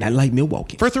 300? Not like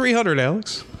Milwaukee. For 300,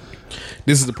 Alex.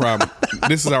 This is the problem.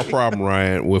 This is our problem,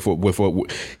 Ryan, with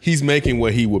what he's making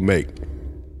what he would make.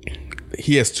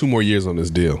 He has 2 more years on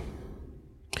this deal.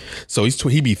 So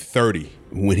he'd be 30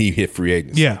 when he hit free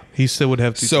agency. Yeah, he still would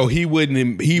have to. So he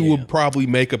wouldn't. He would probably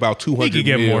make about 200. He could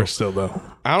get more still, though.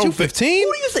 I don't 215.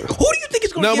 Who do you think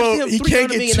is going to give him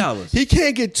 $300 million? He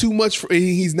can't get too much.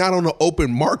 He's not on the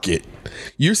open market.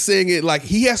 You're saying it like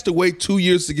he has to wait 2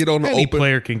 years to get on the Any open.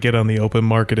 Player can get on the open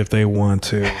market if they want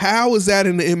to. How is that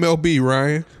in the MLB,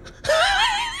 Ryan?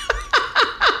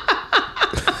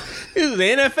 This is the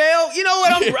NFL. You know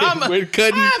what?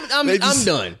 I'm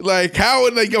done. Like, how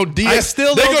are they going to DFA? I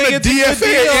still don't think it's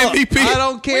DFA MVP. I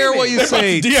don't care what you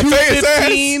say.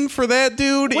 215 for that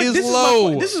dude is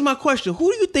low. This is my question.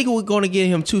 Who do you think we're going to get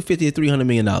him $250 to $300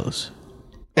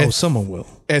 million? Someone will.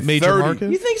 At Major 30. market?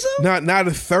 You think so? Not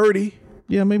at 30.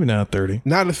 Yeah, maybe not 30.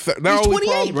 Not a He's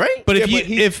 28, right? But if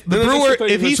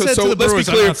he said to the Brewers,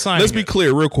 I'm not signing let's be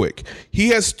clear real quick. He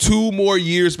has 2 more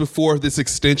years before this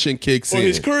extension kicks in.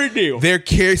 his current deal.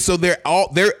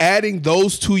 They're adding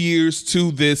those 2 years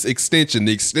to this extension.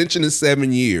 The extension is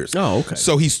 7 years. Oh, okay.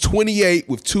 So he's 28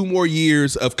 with 2 more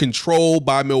years of control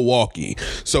by Milwaukee.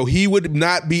 So he would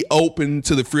not be open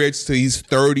to the free agency until he's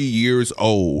 30 years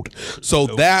old. So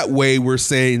that way we're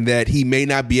saying that he may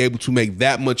not be able to make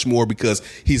that much more because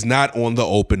he's not on the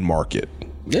open market.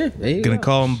 Yeah, gonna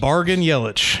call him Bargain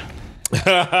Yelich.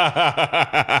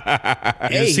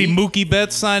 You see Mookie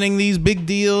Betts signing these big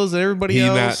deals and everybody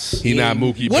else. He not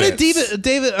Mookie What Betts. did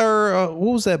David or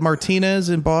what was that Martinez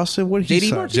in Boston? What did he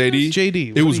sign?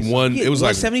 JD. It was one. It was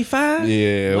like 175.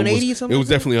 Yeah, 180 or something. It was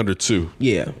definitely under 2.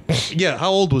 Yeah. Yeah.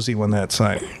 How old was he when that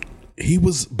signed? He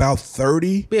was about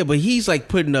 30. Yeah, but he's like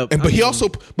putting up. But he also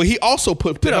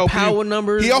put up power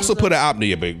numbers. He also put an opt.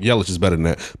 Yeah, but Yelich is better than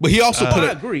that. But he also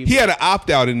I agree. He had an opt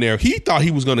out in there. He thought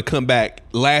he was going to come back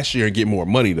last year and get more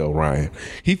money though. Ryan.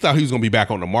 He thought he was going to be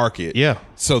back on the market. Yeah.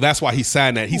 So that's why he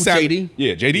signed that. He signed JD.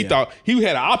 Yeah, JD thought he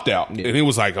had an opt out, and it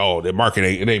was like, oh, the market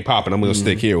ain't popping. I'm going to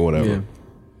stick here or whatever. Yeah.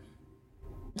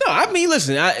 No, I mean,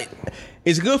 listen,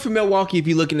 it's good for Milwaukee if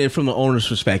you're looking at it from the owner's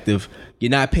perspective.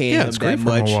 You're not paying them that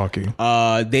much.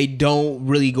 Milwaukee. They don't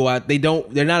really go out. They're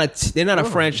not a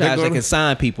franchise that can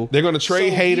sign people. They're going to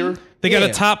trade Hader. They got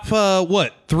a top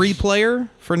 3 player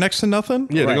for next to nothing.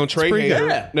 Yeah, they're gonna trade Hader.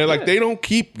 Good. They're like they don't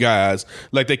keep guys.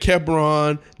 Like they kept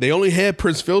Braun. They only had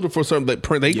Prince Fielder for something.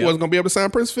 They wasn't gonna be able to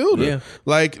sign Prince Fielder. Yeah.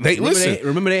 Like they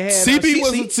Remember they had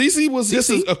CC was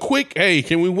just a quick. Hey,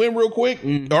 can we win real quick?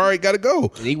 All right, gotta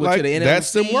go. And he went to the NFC.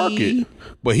 That's the market.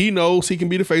 But he knows he can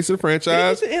be the face of the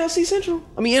franchise. NFC Central.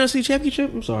 NFC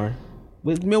Championship. I'm sorry.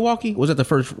 With Milwaukee, was that the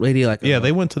first radio? Yeah,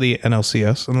 they went to the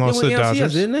NLCS and lost to the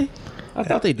Dodgers, didn't they? I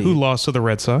thought they did. Who lost to the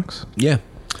Red Sox? Yeah.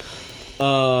 They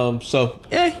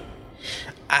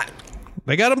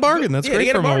got a bargain. That's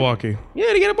great for Milwaukee.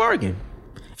 Yeah, they get a bargain.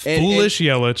 Foolish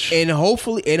Yelich. And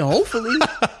hopefully,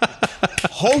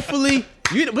 hopefully.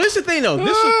 But this is the thing, though.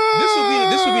 This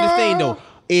will be the thing, though.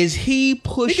 Is he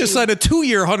pushing? He just signed a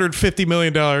 2-year, $150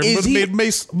 million. But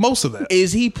made most of that.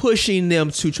 Is he pushing them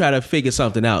to try to figure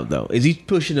something out, though? Is he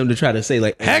pushing them to try to say,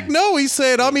 like, heck no? He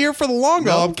said, "I'm here for the long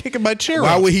haul. I'm kicking my chair."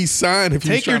 Why off. would he sign if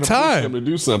Take he's trying your to push time him to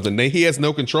do something? He has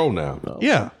no control now.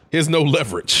 Yeah, he has no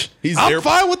leverage. I'm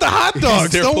fine with the hot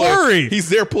dogs. Don't worry. He's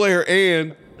their player,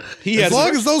 and as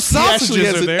long as those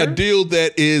sausages are there. A deal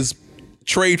that is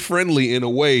trade friendly in a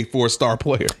way for a star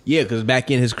player. Yeah, because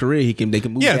back in his career, they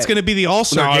can move. Yeah, it's going to be the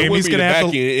All-Star game. He's going to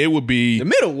have it would be the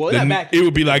middle. Well, not back. It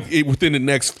would be like within the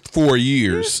next 4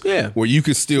 years. Yeah, where you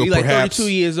could still he's perhaps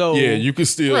 32 years old. Yeah, you could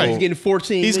still. Right, he's getting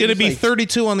 14. He's going to be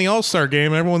 32 on the All-Star game.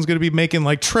 And everyone's going to be making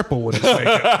like triple what he's making.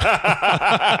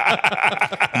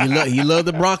 He loved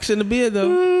the Brox and the beer, though.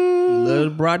 He loved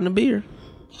the Brock and the beer.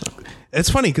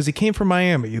 It's funny because he came from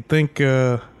Miami. You'd think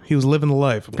he was living the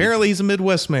life. Apparently, he's a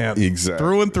Midwest man. Exactly.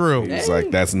 Through and through. He's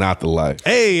like, that's not the life.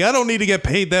 Hey, I don't need to get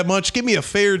paid that much. Give me a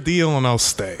fair deal and I'll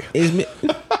stay.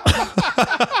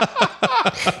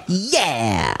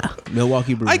 Yeah.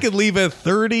 Milwaukee Brewers. I could leave at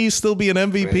 30, still be an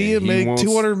MVP, and make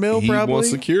 $200 million probably. He wants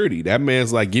security. That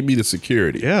man's like, give me the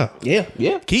security. Yeah.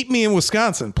 Yeah. Keep me in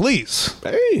Wisconsin, please.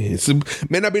 Hey,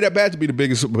 may not be that bad to be the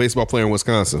biggest baseball player in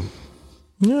Wisconsin.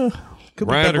 Yeah.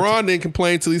 Ryan Braun didn't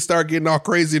complain till he started getting all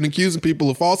crazy and accusing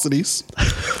people of falsities.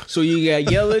 So you got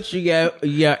Yelich, you got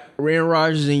Aaron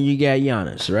Rodgers, and you got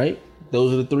Giannis, right?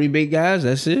 Those are the 3 big guys.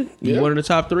 That's it. You one of the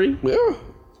top 3. Yeah.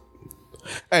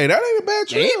 Hey, that ain't a bad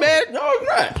trade. Ain't bad. No,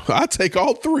 it's not. I take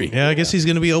all 3. Yeah, I guess he's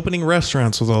going to be opening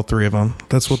restaurants with all 3 of them.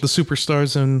 That's what the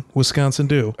superstars in Wisconsin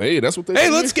do. Hey, that's what they. Hey,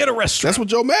 let's get a restaurant. That's what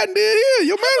Joe Madden did. Yeah,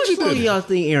 your manager How much did. y'all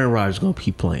think Aaron Rodgers gonna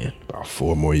keep playing? About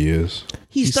 4 more years.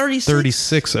 He's 36.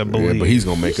 36, I believe. Yeah, but he's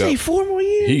gonna make You up. say 4 more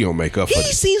years? He gonna make up. He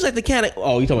seems like the kind of.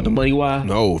 Oh, you talking about the money? Why?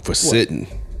 No, for sitting.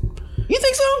 You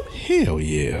think so? Hell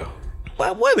yeah. Wait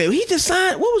a minute. He just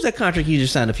signed. What was that contract he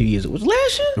just signed a few years ago? Was it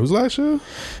last year? It was last year.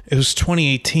 It was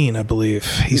 2018, I believe.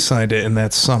 He signed it in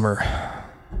that summer.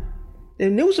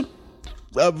 And it was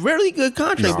a really good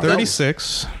contract.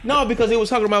 36. No, because they was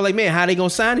talking about like, man, how they gonna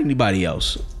sign anybody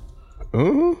else?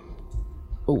 Uh-huh.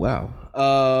 Oh wow.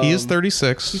 He is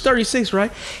 36. He's 36,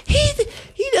 right?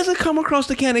 He doesn't come across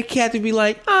the kind of cat to be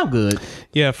like, I'm good.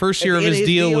 Yeah, first year of his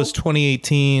deal was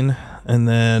 2018, and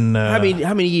then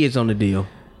how many years on the deal?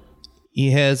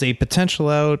 He has a potential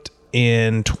out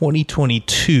in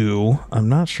 2022. I'm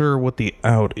not sure what the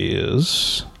out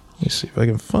is. Let me see if I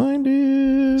can find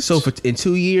it. So in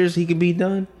 2 years he can be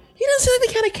done. He doesn't seem like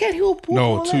the kind of cat who will pull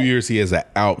all 2 that. years he has an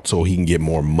out so he can get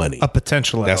more money. A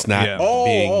potential That's out. not yeah.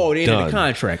 Oh, the end done. of the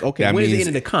contract. Okay, That when is the means-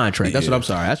 end of the contract? That's what I'm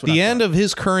sorry. That's what The end of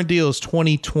his current deal is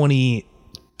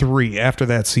 2023. After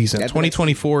that season,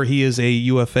 2024, he is a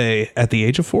UFA at the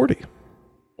age of 40.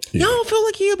 Y'all don't feel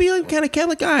like he'll be like kind of cat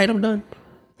like, all right, I'm done.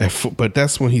 But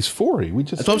that's when he's 40.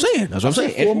 That's what I'm saying. That's what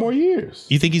I'm saying. 4 more years.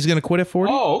 You think he's going to quit at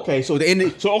 40? Oh, okay. So the end of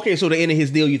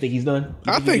his deal, you think he's done?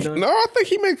 I think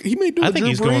he may do. I think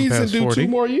he's going past and do 40. 2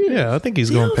 more years. Yeah, I think he's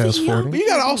going past 40. But you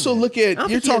got to also look at.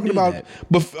 You're talking about.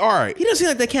 But all right. He doesn't seem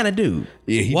like that kind of dude.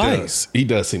 Yeah, he Why? does. He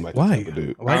does seem like that type of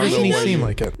dude. Why doesn't he seem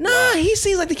like it? Nah, he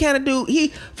seems like the kind of dude. He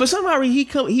for some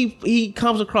reason he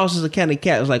comes across as a kind of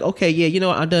cat. It's like, okay, yeah, you know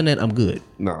what, I've done that. I'm good.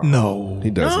 No, he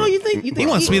doesn't. No, you think he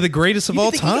wants to be the greatest of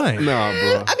all time. Nah,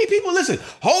 bro. I mean, people listen.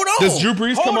 Hold on. Does Drew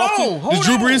Brees come off to? Does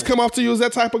Drew Brees come off to you as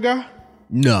that type of guy?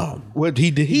 No. What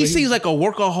he did? He seems like a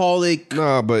workaholic,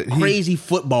 but crazy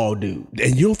football dude.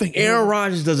 And you don't think Aaron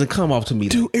Rodgers doesn't come off to me?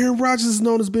 Dude, Aaron Rodgers is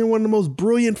known as being one of the most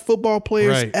brilliant football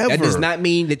players ever. That does not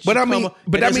mean that.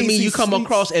 That doesn't mean you come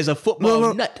across as a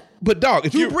football nut. But dog,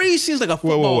 if Drew Brees seems like a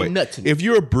football nut to me. If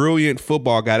you're a brilliant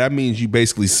football guy, that means you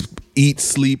basically eat,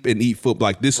 sleep, and eat football.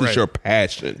 Like this is your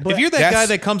passion. If you're that guy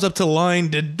that comes up to the line,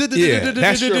 that's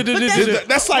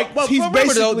like he's remember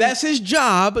basically though, that's his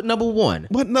job. Number one.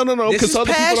 But no, This because is other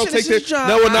people passion, don't take this their. is job.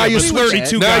 No, now I you're agree with that.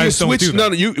 32 Now you guys don't switch. do No,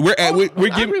 that. we're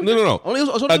giving no.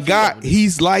 A guy,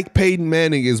 he's like Peyton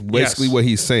Manning is basically what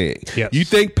he's saying. Yes. You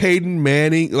think Peyton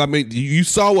Manning? I mean, you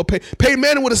saw what Peyton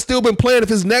Manning would have still been playing if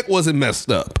his neck wasn't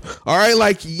messed up. All right,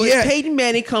 like But yeah. Peyton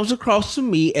Manning comes across to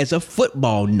me as a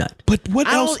football nut. But what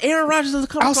else? Aaron Rodgers doesn't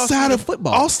come across to me Outside as of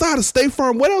football. outside of State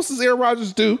Farm, what else does Aaron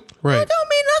Rodgers do? Right. That don't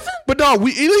mean nothing. But no, at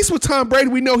least with Tom Brady,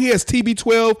 we know he has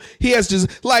TB12. He has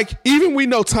just like even we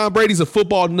know Tom Brady's a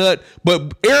football nut,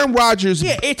 but Aaron Rodgers.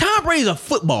 Yeah, Tom Brady's a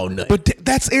football nut. But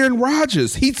that's Aaron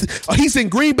Rodgers. He's in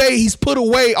Green Bay. He's put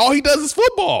away. All he does is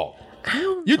football.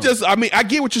 I mean, I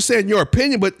get what you're saying, your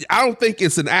opinion, but I don't think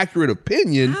it's an accurate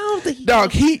opinion. I don't think he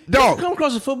come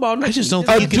across a football nut. I just don't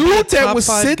A think he could be a dude that top would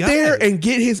 5 sit guy. there and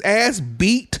get his ass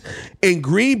beat in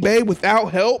Green Bay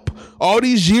without help all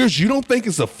these years, you don't think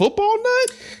it's a football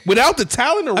nut? Without the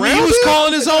talent around he was him?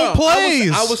 calling his own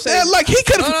plays. I would say like he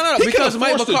could have. no, because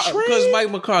Mike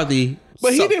McCarthy.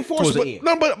 But he didn't force it. it.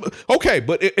 No, but okay.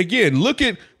 But again, look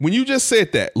at when you just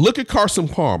said that. Look at Carson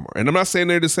Palmer, and I'm not saying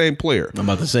they're the same player. I'm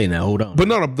about to say now. Hold on. But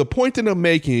no, the point that I'm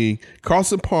making,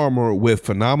 Carson Palmer with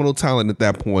phenomenal talent at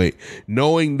that point,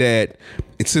 knowing that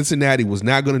Cincinnati was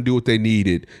not going to do what they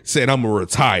needed, said, "I'm gonna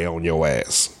retire on your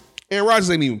ass." Aaron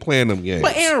Rodgers ain't even playing them games.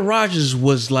 But Aaron Rodgers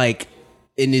was like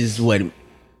in his when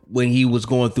he was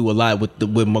going through a lot with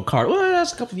McCarthy. Well,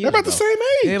 that's a couple of years They're about ago. the same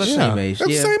age. Yeah, about the same age. They're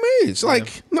the Yeah. same age.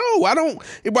 Like, no, I don't.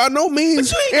 By no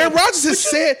means. Aaron Rodgers has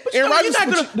said. Aaron Rodgers.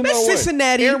 That's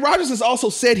Cincinnati. Aaron Rodgers has also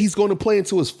said he's going to play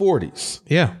into his 40s.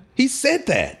 Yeah. He said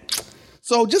that.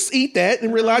 So just eat that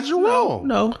and realize you're wrong.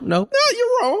 No, you're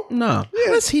wrong. No.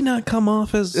 How does he not come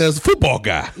off as a football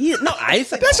guy? Yeah, no, I didn't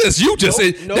say that's just you. Just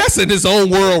said that's in his own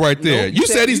world right there. You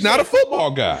said he's not a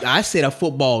football guy. I said a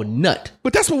football nut.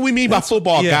 But that's what we mean by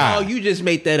football guy. Oh, you just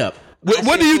made that up.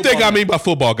 What do you think I mean by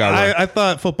football guy? Right? I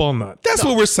thought football nut. That's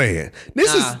what we're saying.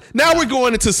 This is now we're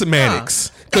going into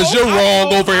semantics because you're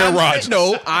wrong over Aaron Rodgers.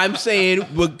 No, I'm saying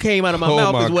what came out of my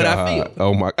mouth is what I feel.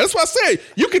 Oh my! That's what I said.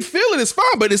 You can feel it. It's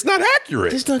fine, but it's not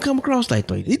accurate. This doesn't come across like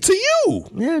that. To you.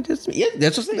 Yeah, that's what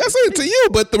I'm saying. That's it to you,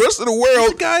 but the rest of the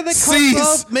world The guy that sees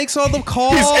comes up, makes all the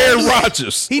calls. he's Aaron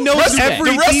Rodgers. He knows every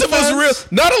The rest defense. of us real.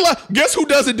 Not a lot. Guess who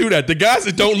doesn't do that? The guys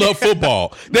that don't love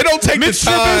football. They don't take Mitch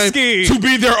the time Trubisky. to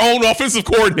be their own offensive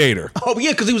coordinator. Oh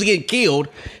yeah, because he was getting killed.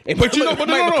 And But you know, but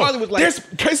Mike McCarthy no. was like, There's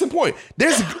case in point.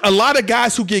 There's a lot of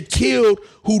guys who get killed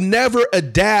who never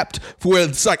adapt for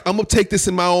it's like I'm gonna take this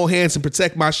in my own hands and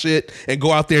protect my shit and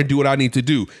go out there and do what I need to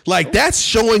do. Like that's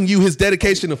showing you his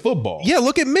dedication to football. Yeah,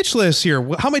 look at Mitch last year.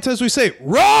 How many times do we say,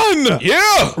 run?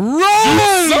 Yeah.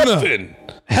 Run! Do something.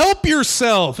 Help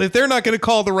yourself if they're not going to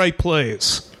call the right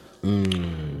plays.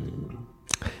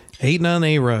 Hating on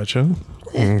A-Rod, huh?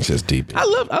 It's just deep. I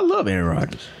love Aaron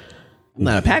Rodgers. I'm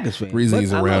not a Packers fan. The reason but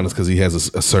he's I love around him. is because he has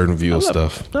a certain view of I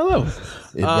love stuff. him. I love him.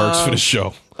 It works for the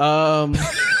show.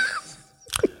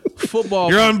 Football.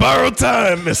 You're on borrowed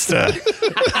time, mister.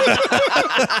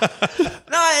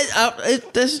 I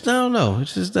don't know. It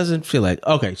just doesn't feel like.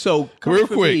 Okay, so Real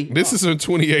quick, this is in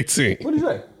 2018. What did you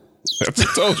say? I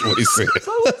just told you what he said.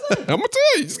 I'm gonna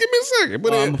tell you. Just give me a second.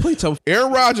 But I'm gonna play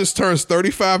Aaron Rodgers turns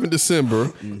 35 in December.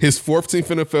 His 14th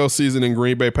NFL season in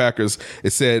Green Bay Packers.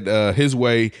 It said his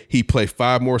way he played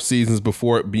 5 more seasons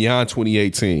beyond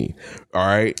 2018. All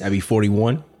right, That'd be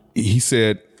 41. he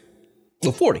said.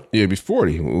 Well, 40. Yeah, it'd be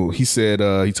 40. He said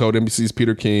he told NBC's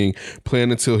Peter King,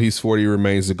 playing until he's 40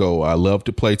 remains the goal. I love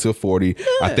to play till 40. Yeah.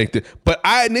 I think that, but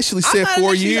I initially said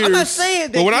 4 years. I'm not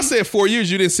saying that. But when I said 4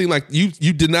 years, you didn't seem like you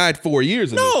denied 4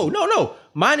 years. No.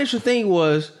 My initial thing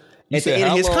was at the end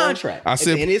of his contract. I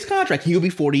said, at the end of his contract, he'll be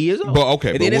 40 years old. But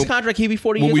okay, at the end of his contract, he'll be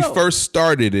 40 years old. When we first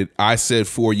started it, I said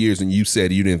 4 years, and you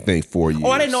said you didn't think 4 years. Oh,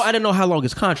 I didn't know how long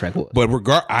his contract was. But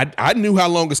I knew how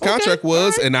long his contract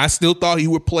was, and I still thought he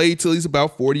would play till he's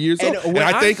about 40 years old. And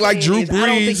I think like Drew Brees, I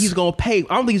don't think he's gonna pay.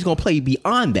 I don't think he's gonna play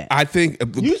beyond that. I think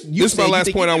this is my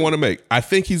last point I want to make. I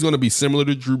think he's going to be similar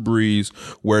to Drew Brees,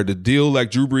 where the deal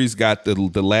like Drew Brees got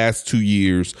the last 2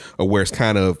 years, of where it's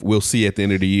kind of we'll see at the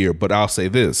end of the year. But I'll say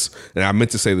this, and I meant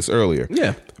to say this earlier.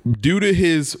 Yeah. Due to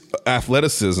his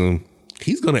athleticism,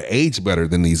 he's going to age better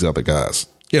than these other guys.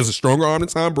 He has a stronger arm than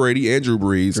Tom Brady and Drew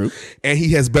Brees, and he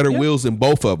has better wheels than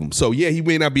both of them. So, yeah, he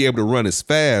may not be able to run as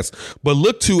fast, but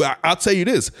I'll tell you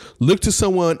this, look to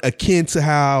someone akin to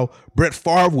how Brett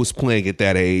Favre was playing at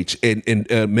that age in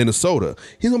Minnesota.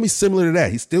 He's going to be similar to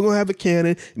that. He's still going to have a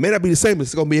cannon. It may not be the same, but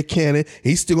it's going to be a cannon.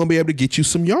 He's still going to be able to get you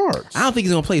some yards. I don't think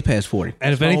he's going to play past 40.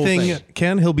 And if anything,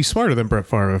 Ken, he'll be smarter than Brett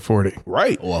Favre at 40.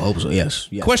 Right. Oh, I hope so, yes.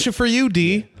 Question for you,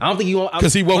 D. I don't think he won't.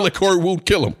 Because he won't let Corey Wood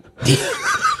kill him.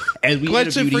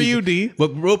 Question for you, D.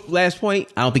 But last point,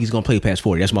 I don't think he's going to play past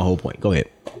 40. That's my whole point. Go ahead.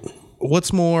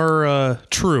 What's more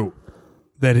true,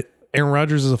 that Aaron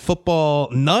Rodgers is a football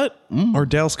nut, or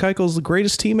Dallas Keuchel is the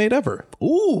greatest teammate ever?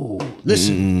 Ooh,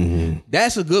 listen,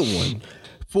 that's a good one.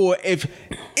 For if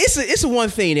it's a one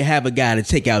thing to have a guy to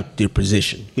take out their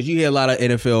position, because you hear a lot of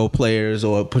NFL players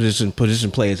or position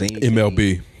players.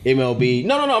 MLB.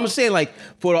 No. I'm just saying, like,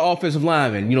 for the offensive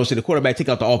lineman, say the quarterback take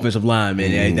out the offensive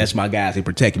lineman, and that's my guys, they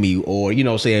protect me, or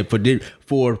saying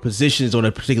for positions on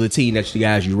a particular team, that's the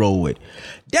guys you roll with.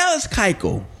 Dallas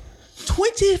Keuchel,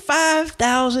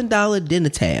 $25,000 dinner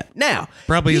tab. Now,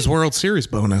 probably his World Series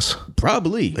bonus.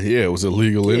 Probably. Yeah, it was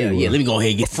illegal anyway. Yeah, let me go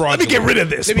ahead and let me get rid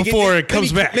of this before it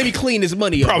comes back. Let me clean this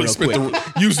money up Probably real quick.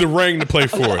 use the ring to play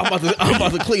for it. I'm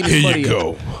about to clean this money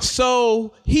up.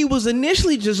 So he was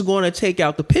initially just going to take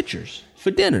out the pitchers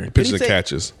for dinner. Pitches and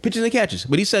catches.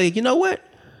 But he said, you know what?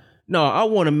 No, I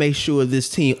want to make sure this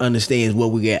team understands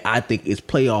what we get. I think it's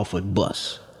playoff or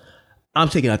bust. I'm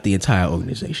taking out the entire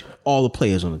organization, all the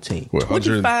players on the team. What,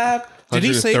 25. Did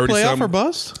he say playoff or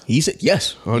bust? He said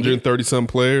yes. 130 some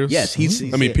players. Yes, he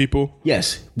said, people.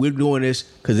 Yes, we're doing this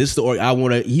because it's the. I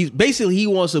want to. He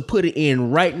wants to put it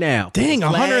in right now. Dang,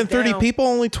 130 people,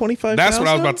 only 25. That's what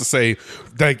I was about to say.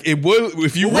 Like it was.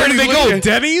 If you where really did they go?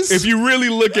 Denny's. If you really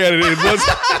look at it,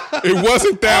 it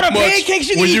wasn't that much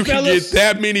when you can get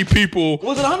that many people.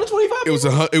 Was it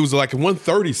 125? It was like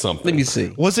 130 something. Let me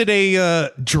see. Was it a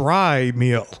dry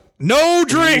meal? No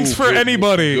drinks for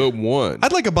anybody. Good one.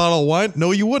 I'd like a bottle of wine.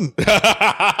 No, you wouldn't. They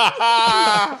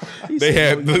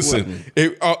had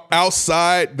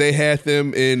outside. They had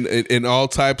them in all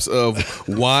types of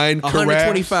wine.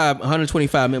 125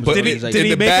 members. Did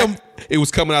he make them? It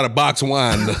was coming out of box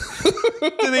wine.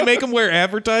 Did they make them wear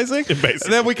advertising?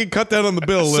 And then we can cut that on the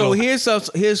bill a little. So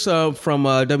here's from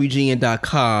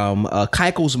WGN.com.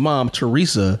 Keuchel's mom,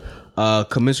 Teresa,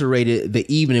 commiserated the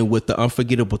evening with the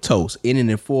unforgettable toast, ending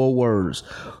in 4 words: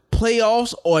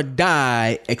 playoffs or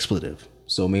die, expletive.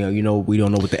 So, man, we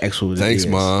don't know what the expletive is. Thanks,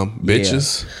 Mom.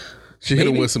 Bitches. Yeah. She hit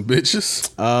him with some bitches.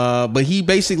 But he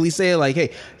basically said, like,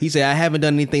 hey, he said, I haven't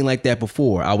done anything like that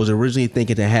before. I was originally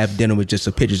thinking to have dinner with just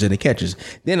the pitchers and the catchers.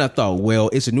 Then I thought, well,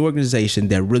 it's a new organization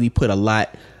that really put a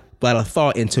lot of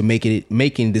thought into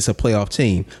making this a playoff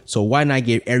team. So why not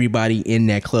get everybody in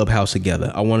that clubhouse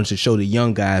together? I wanted to show the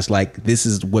young guys, like, this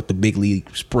is what the big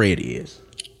league spread is.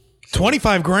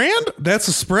 25 grand? That's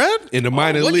a spread? In the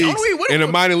minor leagues.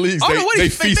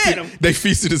 They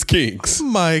feasted as kings.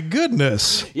 My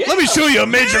goodness. Yeah. Let me show you a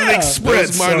major league spread.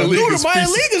 The minor leaguers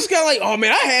kind of like, oh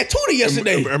man, I had tuna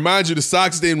yesterday. Remind you, the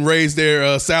Sox didn't raise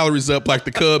their salaries up like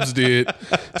the Cubs did,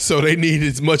 so they need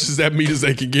as much as that meat as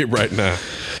they can get right now.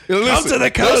 Listen, come to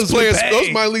the Cubs.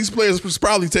 Those minor league players was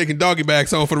probably taking doggy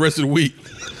bags home for the rest of the week.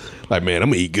 Like, man, I'm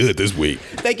gonna eat good this week.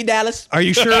 Thank you, Dallas. Are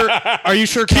you sure?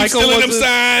 Keep stealing them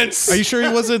signs. Are you sure he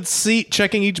wasn't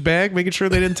checking each bag, making sure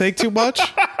they didn't take too much?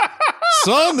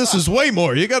 Son, this is way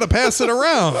more. You got to pass it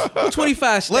around.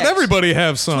 25 stacks. Let everybody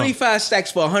have some. 25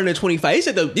 stacks for 125. He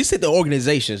said the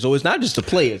organization, so it's not just the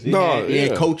players. He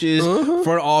had coaches,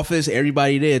 front office,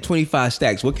 everybody there. 25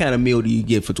 stacks. What kind of meal do you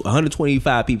get for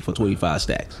 125 people for 25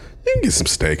 stacks? You can get some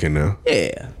steak in there.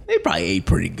 Yeah, they probably ate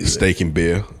pretty good. Steak and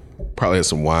beer. Probably had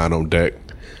some wine on deck.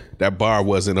 That bar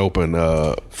wasn't open.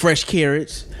 Fresh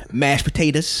carrots, mashed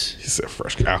potatoes. He said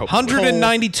fresh cow.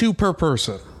 $192 per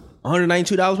person.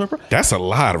 $192 per person? That's a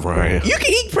lot, Ryan. You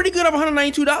can eat pretty good off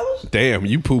 $192. Damn,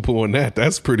 you poo-poo on that.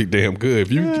 That's pretty damn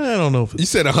good. I don't know. You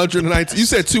said $190. You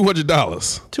said $200.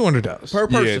 $200 per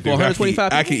person for 125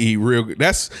 people? I can eat real good.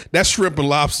 That's shrimp and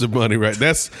lobster money, right?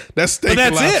 That's steak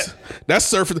and lobster.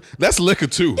 That's surfing. That's liquor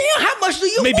too. Damn, how much do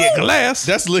you Maybe want? A glass.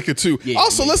 That's liquor too. Yeah,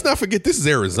 also, let's not forget this is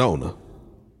Arizona.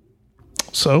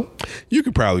 So you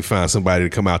could probably find somebody to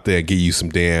come out there and give you some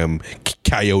damn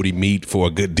coyote meat for a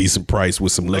good decent price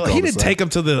with some liquor. He didn't take them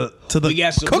to the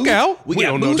cookout. We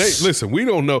don't know. Listen, we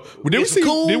don't know.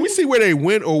 Did we see where they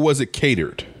went, or was it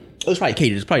catered? It was probably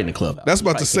catered. It's probably in the club. That's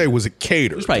about to say, was it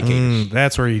catered? It was probably catered.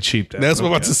 That's where you cheaped out. That's what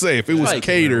I'm about to say. If it was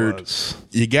catered,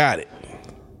 you got it.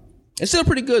 It's still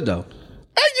pretty good though.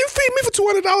 Hey, you feed me for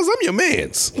 $200. I'm your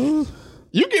man's.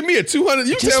 You give me a $200.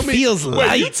 You tell me. Feels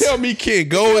light. You tell me, kid,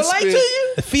 go and spend.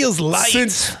 It feels light.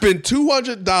 Spend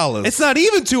 $200. It's not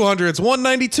even 200. It's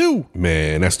 192.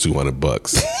 Man, that's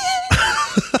 $200.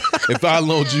 If I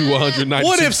loaned you $192,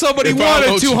 what if somebody wanted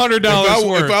 $200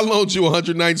 worth? If I loaned you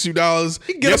 $192,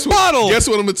 you get a bottle. Guess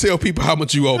what I'm gonna tell people how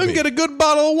much you owe me? You can get a good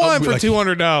bottle of wine for $200. Those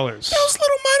little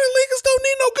minor leaguers don't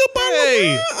need no good bottle of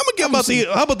wine. I'm gonna give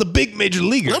them how about the big major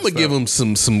leaguers? I'm gonna give them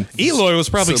some. Eloy was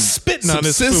probably spitting on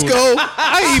his Cisco. food.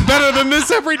 I eat better than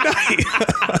this every night.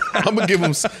 I'm gonna give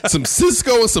them some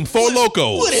Cisco and some Four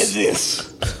Locos. What is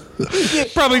this?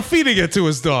 Probably feeding it to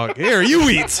his dog. Here, you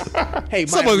eat. Hey,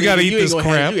 someone's got to eat this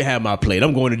crap. You have my plate.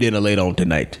 I'm going to dinner later on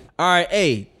tonight. All right,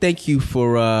 hey, thank you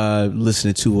for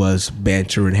listening to us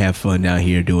banter and have fun down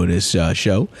here doing this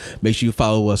show. Make sure you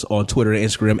follow us on Twitter and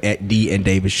Instagram at D and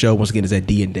Davis Show. Once again, it's at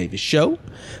D and Davis Show.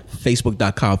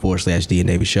 Facebook.com/D and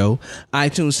Davis Show.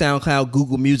 iTunes, SoundCloud,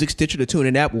 Google Music, Stitcher, the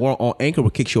TuneIn app. We're on Anchor. We'll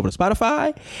kick you over to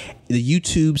Spotify, the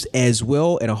YouTubes as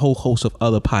well, and a whole host of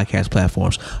other podcast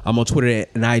platforms. I'm on Twitter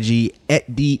and IG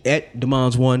at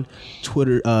Demons1.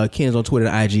 Twitter, Ken's on Twitter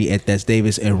and IG at That's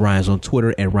Davis, and Ryan's on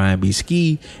Twitter at Ryan B.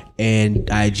 Ski and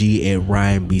IG at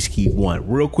Ryan B. Ski 1.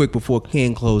 Real quick before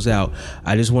Ken close out,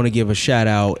 I just want to give a shout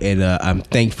out, and I'm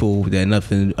thankful that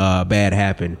nothing bad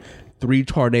happened. 3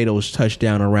 tornadoes touched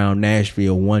down around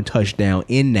Nashville, 1 touchdown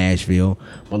in Nashville.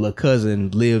 My little cousin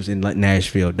lives in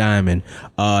Nashville, Diamond.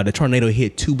 The tornado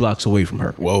hit 2 blocks away from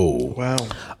her. Whoa.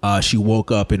 Wow. She woke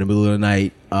up in the middle of the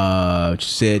night. She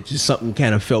said just something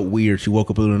kind of felt weird. She woke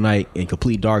up in the middle of the night in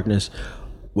complete darkness.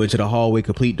 Went to the hallway,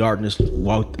 complete darkness.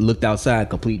 Looked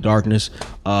outside, complete darkness.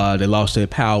 They lost their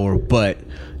power, but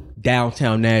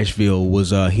downtown Nashville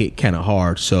was hit kind of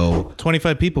hard. So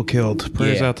 25 people killed.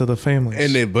 Prayers out to the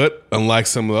families. But unlike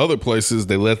some of the other places,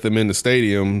 they let them in the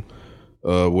stadium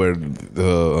where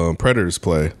the Predators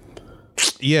play.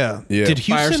 Yeah. Did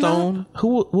Houston Firestone?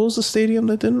 What was the stadium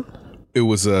that didn't? It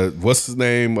was what's his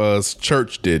name?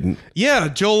 Church didn't. Yeah,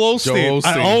 Joel Osteen.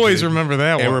 I always remember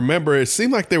that one. And remember, it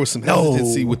seemed like there was some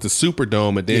hesitancy with the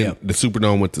Superdome, and then the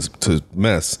Superdome went to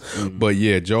mess. But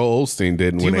yeah, Joel Osteen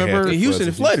didn't. Do you remember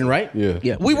Houston flooding? Right?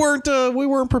 Yeah. We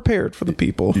weren't prepared for the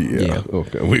people. Yeah.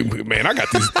 Okay. Man, I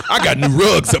got new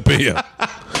rugs up in here.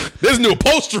 There's new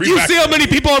upholstery. You see how many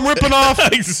people I'm ripping off?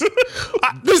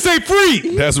 This ain't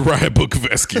free. That's Ryan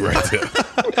Bukoveski right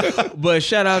there. But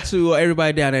shout out to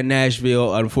everybody down in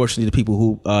Nashville. Unfortunately, the people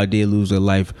who did lose their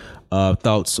life,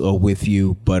 thoughts are with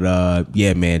you. But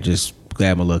yeah, man, just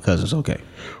glad my little cousin's okay.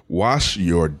 Wash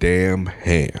your damn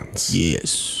hands.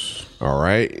 Yes. All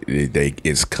right.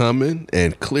 It's coming.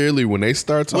 And clearly when they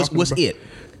start talking what's it?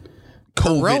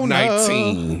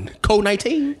 COVID-19.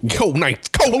 COVID-19?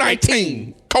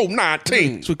 COVID-19.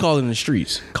 COVID-19. That's what we call it in the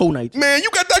streets. COVID-19. Man, you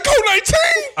got that COVID-19?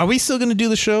 Are we still going to do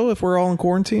the show if we're all in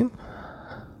quarantine?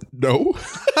 No.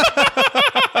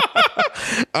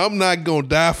 I'm not going to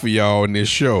die for y'all in this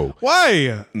show.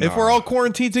 Why? Nah. If we're all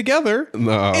quarantined together.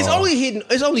 No. It's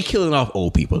only killing off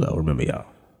old people, though. Remember, y'all.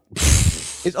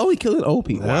 It's only killing old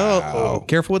people. Well,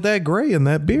 careful with that gray and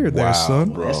that beard there,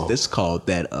 son. Bro. That's called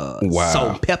that salt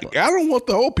and pepper. I don't want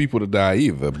the old people to die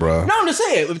either, bro. No, I'm just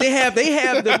saying. If they have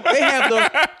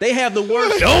the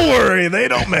worst. Don't worry, they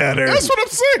don't matter. That's what I'm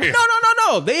saying.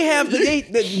 No. They have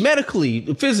they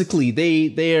medically, physically,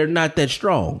 they are not that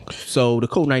strong. So the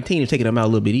COVID-19 is taking them out a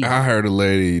little bit easier. I heard a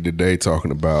lady today talking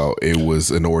about it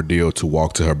was an ordeal to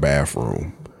walk to her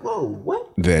bathroom. Whoa, what?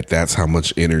 That's how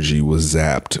much energy was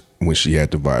zapped when she had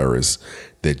the virus.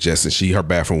 That her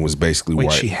bathroom was basically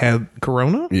white. She had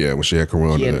corona? Yeah, when she had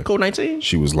corona. She had COVID-19?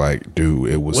 She was like, dude,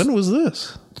 it was. When was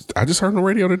this? I just heard on the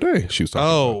radio today. She was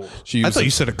talking I thought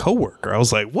you said a coworker. I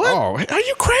was like, what? Oh, are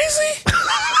you crazy?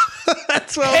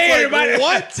 That's what hey, I was like, everybody.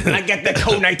 What? I got the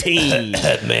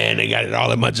COVID-19. Man, they got it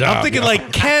all in my job. I'm thinking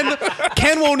like Ken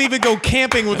won't even go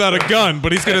camping without a gun,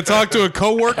 but he's going to talk to a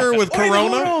coworker with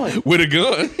corona? With a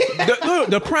gun?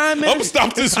 The prime minister. I'm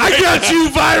going to stop this. I got you,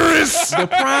 virus. The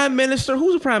prime minister.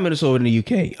 Who's the prime minister over in the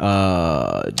UK?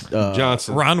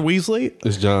 Johnson. Ron Weasley?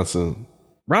 It's Johnson.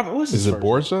 Robert, what's his Is it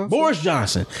Boris Johnson? Boris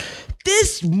Johnson.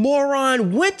 This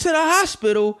moron went to the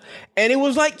hospital and it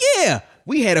was like, yeah,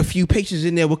 we had a few patients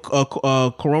in there with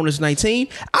Corona's 19.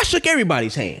 I shook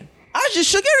everybody's hand. I just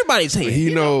shook everybody's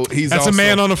hand. That's a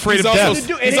man unafraid of death.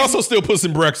 He's also still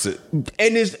pushing Brexit.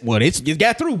 And it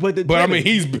got through, but I mean,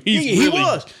 he really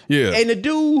was. Yeah. And the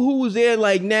dude who was there,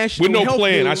 like national with no health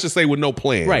plan, dude, I should say, with no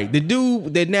plan. Right.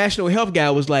 The national health guy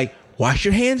was like, "Wash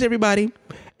your hands, everybody." And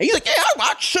he's like, "Yeah,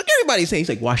 I shook everybody's hand." He's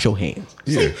like, "Wash your hands."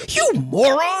 Yeah. Like, you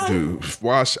moron. Dude,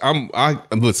 wash.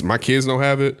 Listen, my kids don't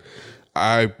have it.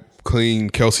 I clean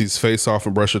Kelsey's face off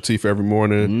and brush her teeth every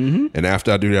morning. And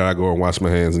after I do that, I go and wash my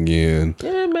hands again.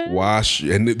 Yeah, man. Wash,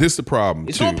 and this is the problem.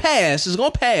 It's too. gonna pass. It's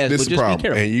gonna pass. This but is the just problem, be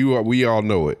careful. and we all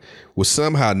know it. With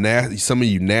somehow nasty, some of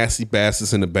you nasty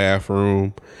bastards in the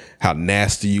bathroom, how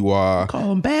nasty you are. Call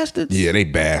them bastards. Yeah, they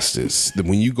bastards.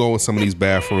 When you go in some of these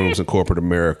bathrooms in corporate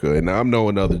America, and I'm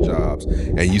knowing other jobs,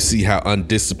 and you see how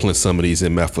undisciplined some of these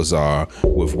MFers are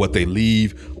with what they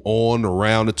leave on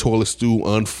around the toilet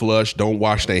stool unflushed, don't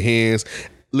wash their hands.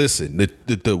 Listen,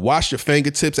 the wash your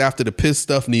fingertips after the piss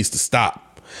stuff needs to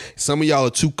stop. Some of y'all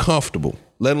are too comfortable,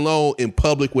 let alone in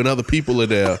public when other people are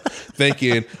there,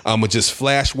 thinking I'm going to just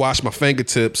flash wash my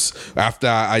fingertips after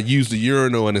I use the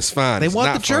urinal and it's fine. They It's want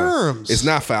not the fine. germs. It's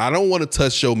not fine. I don't want to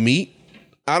touch your meat.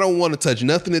 I don't want to touch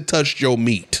nothing that touched your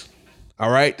meat. All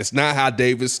right? That's not how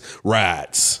Davis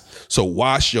rides. So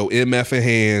wash your MFing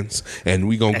hands, and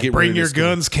we going to get Bring rid your of this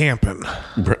guns camping.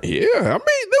 Yeah, I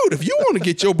mean, dude, if you want to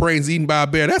get your brains eaten by a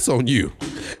bear, that's on you.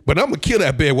 But I'm going to kill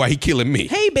that bear while he killing me.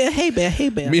 Hey, bear. Hey, bear. Hey,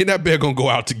 bear. Me and that bear going to go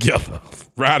out together.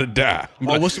 Ride or die. I'm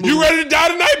like, what's the you movie? ready to die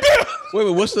tonight, bear?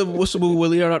 Wait. What's the movie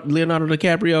with Leonardo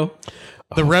DiCaprio?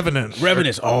 The Revenant.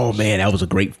 Revenants. Oh man, that was a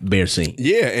great bear scene.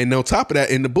 Yeah, and on top of that,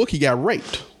 in the book, he got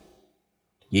raped.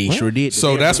 Yeah, he sure did.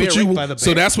 So that's what you.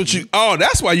 So that's what you. Oh,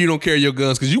 that's why you don't carry your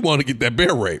guns, because you want to get that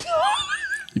bear raped.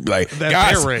 You be like, That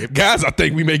bear rape. guys, I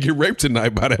think we may get raped tonight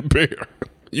by that bear.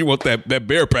 You want that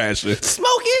bear passion?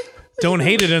 Smoking. Don't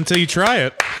hate it until you try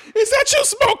it. Is that you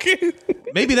smoking?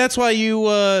 Maybe that's why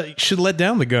you should let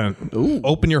down the gun. Ooh.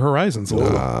 Open your horizons a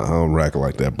little. Nah, I don't rack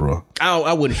like that, bro.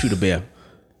 I wouldn't shoot a bear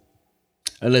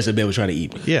unless a bear was trying to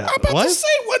eat me. Yeah. I'm about What? to say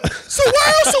what? So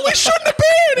why else are we shooting the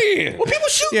bear then? Well, people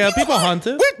shoot. Yeah, people hunt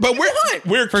it. But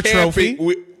we're For camping.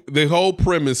 trophy. The whole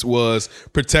premise was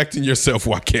protecting yourself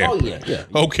while camping. Oh yeah.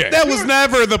 Okay. That was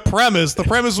never the premise. The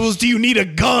premise was, do you need a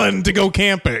gun to go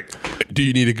camping? Do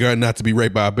you need a gun not to be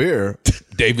raped by a bear?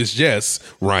 Davis, yes.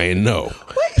 Ryan, no.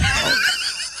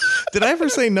 Did I ever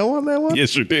say no on that one?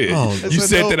 Yes, you did. Oh, you I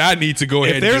said no. that I need to go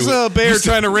ahead. If there's and do a it. bear You said-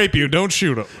 trying to rape you, don't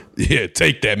shoot him. Yeah,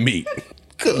 take that meat.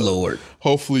 Good Lord.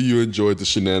 Hopefully you enjoyed the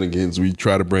shenanigans. We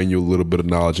try to bring you a little bit of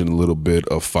knowledge and a little bit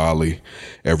of folly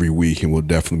every week, and we'll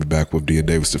definitely be back with Dean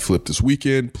Davis to Flip this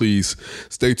weekend. Please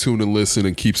stay tuned and listen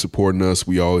and keep supporting us.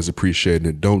 We always appreciate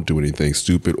it. Don't do anything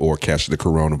stupid or catch the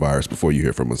coronavirus before you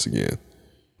hear from us again.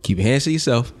 Keep your hands to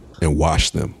yourself. And wash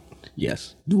them.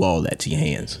 Yes. Do all that to your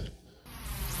hands.